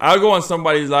live, I'll go on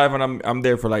somebody's live and I'm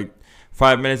there for like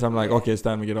 5 minutes. I'm like, okay, it's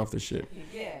time to get off this shit.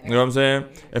 You know what I'm saying?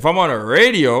 If I'm on a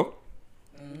radio,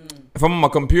 if I'm on my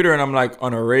computer and I'm like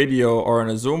on a radio or on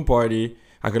a Zoom party,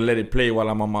 I can let it play while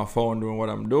I'm on my phone doing what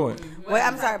I'm doing. Wait,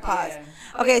 I'm sorry. Pause.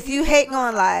 Okay, so you hate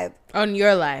going live, On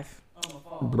your life.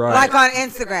 Right. like on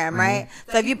Instagram, right?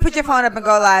 So if you put your phone up and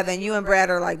go live, and you and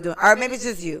Brad are like doing, or maybe it's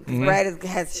just you, 'cause Brad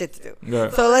has shit to do. Yeah.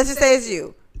 So let's just say it's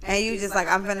you, and you just like,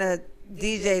 I'm gonna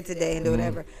DJ today and do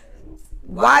whatever.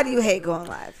 Why do you hate going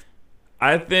live?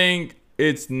 I think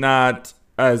it's not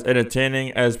as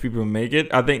entertaining as people make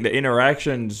it. I think the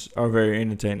interactions are very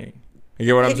entertaining. You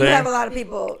get what I'm If you saying? have a lot of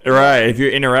people, Right. If you're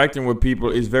interacting with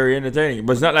people, it's very entertaining.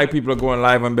 But it's not like people are going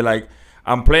live and be like,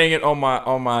 I'm playing it on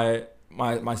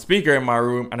my speaker in my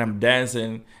room and I'm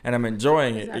dancing and I'm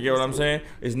enjoying it. You get what I'm saying?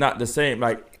 It's not the same.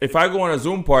 Like if I go on a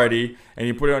Zoom party and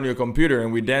you put it on your computer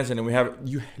and we're dancing and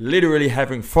you literally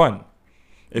having fun.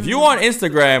 If you on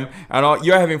Instagram and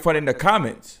you're having fun in the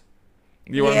comments.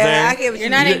 You know what I'm saying? I get what You're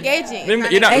not engaging.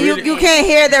 You're not and really- you can't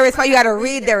hear their response. You got to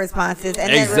read their responses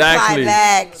and then reply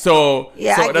back. So,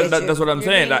 Yeah, I get you. that's what I'm You're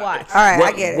saying. being Like, watched. All right, when,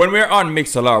 I get it. When we're on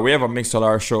MixLR, we have a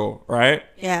MixLR show, right?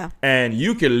 Yeah. And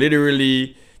you can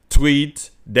literally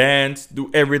tweet, dance, do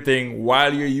everything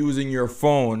while you're using your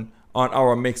phone on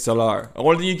our MixLR. The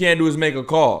only thing you can't do is make a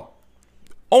call.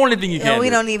 Only thing you No, can't we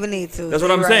do. don't even need to. That's So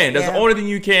what I'm you're saying. right, That's the only thing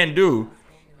you can do.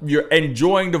 You're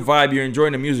enjoying the vibe. You're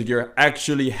enjoying the music. You're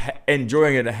actually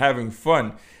enjoying it and having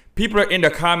fun. People are in the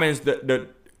comments on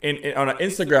an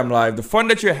Instagram live. The fun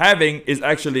that you're having is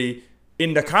actually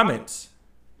in the comments.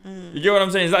 You get what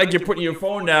I'm saying? It's like you're putting your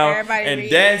phone down Everybody and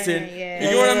reading, dancing. yeah. You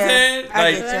get what I'm saying? I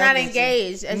Like get They're not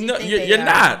engaged as you no, think you're they are.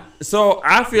 not. So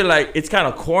I feel like it's kind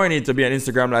of corny to be on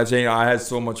Instagram live saying, "Oh, I had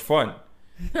so much fun."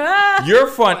 Your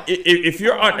fun, if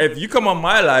you come on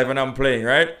my live and I'm playing,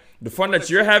 right? The fun that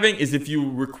you're having is if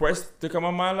you request to come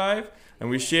on my live and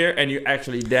we share and you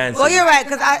actually dance. Well, you're right,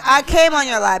 because I came on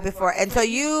your live before, and so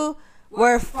you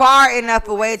were far enough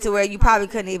away to where you probably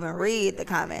couldn't even read the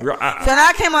comments. So when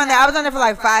I came on there, I was on there for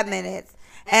like 5 minutes,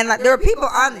 and like there were people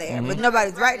on there, but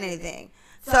nobody's writing anything.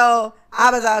 So I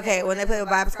was like, okay, when they play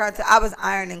with Vibes Cartel, I was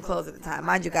ironing clothes at the time.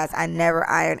 Mind you guys, I never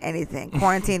iron anything.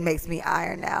 Quarantine makes me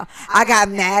iron now. I got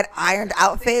mad ironed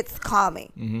outfits. Call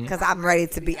me, because I'm ready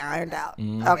to be ironed out.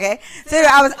 Okay? So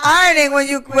I was ironing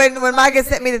when Micah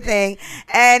sent me the thing,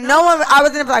 and I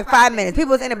was in it for like 5 minutes.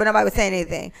 People was in it, but nobody was saying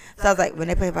anything. So I was like, when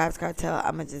they play Vibes Cartel,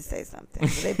 I'm going to just say something.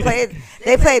 So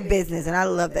they played Business, and I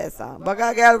love that song. But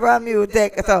I got around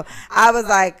music. So I was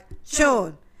like,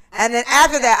 tune. And then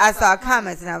after that, I saw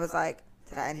comments, and I was like,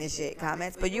 did I initiate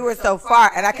comments? But you were so far,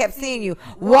 and I kept seeing you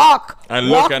walk to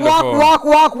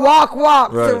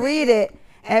read it.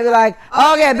 And be like,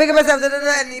 oh, yeah, big up yourself,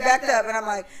 and he backed up. And I'm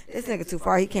like, this nigga too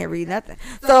far. He can't read nothing.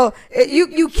 So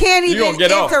you can't even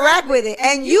interact with it.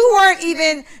 And you weren't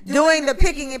even doing the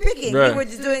picking and picking. Right. You were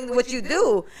just doing what you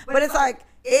do. But it's like,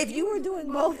 if you were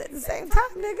doing both at the same time,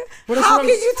 nigga, how can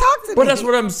you talk to me? But that's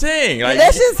what I'm saying. Like,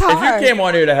 that's just hard. If you came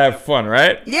on here to have fun,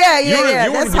 right? Yeah. You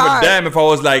wouldn't give a damn if I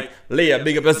was like, Leah,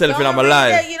 big up yourself and I'm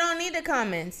alive. You don't need the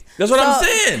comments. That's what I'm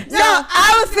saying. No,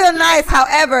 I would feel nice.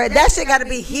 However, that shit got to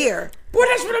be here. Well,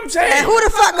 that's what I'm saying. And who the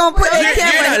fuck gonna put that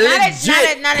camera?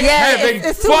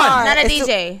 It's too hard. Not a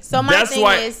DJ. So my thing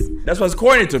is, that's what's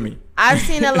corny to me. I've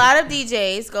seen a lot of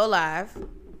DJs go live.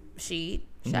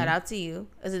 Shout out to you.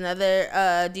 There's another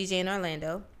DJ in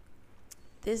Orlando.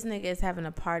 This nigga is having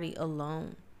a party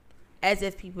alone, as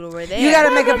if people were there. You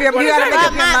gotta make up your mind.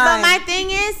 But my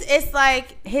thing is, it's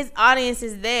like his audience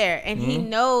is there, and he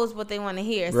knows what they want to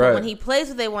hear. So when he plays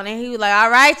what they want to hear, he was like,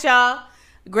 "All right, y'all,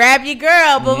 grab your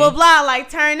girl, blah blah blah, like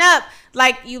turn up."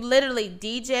 Like you literally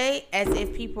DJ as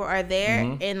if people are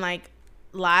there, and like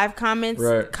live comments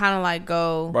kind of like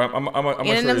go. But I'm gonna show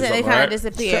you something, they kind of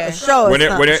disappear. When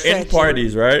they're in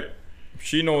parties, right?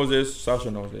 She knows this.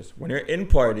 Sasha knows this. When you're in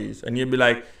parties and you'll be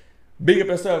like, big up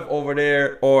yourself over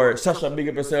there, or Sasha, big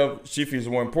up yourself. She feels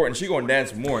more important. She gonna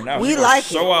dance more now. We like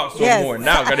show out more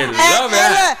now. Cause they love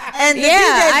that. And the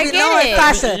DJs be knowing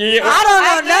Sasha. Yeah. I don't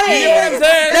know nothing. You know what I'm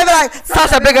saying? They be like,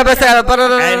 Sasha, big up yourself.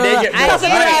 And they get more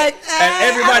hype. And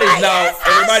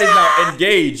everybody's now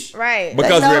engaged, right?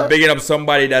 Because we're bigging up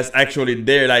somebody that's actually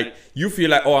there. Like you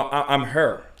feel like, oh, I'm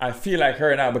her. I feel like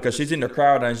her now because she's in the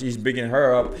crowd and she's bigging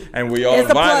her up, and we all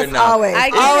vibing now.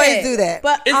 Always do that.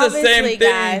 But it's the same thing,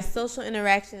 guys. Social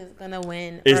interaction is gonna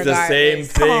win. It's the same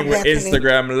thing with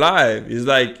Instagram Live. It's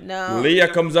like Leah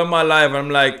comes on my live, and I'm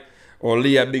like, or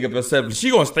Leah, big up yourself. She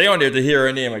gonna stay on there to hear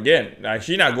her name again. Like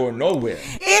she not going nowhere.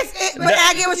 But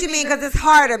I get what you mean because it's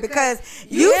harder because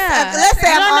let's say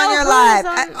I'm on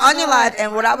your live,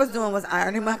 and what I was doing was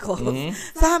ironing my clothes.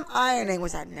 So I'm ironing,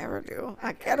 which I never do.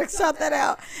 I gotta shout that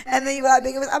out. And then you like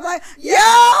big up. I'm like, yo, what's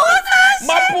that shit?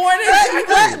 My point is,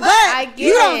 but I get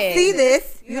you don't see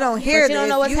this. You don't hear this. You don't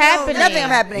know what's happening. Nothing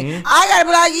happening. I gotta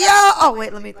be like, yo. Oh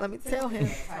wait, let me tell him.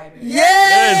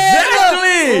 Yeah,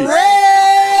 exactly. You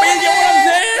get what I'm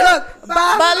saying? Look,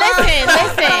 but listen.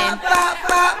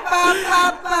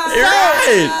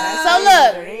 So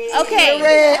look, okay,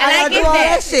 and I get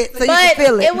that shit, so but you can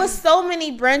feel it was so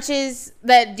many brunches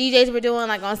that DJs were doing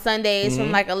like on Sundays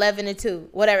from like 11 to 2,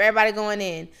 whatever. Everybody going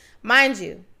in, mind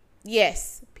you.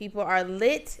 Yes, people are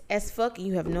lit as fuck. And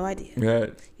you have no idea.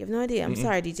 Right. You have no idea. I'm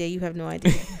sorry, DJ. You have no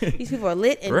idea. These people are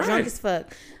lit and drunk as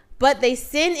fuck. But they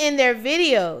send in their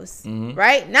videos,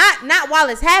 right? Not while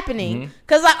it's happening.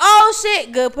 Cause like, oh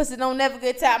shit, good pussy don't never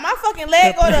good time. My fucking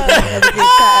leg go to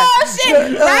oh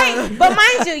shit, right? But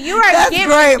mind you, you are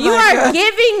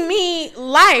giving me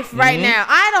life right now.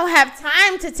 I don't have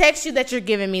time to text you that you're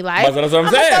giving me life. That's what I'm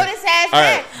saying. Throw this ass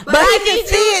back. But he can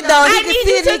see it though. I need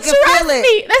you to trust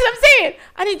me. That's what I'm saying.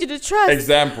 I need you to trust.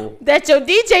 Example. That your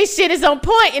DJ shit is on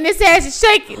point and this ass is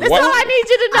shaking. That's all I need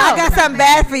you to know. I got something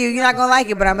bad for you. You're not gonna like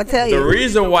it, but I'm gonna tell you. The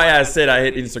reason why I said I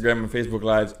hit Instagram and Facebook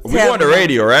Lives, we go on the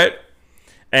radio, right?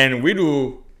 And we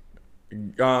do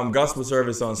gospel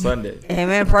service on Sunday.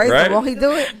 Amen. Praise him. Won't he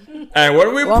do it? And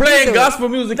when we playing gospel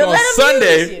music on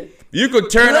Sunday, you could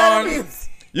turn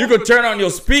on your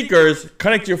speakers,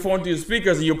 connect your phone to your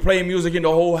speakers, and you play music in the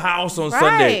whole house on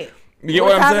Sunday. You get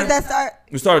what I'm saying? Does that start?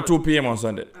 We start at 2 p.m. on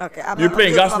Sunday. Okay. You're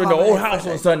playing gospel in the whole house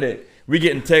on Sunday. We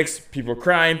getting texts, people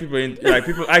crying,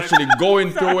 people actually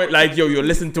going through it. Like, yo, you're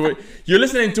listening to it. You're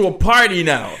listening to a party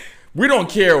now. We don't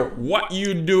care what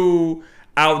you do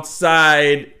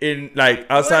outside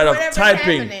of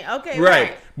typing. Okay,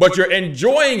 right. But you're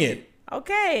enjoying it.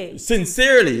 Okay.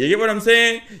 Sincerely, you get what I'm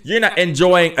saying? You're not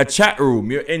enjoying a chat room.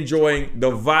 You're enjoying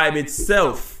the vibe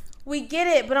itself. We get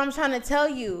it, but I'm trying to tell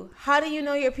you, how do you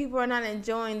know your people are not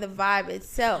enjoying the vibe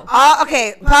itself?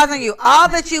 Okay, pause on you. All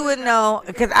that you would know,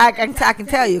 because I can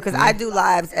tell you, because I do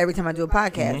lives every time I do a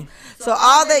podcast. So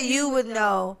all that you would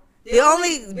know, the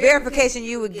only verification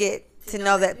you would get to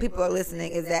know that people are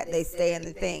listening is that they stay in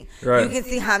the thing. Right. You can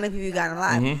see how many people you got in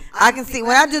live. I can see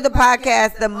when I do the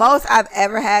podcast, the most I've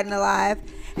ever had in a live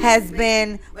has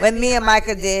been when me and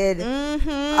Micah did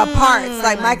a parts.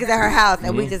 Like Micah's at her house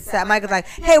and we just sat. Micah's like,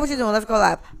 "Hey, what you doing? Let's go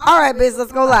live." All right, bitch,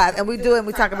 let's go live. And we do it and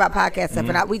we talk about podcast stuff.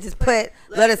 And we just put,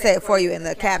 let us say it for you in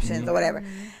the captions or whatever.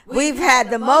 We've had,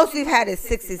 the most we've had is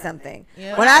 60 something.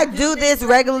 Yeah. When I do this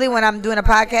regularly, when I'm doing a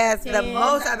podcast, the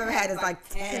most I've ever had is like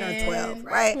 10 or 12,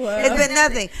 right? 12. It's been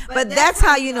nothing. But that's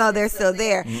how you know they're still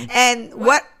there. And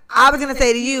what I was going to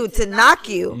say to you, to knock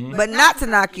you, but not to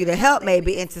knock you, to help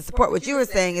maybe and to support what you were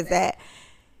saying, is that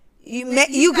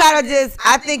you got to just,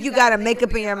 I think you got to make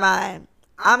up in your mind,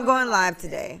 I'm going live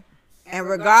today. And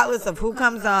regardless of who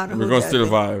comes on, we're going to still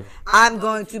vibe. I'm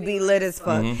going to be lit as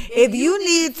fuck. If you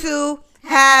need to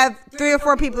have 3 or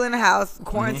 4 people in the house,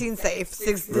 quarantine safe,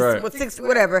 6,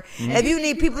 whatever. If you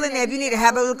need people in there, if you need to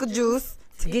have a little juice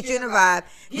to get you in the vibe,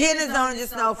 get in the zone and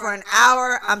just know for an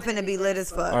hour I'm finna be lit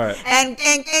as fuck. Right. And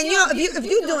you know, if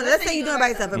you doing it, let's say you're doing it by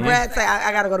yourself, and Brad say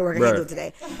I gotta go to work, I can't do it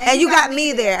today, and you got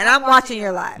me there, and I'm watching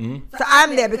your live, so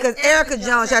I'm there because Erica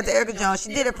Jones, shout out to Erica Jones,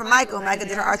 she did it for Michael. Michael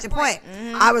did her Arch and Point.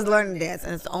 I was learning to dance,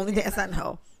 and it's the only dance I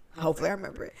know. Hopefully I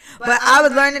remember it, but I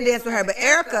was learning to dance with her. But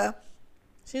Erica,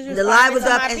 the live was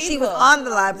up, and she was on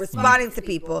the live responding to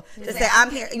people to say,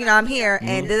 I'm here, you know, I'm here,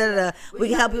 and we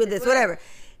can help you with this, whatever.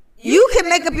 You can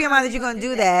make up your mind that you're going to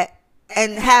do that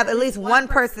and have at least one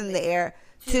person there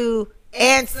to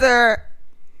answer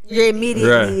your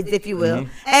immediate needs, if you will.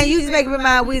 And you just make up your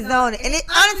mind, we zone it. And it,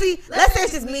 honestly, let's say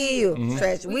it's just me and you,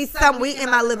 Stretch. We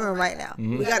in my living room right now.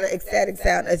 We got an ecstatic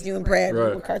sound as you and Brad,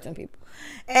 we're cartoon people.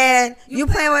 And you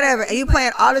playing whatever, and you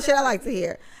playing all the shit I like to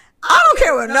hear. I don't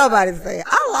care what nobody's saying.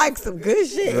 I like some good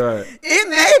shit. Right. It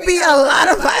may be a lot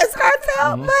of Vice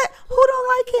Cartel, but who don't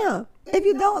like him? If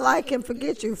you don't like him,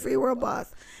 forget you. Free world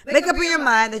boss. Make up in your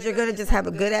mind that you're gonna just have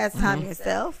a good ass time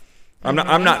yourself. I'm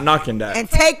not knocking that. And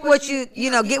take what you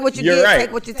get what you You're get. right.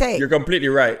 Take what you take. You're completely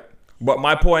right. But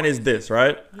my point is this,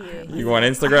 right? Yeah. You go on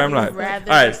Instagram Live. Rather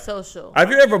than social. Have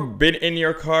you ever been in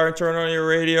your car and turned on your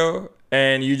radio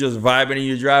and you just vibing and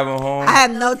you driving home? I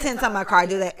have no tents on my car. I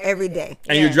do that every day.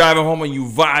 And you're driving home and you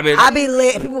vibing. I be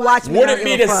lit. People watch me. Would it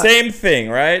be the same thing,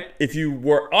 right? If you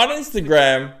were on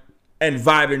Instagram and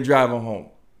vibing driving home?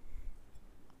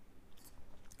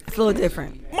 It's a little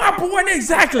different. My point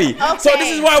exactly. Okay. So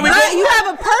this is why you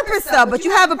have a purpose though. But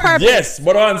you have a purpose. Yes,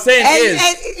 but what I'm saying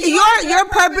is your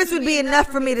purpose would be enough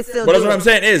for me to still. But do that's what I'm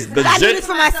saying is I do this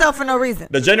for myself for no reason.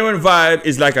 The genuine vibe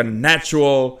is like a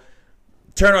natural.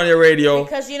 Turn on your radio.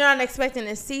 Because you're not expecting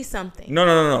to see something.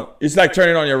 No. It's like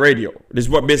turning on your radio. This is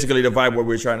what basically the vibe what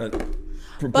we're trying to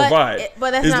provide.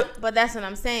 But that's what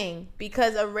I'm saying.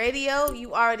 Because a radio,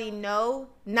 you already know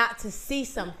not to see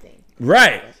something.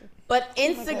 Right. But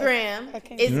Instagram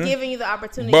is giving you the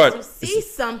opportunity to see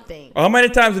something. How many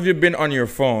times have you been on your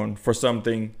phone for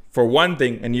something, for one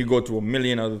thing, and you go to a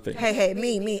million other things? Hey,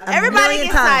 me. Everybody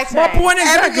gets sidetracked. My point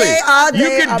exactly. Day,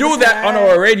 you could do that on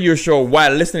our radio show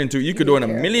while listening to. You could do a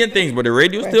million things, but the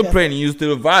radio's still playing, and you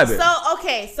still vibing.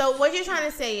 So what you're trying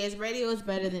to say is radio is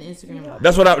better than Instagram Live.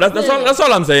 That's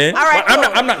all I'm saying. All right, cool.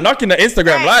 I'm not knocking the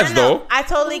Instagram lives though. I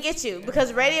totally get you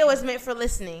because radio is meant for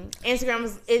listening.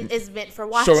 Instagram is meant for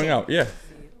watching. Showing out, yeah.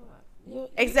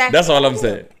 Exactly. That's all I'm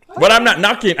saying. But I'm not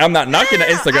knocking the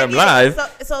Instagram live.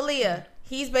 So Leah,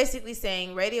 he's basically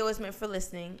saying radio is meant for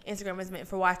listening, Instagram is meant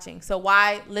for watching. So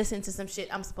why listen to some shit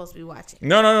I'm supposed to be watching?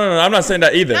 No. I'm not saying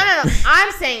that either. No.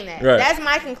 I'm saying that. Right. That's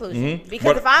my conclusion. Because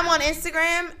but if I'm on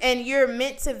Instagram and you're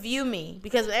meant to view me,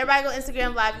 because when everybody go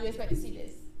Instagram live, you expect to see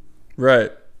this.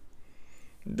 Right.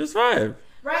 This vibe.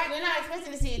 Right. You're not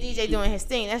expecting to see a DJ doing his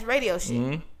thing. That's radio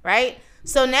shit. Right.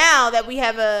 So now that we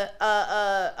have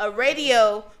a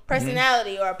radio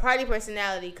personality or a party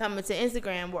personality coming to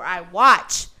Instagram where I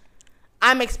watch,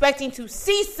 I'm expecting to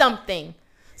see something.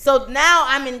 So now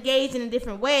I'm engaged in a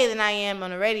different way than I am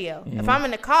on the radio. If I'm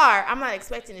in the car, I'm not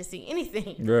expecting to see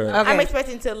anything. Right. Okay. I'm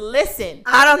expecting to listen.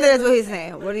 I don't think that's what he's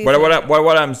saying. What are you saying?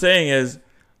 What I'm saying is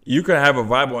you can have a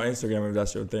vibe on Instagram if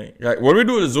that's your thing. Like when we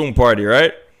do the Zoom party,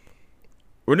 right?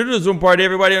 When we do the Zoom party,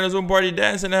 everybody on the Zoom party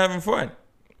dancing and having fun.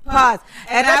 Pause.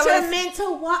 And but you're meant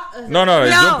to watch. No,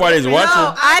 Zoom party is watching.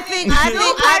 No, I think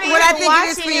it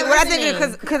is for you. What I think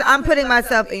is because I'm putting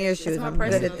myself in your shoes. I'm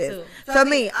good at this. So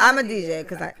me, I'm a DJ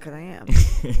because I am.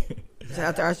 Shout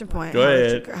out to Ocean Point. Go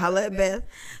ahead. Holla at Beth.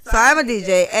 So I'm a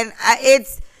DJ, and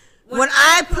it's when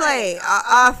I play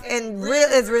off and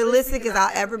as realistic as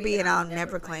I'll ever be, and I'll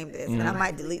never claim this, and I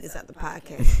might delete this out the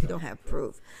podcast if you don't have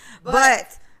proof.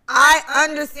 But I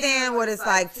understand what it's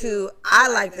like I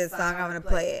like this song, I'm going to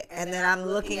play it. And then I'm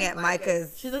looking at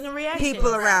Micah's She's looking reaction.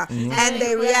 people around, and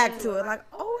they react to it like,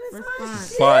 oh, this my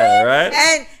shit. Fire,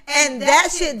 right? And that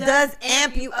shit does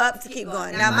amp you up to keep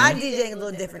going. Now, my DJing is a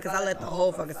little different because I let the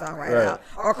whole fucking song right out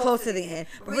or close to the end.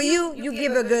 But for you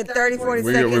give it a good 30, 40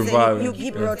 seconds and you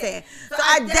keep it rotating. So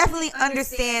I definitely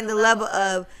understand the level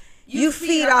of you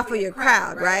feed off of your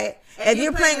crowd, right? If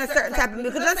you're playing a certain type of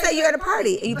music, because let's say you're at a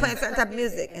party and you playing a certain type of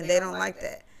music and they don't like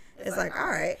that. It's like, all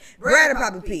right, Brad will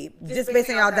probably peep, just based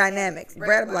on y'all dynamics.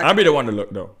 Brad will like, I'll be the one to look,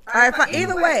 though. all right, fine.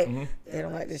 Either way, they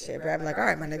don't like this shit. Brad be like, all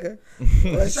right, my nigga,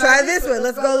 let's try this way.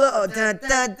 Let's go a little, dun,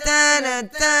 dun, dun, dun,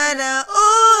 dun, dun,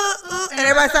 ooh, ooh. And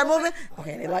everybody start moving.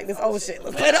 Okay, they like this old shit.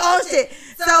 Let's play the old shit.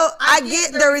 So I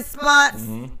get the response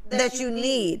that you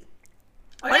need.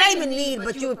 Or not even need,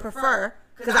 but you would prefer.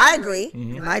 Because I agree,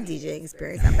 in my DJing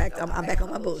experience, I'm back on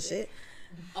my bullshit.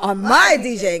 On my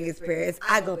DJing experience,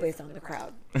 I go based on the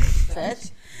crowd.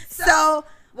 So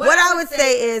what I would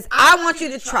say is, I want you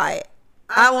to try it.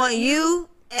 I want you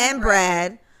and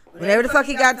Brad, whenever the fuck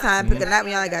you got time, pick a night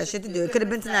when y'all ain't got shit to do. It could have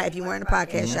been tonight if you weren't in the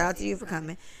podcast. Shout out to you for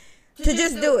coming. To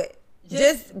just do it.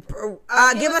 Just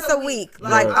give us a week,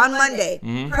 like on Monday,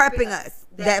 prepping us.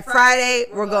 That Friday,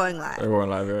 we're going live. We're going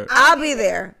live, right? I'll be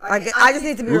there. Like, I just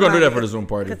need to be. We're going to do that for the Zoom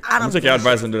party. I'm going to take your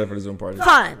advice and do that for the Zoom party.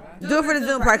 Fine. Do it for the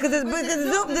Zoom party. Because the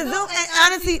Zoom, and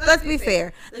honestly, let's be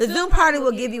fair. The Zoom party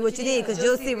will give you what you need because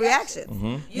you'll see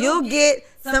reactions. You'll get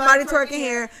somebody twerking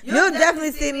here. You'll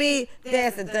definitely see me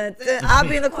dancing. Dun, dun. I'll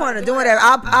be in the corner doing whatever.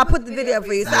 I'll put the video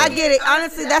for you. So I get it.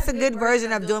 Honestly, that's a good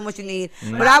version of doing what you need.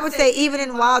 But I would say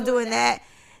even while doing that,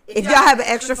 if y'all have an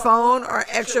extra phone or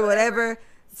extra whatever,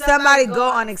 somebody go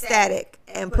on Ecstatic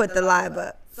and put the live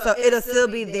up. So it'll still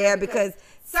be there because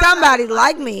somebody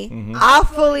like me, I'll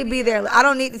fully be there. I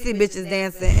don't need to see bitches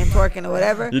dancing and twerking or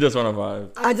whatever. You just want a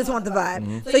vibe. I just want the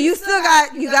vibe. So you still got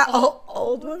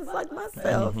old ones like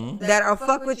myself that are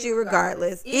fuck with you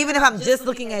regardless, even if I'm just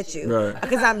looking at you.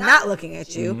 Because I'm not looking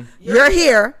at you. You're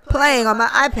here playing on my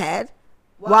iPad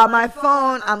while my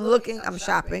phone, I'm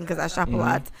shopping because I shop a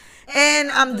lot.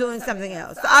 And I'm doing something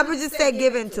else. So I would just say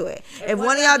give into it. If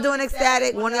one of y'all doing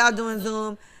Ecstatic, one of y'all doing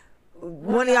Zoom,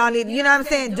 one of y'all need, you know what I'm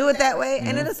saying? Do it that way,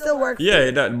 and it'll still work.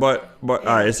 Yeah, but all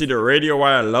right, see the radio,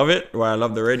 why I love it, why I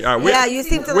love the radio. Right, you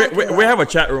seem to like it. We have a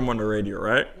chat room on the radio,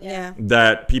 right? Yeah.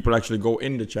 That people actually go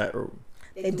in the chat room.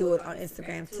 They do it on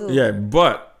Instagram, too. Yeah,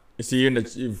 but, you see,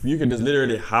 if you can just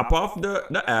literally hop off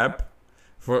the app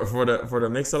for the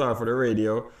Mixlr, for the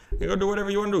radio, you go do whatever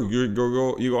you want to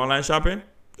do. You go online shopping.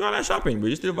 Go online shopping, but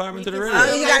you still vibing to the radio.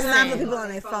 Oh, you got time for people on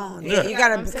their phone. Yeah, you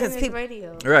gotta because people.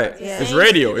 Radio. Right, it's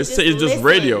radio. It's just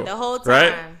radio. The whole time.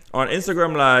 Right. On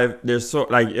Instagram Live, there's so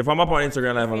like if I'm up on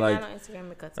Instagram Live,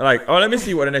 I'm like, oh, let me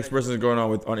see what the next person is going on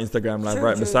with on Instagram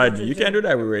Live beside you. You can't do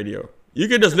that with radio. You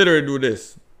can just literally do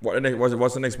this.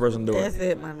 What's the next person doing? That's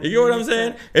it, man. You get what I'm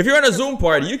saying? If you're on a Zoom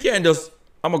party, you can't just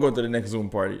I'm gonna go to the next Zoom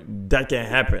party. That can't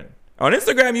happen. On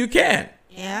Instagram, you can.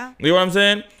 Yeah. You know what I'm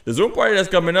saying? The Zoom party that's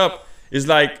coming up is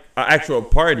like an actual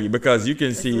party because you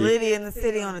can see Liddy in the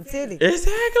city on a titty.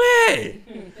 Exactly.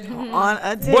 On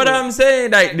a titty. But I'm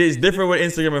saying like it's different with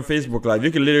Instagram and Facebook Live.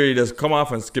 You can literally just come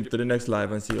off and skip to the next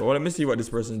live and see, oh, let me see what this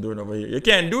person's doing over here. You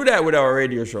can't do that with our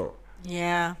radio show.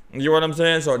 Yeah. You know what I'm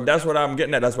saying? So that's what I'm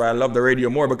getting at. That's why I love the radio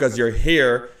more because you're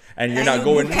here and you're not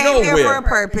going you came nowhere. Here for a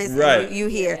purpose. Right. You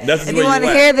here. That's if you want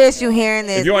to hear this, you hearing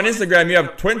this. If you're on Instagram, you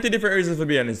have 20 different reasons to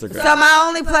be on Instagram. So my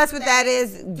only plus with that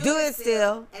is do it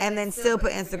still and then still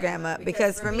put Instagram up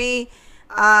because for me,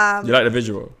 you like the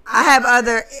visual. I have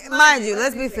other, mind you,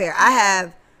 let's be fair. I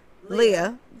have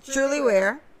Leah, Truly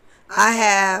Wear. I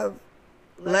have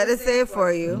Let Us Say It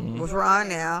For You, which we're on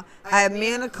now. I have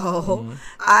me and Nicole.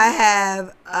 I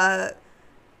have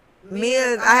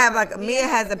Mia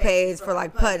has a page for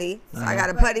like putty. So I got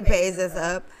a putty page that's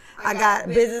up. I got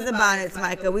Business and Bonnets,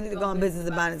 Micah. We need to go on Business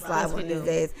and Bonnets Live one of these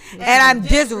days. And I've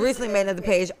just recently made another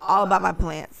page all about my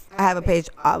plants. I have a page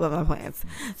all about my plants.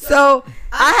 So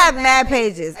I have mad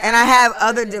pages and I have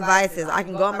other devices. I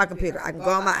can go on my computer. I can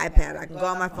go on my iPad. I can go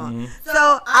on my phone.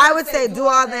 So I would say do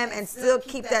all them and still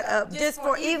keep that up just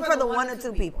for even for the 1 or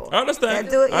 2 people. I understand.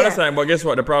 Do it, I understand. But guess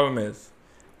what? The problem is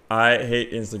I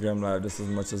hate Instagram Live just as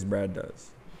much as Brad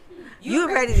does.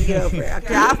 You ready to get over it.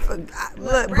 Okay,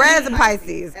 look, Brad is a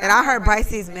Pisces, and I heard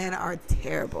Pisces men are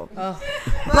terrible.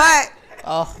 But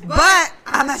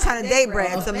I'm not trying to date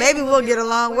Brad, so maybe we'll get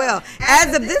along well.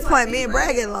 As of this point, me and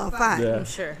Brad get along fine. Yeah. I'm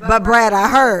sure. But Brad, I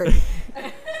heard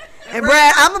And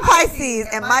Brad, I'm a Pisces,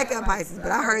 and Micah a Pisces,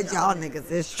 but I heard y'all niggas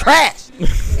is trash.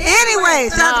 Anyway,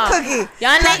 shout out to Cookie.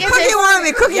 Y'all niggas Cookie is- wanted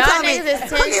me. Cookie y'all told me. niggas is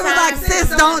 10 Cookie was like, times sis,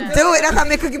 don't do it. That's how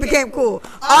me and Cookie became cool.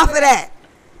 Off of that.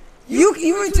 You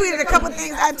retweeted a couple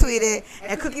things I tweeted,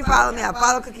 and Cookie followed me. I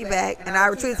followed Cookie back, and I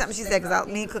retweeted something she said because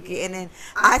me and Cookie, and then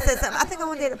I said something. I think I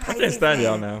want to date a Pisces. I can't stand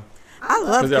y'all man. now. I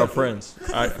love Because y'all Cookie. friends.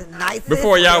 Cookie's the nicest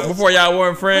Before bitch. y'all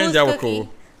weren't friends, Who's y'all were Cookie? cool.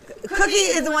 Cookie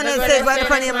is the one that The girl says that right in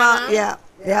front of your mom. stands right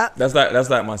Yeah. That's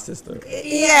like my sister.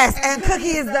 Yes, and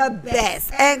Cookie is the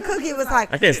best. And Cookie was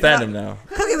like, I can't stand him now.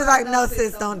 Cookie was like, no,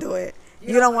 sis, don't do it.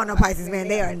 You don't want no Pisces, man.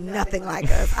 They are nothing like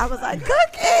us. I was like,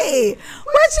 Cookie,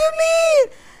 what you mean?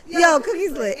 Yo,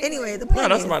 Cookie's lit. Anyway, the point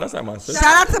No, is, that's like my sister.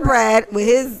 shout out to Brad with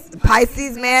his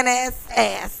Pisces man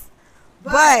ass.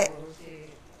 But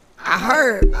I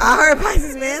heard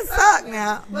Pisces man suck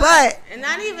now. But And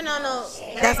not even on no.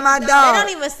 that's my They dog. don't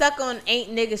even suck on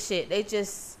ain't nigga shit. They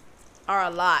just are a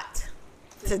lot.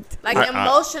 Like I-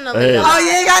 emotionally. hey. a Oh, lot. you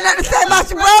ain't got nothing to say about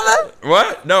your brother?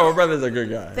 What? No, my brother's a good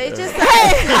guy. They Yeah. just.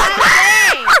 Hey,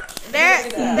 they're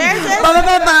just.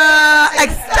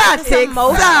 Ecstatic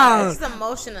sound. Just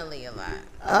emotionally a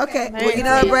lot. Okay. Well, you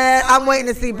know what, Brad? I'm waiting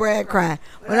to see Brad cry.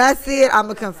 When I see it, I'm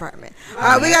going to confirm it. All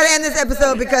right, we got to end this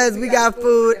episode because we got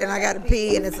food and I got to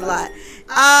pee and it's a lot.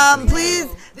 Please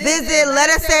visit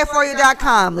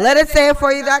letitsaitforyou.com.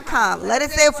 Letitsaitforyou.com.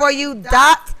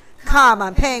 Letitsaitforyou.com.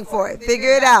 I'm paying for it.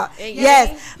 Figure it out.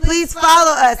 Yes. Please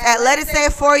follow us at Let It Say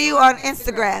It For You on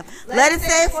Instagram. Let It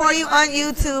Say It For You on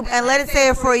YouTube. And Let It Say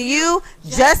It For You,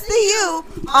 just the you,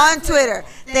 on Twitter.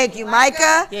 Thank you,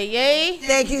 Micah. Yay.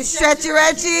 Thank you, Stretchy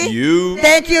Retchy. You.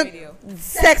 Thank you,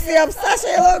 Sexy Up Sasha.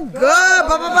 You look good. Ba,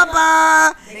 ba, ba,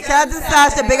 ba. Shout out to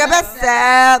Sasha. Big up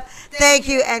herself. Thank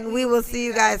you, and we will see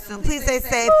you guys soon. Please stay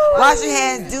safe. Wash your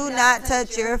hands. Do not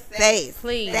touch your face.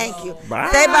 Please. Thank you. Bye.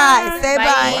 Say bye. Say Bye.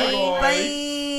 bye. Bye.